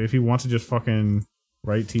 Like, if he wants to just fucking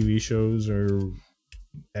write TV shows or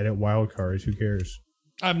edit wild cards, who cares?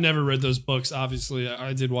 I've never read those books. Obviously,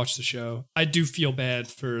 I did watch the show. I do feel bad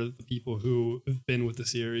for the people who have been with the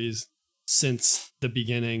series since the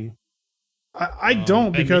beginning. I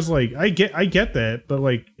don't, because like I get that, but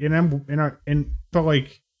like but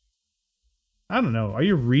like I don't know. Are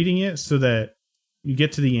you reading it so that you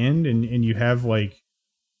get to the end and you have like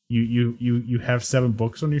you have 7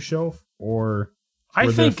 books on your shelf, or I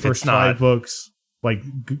were think the first it's not 5 books like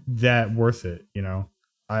that worth it?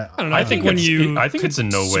 I don't know. I think it's in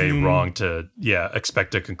no way consume- wrong to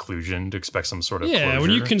expect a conclusion, to expect some sort of closure.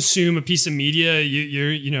 when you consume a piece of media,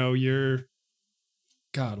 you're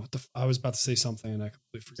God, I was about to say something and I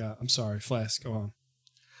completely forgot. I'm sorry, Flask. Go on.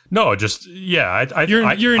 No, just It's an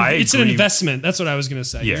agree. investment. That's what I was going to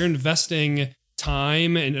say. Yeah. You're investing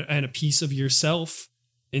time and a piece of yourself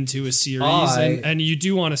into a series, and you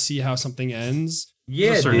do want to see how something ends.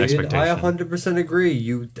 Yeah, certain dude, expectation. I 100%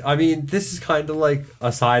 agree. I mean, this is kind of like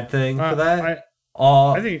a side thing for that.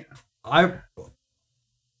 I think.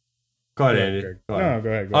 Go ahead, Andy. Go ahead. No, go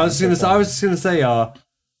ahead. I was just gonna say,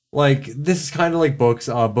 like, this is kind of like books,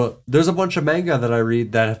 but there's a bunch of manga that I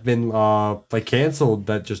read that have been like canceled,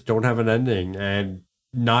 that just don't have an ending, and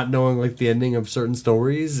not knowing like the ending of certain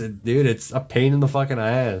stories, dude, it's a pain in the fucking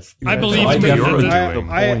ass. I believe like that- you're that- doing.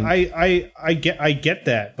 I get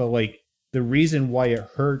that, but like the reason why it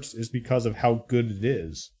hurts is because of how good it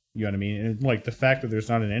is. You know what I mean? And like the fact that there's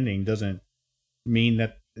not an ending doesn't mean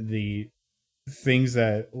that the things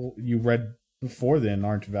that you read before then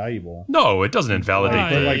aren't valuable. No, it doesn't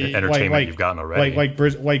invalidate Like- the entertainment you've gotten already. Like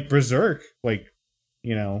Berserk, like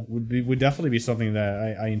would definitely be something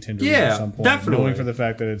that I intend to read at some point, definitely. knowing for the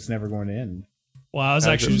fact that it's never going to end. Well, I was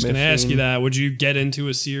Has actually it just going to ask you missing- that. Would you get into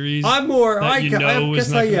a series? I'm more. that I you know guess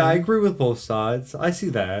is not I gonna- agree with both sides. I see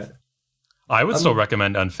that. I would still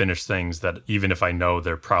recommend unfinished things that, even if I know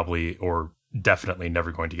they're probably or definitely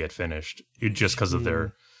never going to get finished, just because of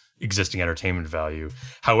their existing entertainment value.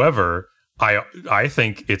 However, I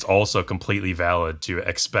think it's also completely valid to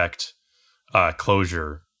expect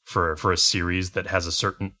closure for a series that has a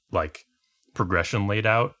certain like progression laid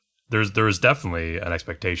out. There is definitely an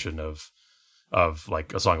expectation of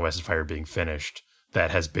like A Song of Ice and Fire being finished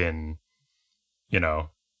that has been,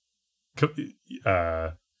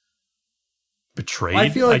 betrayed. I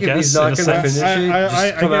feel like I if he's guess, not in a going to sense. finish it, I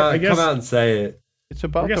just come guess- out and say it. It's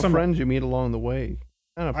about I guess the I'm- friends you meet along the way.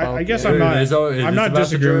 Not about I guess the- I'm not. It is I'm not about the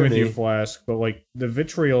disagreeing with you, journey. Flask, but like the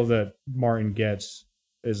vitriol that Martin gets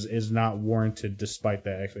is not warranted, despite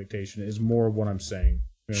that expectation. Is more what I'm saying.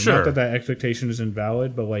 Sure. Not that expectation is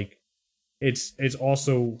invalid, but like it's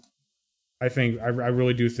also, I think I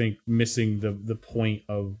really do think missing the point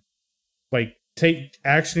of like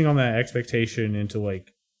actioning on that expectation into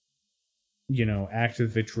like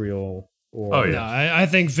active vitriol. Or Oh, yeah. No, I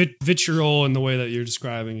think vitriol in the way that you're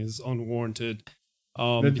describing is unwarranted.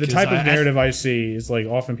 the Because type of narrative I see is like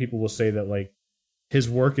often people will say that like his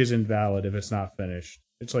work is invalid if it's not finished.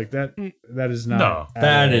 It's like that is not. No. at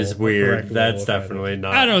That all is a weird. correct level That's of definitely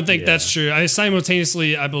not. I don't think yeah. that's true.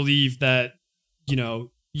 I believe that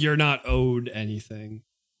you're not owed anything.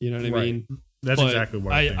 You know what I Right. mean? That's But exactly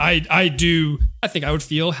what I think. I think I would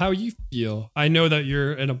feel how you feel. I know that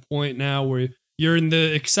you're at a point now where you're in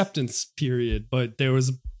the acceptance period, but there was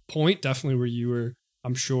a point definitely where you were,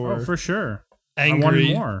 I'm sure, Oh, for sure. angry. I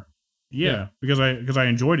wanted more. Yeah, Yeah. because I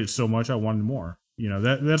enjoyed it so much, I wanted more.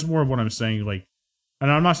 That's more of what I'm saying. Like, and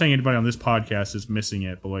I'm not saying anybody on this podcast is missing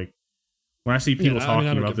it, but like when I see people I talking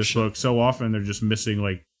don't about give a this shit. book, so often they're just missing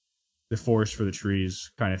like the forest for the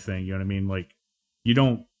trees kind of thing. You know what I mean? Like, you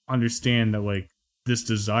don't understand that like this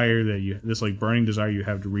desire this like burning desire you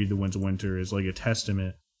have to read The Winds of Winter is like a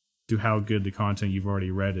testament to how good the content you've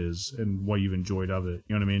already read is and what you've enjoyed of it.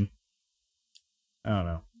 You know what I mean? I don't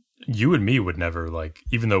know. You and me would never like,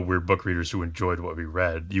 even though we're book readers who enjoyed what we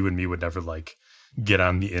read, you and me would never like get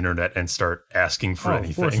on the internet and start asking for Of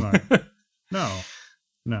anything. course not. No.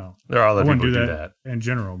 No, There are I other wouldn't people do who that, in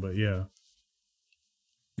general, but yeah.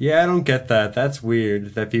 Yeah, I don't get that. That's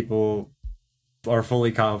weird that people are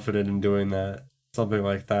fully confident in doing that. Something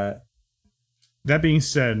like that. That being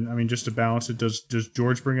said, I mean, just to balance it, does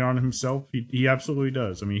George bring it on himself? He absolutely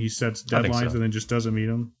does. I mean, he sets I think deadlines so. and then just doesn't meet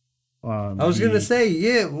them. I was gonna say,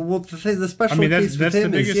 yeah. Well, the special case with that's the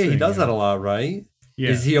him is, biggest yeah, he thing, does yeah. that a lot, right? Yeah,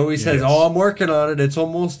 Is he always says, yes. "Oh, I'm working on it. It's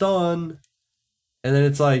almost done," and then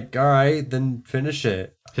it's like, "All right, then finish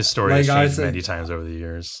it." His story has Like I changed said- many times over the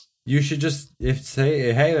years. You should just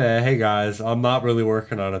say, "Hey, man, hey guys, I'm not really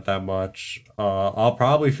working on it that much. I'll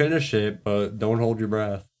probably finish it, but don't hold your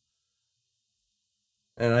breath."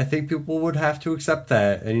 And I think people would have to accept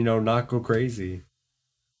that, and not go crazy.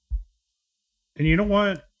 And you know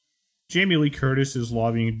what? Jamie Lee Curtis is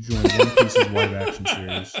lobbying to join One Piece's live action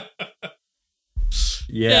series.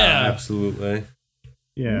 Yeah, Yeah. absolutely.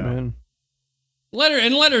 Yeah. Man. Let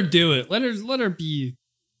her do it. Let her be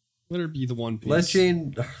the One Piece.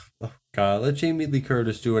 Let Jamie Lee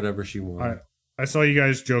Curtis do whatever she wants. I saw you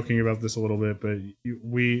guys joking about this a little bit, but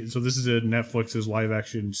so this is a Netflix's live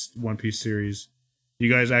action One Piece series. You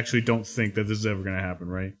guys actually don't think that this is ever going to happen,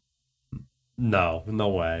 right? No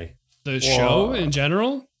way. The show in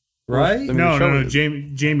general. Right? I mean, No, the show no. is-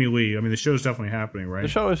 Jamie Lee. I mean, the show's definitely happening, right? The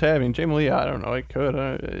show is having Jamie Lee. I don't know. It could.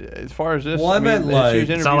 As far as this, Well, I meant, she was like-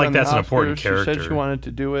 It's not like interviewed on the that's an important Oscars. She said character. she wanted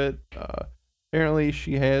to do it. Apparently,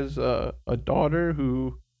 she has a daughter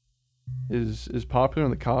who is popular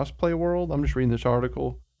in the cosplay world. I'm just reading this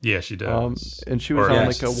article. Yeah, she does. And she was Or- on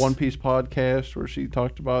Yes. like a One Piece podcast where she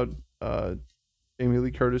talked about Jamie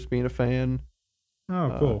Lee Curtis being a fan.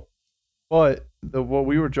 Oh, cool. But what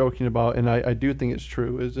we were joking about, and I do think it's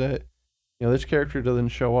true, is that this character doesn't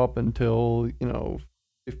show up until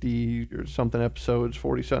 50 or something episodes,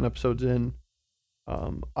 40 something episodes in.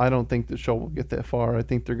 I don't think the show will get that far. I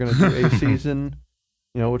think they're going to do a season,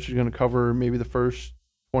 which is going to cover maybe the first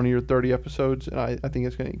 20 or 30 episodes, and I think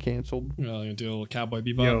it's going to get canceled. Well, gonna do a little Cowboy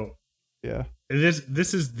Bebop. Yo, Yeah.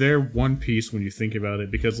 this is their One Piece when you think about it,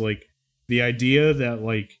 because like the idea that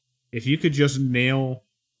like if you could just nail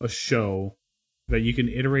a show that you can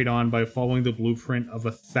iterate on by following the blueprint of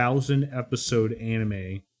 1,000 episode anime,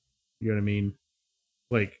 you know what I mean?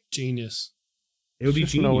 Like Genius. it would be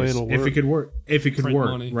There's no way genius it'll if work. it could work. If it could Print work,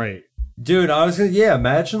 money. right? Dude, I was gonna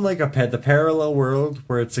imagine like the parallel world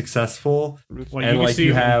where it's successful Like and you can like see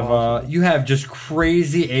you it have just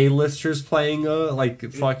crazy A-listers playing like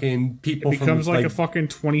fucking It people becomes from like a fucking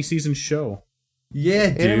 20-season show. yeah,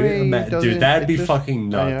 dude. Anime doesn't- Dude, that'd it be just- fucking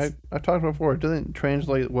nuts. I talked about before. It doesn't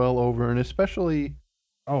translate well over, and especially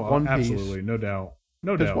Oh, One Piece. absolutely, no doubt,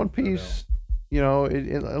 no because doubt. One no Piece,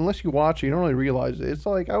 unless you watch it, you don't really realize it. It's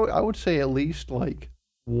like I would say at least like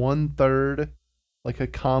 1/3 like a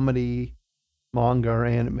comedy manga or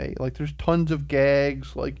anime. Like there's tons of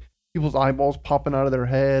gags, like people's eyeballs popping out of their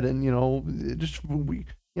head, and it just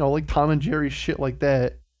like Tom and Jerry shit like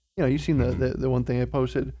that. You've seen the one thing I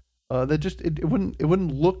posted. That just it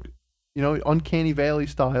wouldn't look Uncanny Valley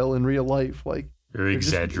style in real life. Like Very it's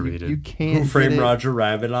just- exaggerated. You can't. Who Framed get it. Roger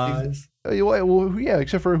Rabbit eyes? Well, yeah,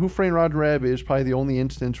 except for Who Framed Roger Rabbit is probably the only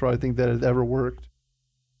instance where I think that it ever worked.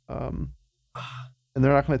 And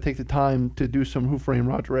they're not going to take the time to do some Who Framed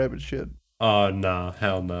Roger Rabbit shit. Oh no,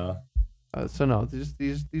 hell no. So no,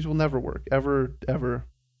 these will never work ever.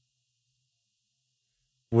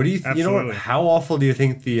 What do you you know what? Absolutely. How awful do you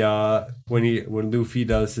think the when Luffy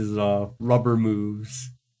does his rubber moves?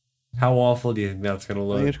 How awful do you think that's gonna I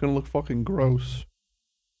think look? it's going to look fucking gross.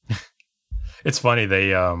 It's funny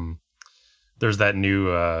they there's that new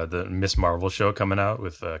the Miss Marvel show coming out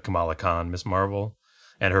with Kamala Khan, Miss Marvel,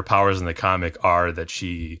 and her powers in the comic are that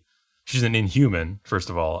she's an Inhuman first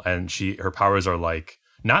of all, and her powers are like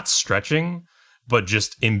not stretching but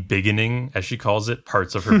just embiggening, as she calls it,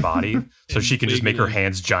 parts of her body, so she can just make her Embiggening.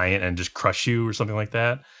 hands giant and just crush you or something like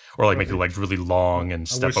that, or like make her legs really long and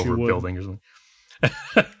step wish you over a would. building or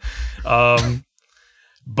something.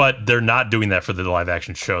 But they're not doing that for the live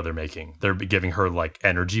action show they're making. They're giving her like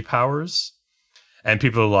energy powers, and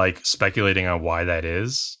people are like speculating on why that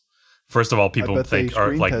is. First of all, I people bet think they are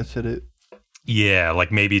screen like, tested it. yeah,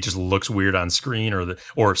 like maybe it just looks weird on screen,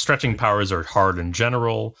 or stretching powers are hard in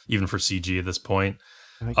general, even for CG at this point.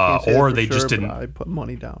 I can't say that or for they just sure, didn't- but I put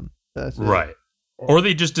money down. That's it. Right. Or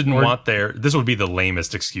they just didn't Or- want this would be the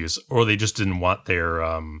lamest excuse, or they just didn't want their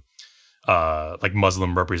like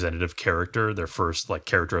Muslim representative character, their first like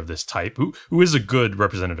character of this type, who is a good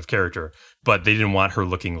representative character, but they didn't want her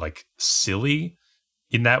looking like silly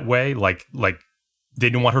in that way, like they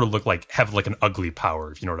didn't want her to look like have like an ugly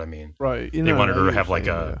power, if you know what I mean. Right. They wanted her to have like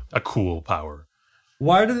a cool power.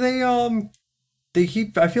 Why do they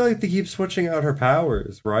I feel like they keep switching out her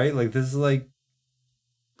powers, right? Like this is like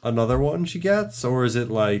another one she gets, or is it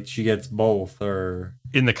like she gets both? Or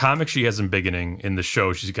In the comic, she has them beginning. In the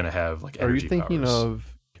show, she's gonna have like Are energy you thinking powers.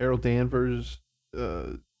 of Carol Danvers,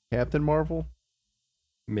 Captain Marvel?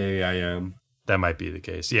 maybe I am. That might be the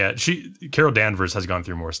case. Yeah, Carol Danvers has gone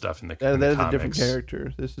through more stuff in the, in the That is a comics. different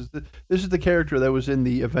character. This is the character that was in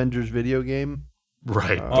the Avengers video game.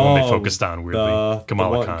 Right, the one they focused on weirdly.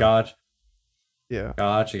 Kamala Khan. Gotcha. Yeah.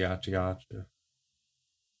 Gotcha.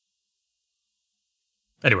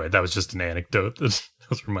 Anyway, that was just an anecdote that I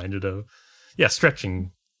was reminded of. Yeah,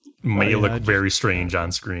 stretching may yeah, look I just- very strange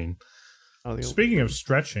on screen. I don't think Speaking of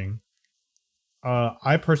stretching,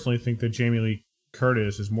 I personally think that Jamie Lee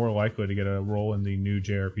Curtis is more likely to get a role in the new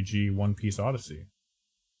JRPG One Piece Odyssey.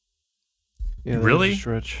 yeah, that was a Really?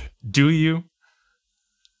 stretch. Do you?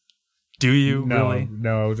 Do you No, really?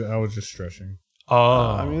 no, I was just stretching.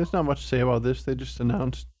 Oh, I mean, there's not much to say about this. They just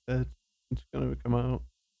announced that it's going to come out.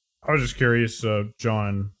 I was just curious,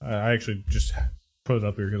 John. I actually just put it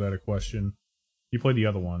up here because I had a question. You played the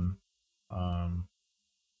other one.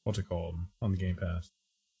 What's it called on the Game Pass?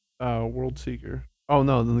 World Seeker. Oh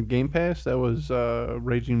no, then the Game Pass that was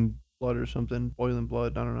Raging Blood or something, Boiling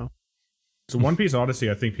Blood. I don't know. So One Piece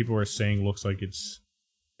Odyssey, I think people are saying looks like it's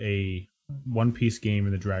a One Piece game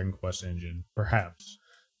in the Dragon Quest engine. Perhaps.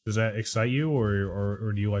 Does that excite you,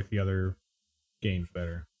 or do you like the other games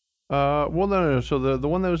better? Well, no. So the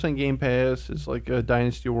one that was on Game Pass is like a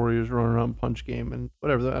Dynasty Warriors run around punch game and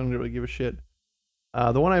whatever. I don't really give a shit.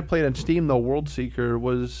 The one I played on Steam, though, World Seeker,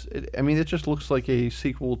 it just looks like a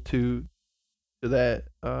sequel to that.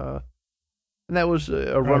 And that was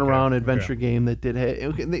a run around adventure game that did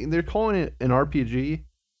they're calling it an RPG,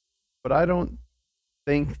 but I don't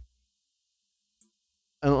think,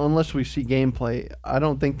 unless we see gameplay, I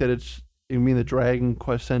don't think that it's, you mean the Dragon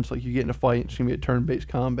Quest sense, like you get in a fight, it's gonna be a turn-based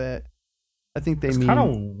combat. I think they It's mean kind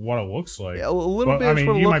of what it looks like. yeah, a little But, bit. I That's mean,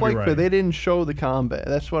 what it you looked might be like, right. but they didn't show the combat.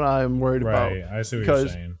 That's what I'm worried about. Right, I see what you're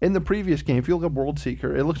Because saying. in the previous game, if you look up World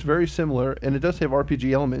Seeker, it looks very similar, and it does have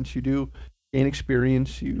RPG elements. You do gain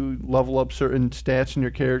experience, you level up certain stats in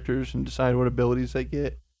your characters, and decide what abilities they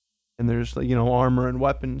get. And there's armor and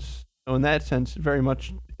weapons. So in that sense, very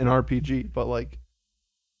much an RPG. But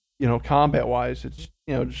combat wise, it's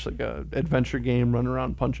just like a adventure game, running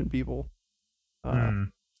around punching people.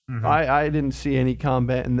 Mhm. I didn't see any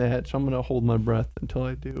combat in that, so I'm gonna hold my breath until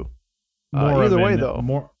I do. More Either of way, an- though,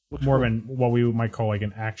 more looks more of cool. an what we might call like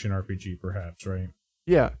an action RPG, perhaps, right?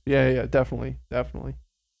 Yeah, definitely.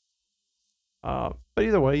 But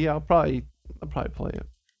either way, yeah, I'll probably play it.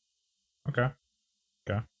 Okay.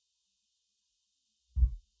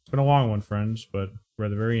 It's been a long one, friends, but we're at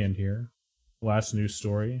the very end here. Last news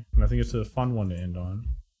story, and I think it's a fun one to end on.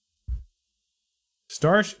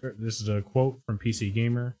 This is a quote from PC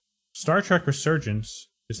Gamer. Star Trek Resurgence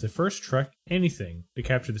is the first Trek anything to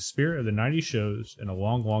capture the spirit of the 90s shows in a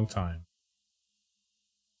long, long time.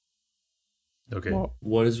 okay. Well,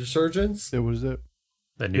 What is Resurgence? it was it.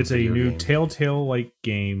 That new It's a video new game. Telltale-like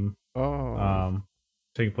game Oh,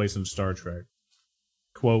 taking place in Star Trek.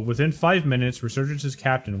 Quote, within 5 minutes, Resurgence's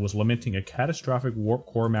captain was lamenting a catastrophic warp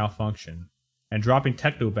core malfunction and dropping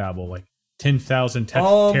technobabble like 10,000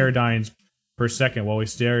 teradynes per second while we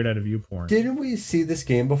stared at a viewport. Didn't we see this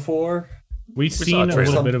game before? We've saw seen a a little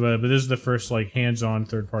trailer. bit of it, but this is the first like hands-on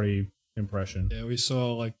third-party impression. Yeah, we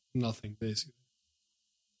saw like nothing basically.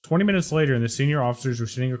 20 minutes later, and the senior officers were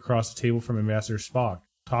sitting across the table from Ambassador Spock,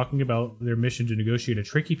 talking about their mission to negotiate a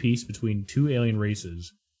tricky peace between two alien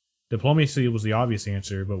races. Diplomacy was the obvious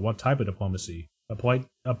answer, but what type of diplomacy? A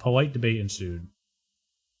polite debate ensued.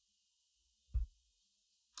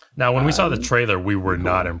 Now, when we saw the trailer, we were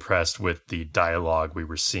not impressed with the dialogue we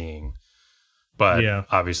were seeing. But Yeah.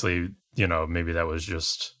 obviously, maybe that was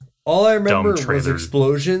just All I remember was trailer.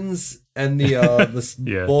 explosions and the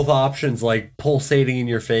Yeah. both options like pulsating in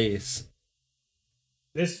your face.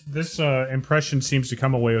 This impression seems to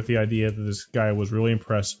come away with the idea that this guy was really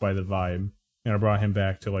impressed by the vibe, and I brought him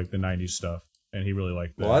back to like the 90s stuff, and he really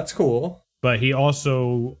liked that. Well, that's cool. But he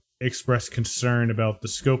also expressed concern about the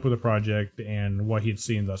scope of the project and what he'd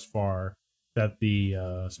seen thus far. That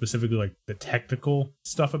the specifically like the technical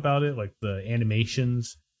stuff about it, like the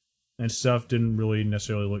animations and stuff, didn't really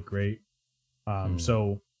necessarily look great.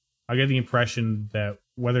 So I get the impression that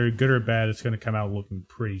whether good or bad, it's going to come out looking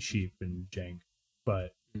pretty cheap and jank.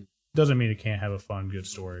 But doesn't mean it can't have a fun, good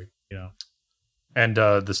story. And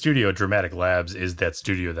the studio, Dramatic Labs, is that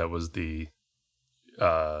studio that was the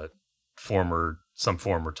former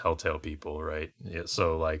Telltale people, right? Yeah,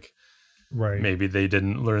 so like Right. maybe they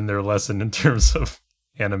didn't learn their lesson in terms of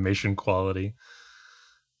animation quality.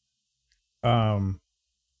 Some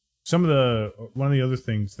of one of the other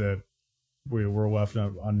things that we were left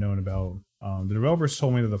unknown about. The developers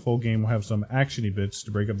told me that the full game will have some actiony bits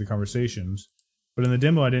to break up the conversations, but in the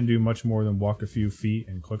demo, I didn't do much more than walk a few feet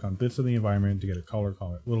and click on bits of the environment to get a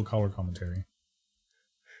little color commentary.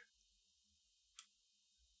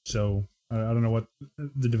 So I don't know what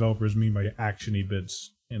the developers mean by actiony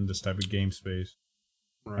bits in this type of game space.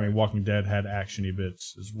 Right. I mean, Walking Dead had actiony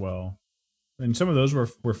bits as well, and some of those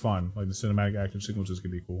were fun. Like the cinematic action sequences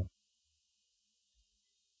could be cool.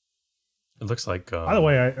 It looks like. By the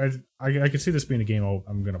way, I could see this being a game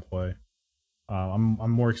I'm gonna play.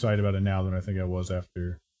 I'm more excited about it now than I think I was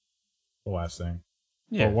after the last thing.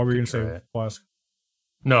 yeah. What were you gonna could try say, it. Flask?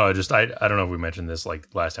 No, I don't know if we mentioned this like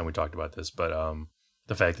last time we talked about this, but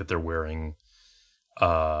the fact that they're wearing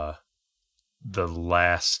the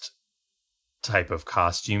last type of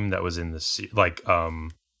costume that was in the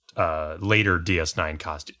later DS9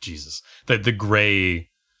 costume. Jesus, the gray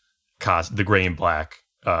the gray and black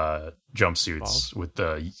jumpsuits with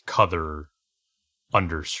the color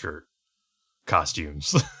undershirt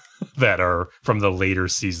costumes that are from the later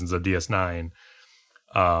seasons of DS9.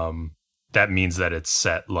 That means that it's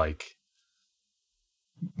set like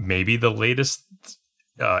maybe the latest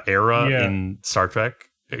era in Star Trek,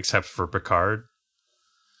 except for Picard.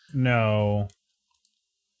 No.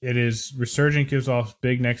 It is Resurgent gives off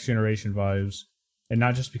big Next Generation vibes, and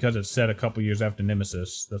not just because it's set a couple years after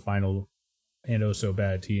Nemesis, the final and oh so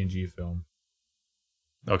bad TNG film.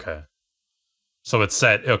 Okay. So it's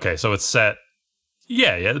set. Okay, so it's set.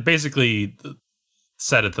 Yeah, basically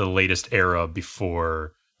set at the latest era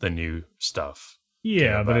before the new stuff.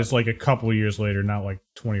 Yeah, but it's like a couple years later, not like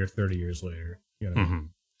 20 or 30 years later. You know? Mm-hmm.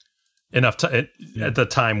 Enough time at the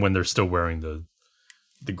time when they're still wearing the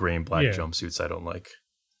gray and black jumpsuits. I don't like.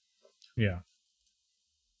 Yeah.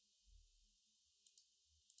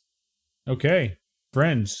 Okay,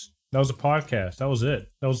 friends, that was a podcast. That was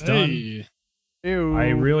it. That was done. Hey. Ew. I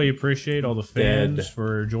really appreciate all the fans Dead.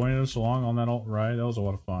 for joining us along on that ride. That was a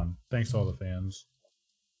lot of fun. Thanks to all the fans.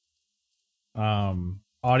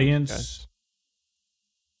 Audience, Guys.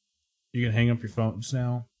 you can hang up your phones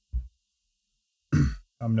now.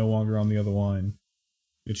 I'm no longer on the other line.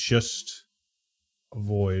 It's just a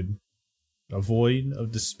void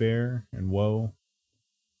of despair and woe,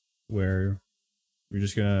 where you're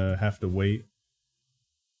just gonna have to wait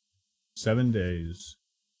 7 days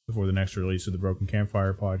before the next release of the Broken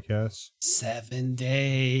Campfire podcast. 7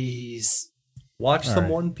 days. Watch All some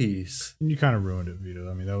right. One Piece. You kind of ruined it,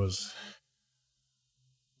 Vito. I mean, that was...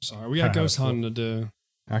 Sorry, we got ghost hunting to do.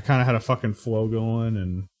 I kind of had a fucking flow going,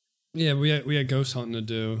 and... Yeah, we had ghost hunting to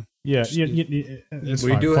do. Yeah, it's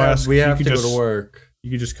We fine. do Flask, we have you to could go just- to work. You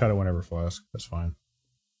can just cut it whenever, Flask. That's fine.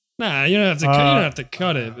 Nah, you don't have to. You don't have to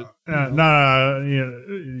cut it. But, No,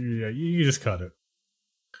 you just cut it.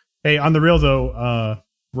 Hey, on the real though,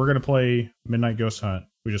 we're gonna play Midnight Ghost Hunt.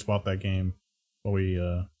 We just bought that game while we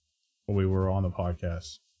were on the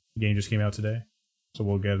podcast. The game just came out today, so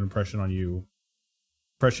we'll get an impression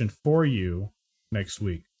for you next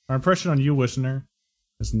week. Our impression on you, listener,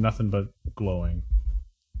 is nothing but glowing.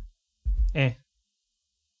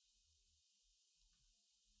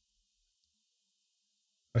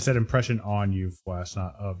 I said impression on you, Flash,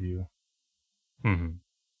 not of you.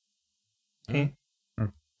 Mm-hmm.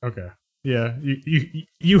 Okay. Yeah,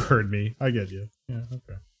 you heard me. I get you. Yeah,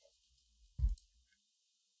 okay.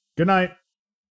 Good night.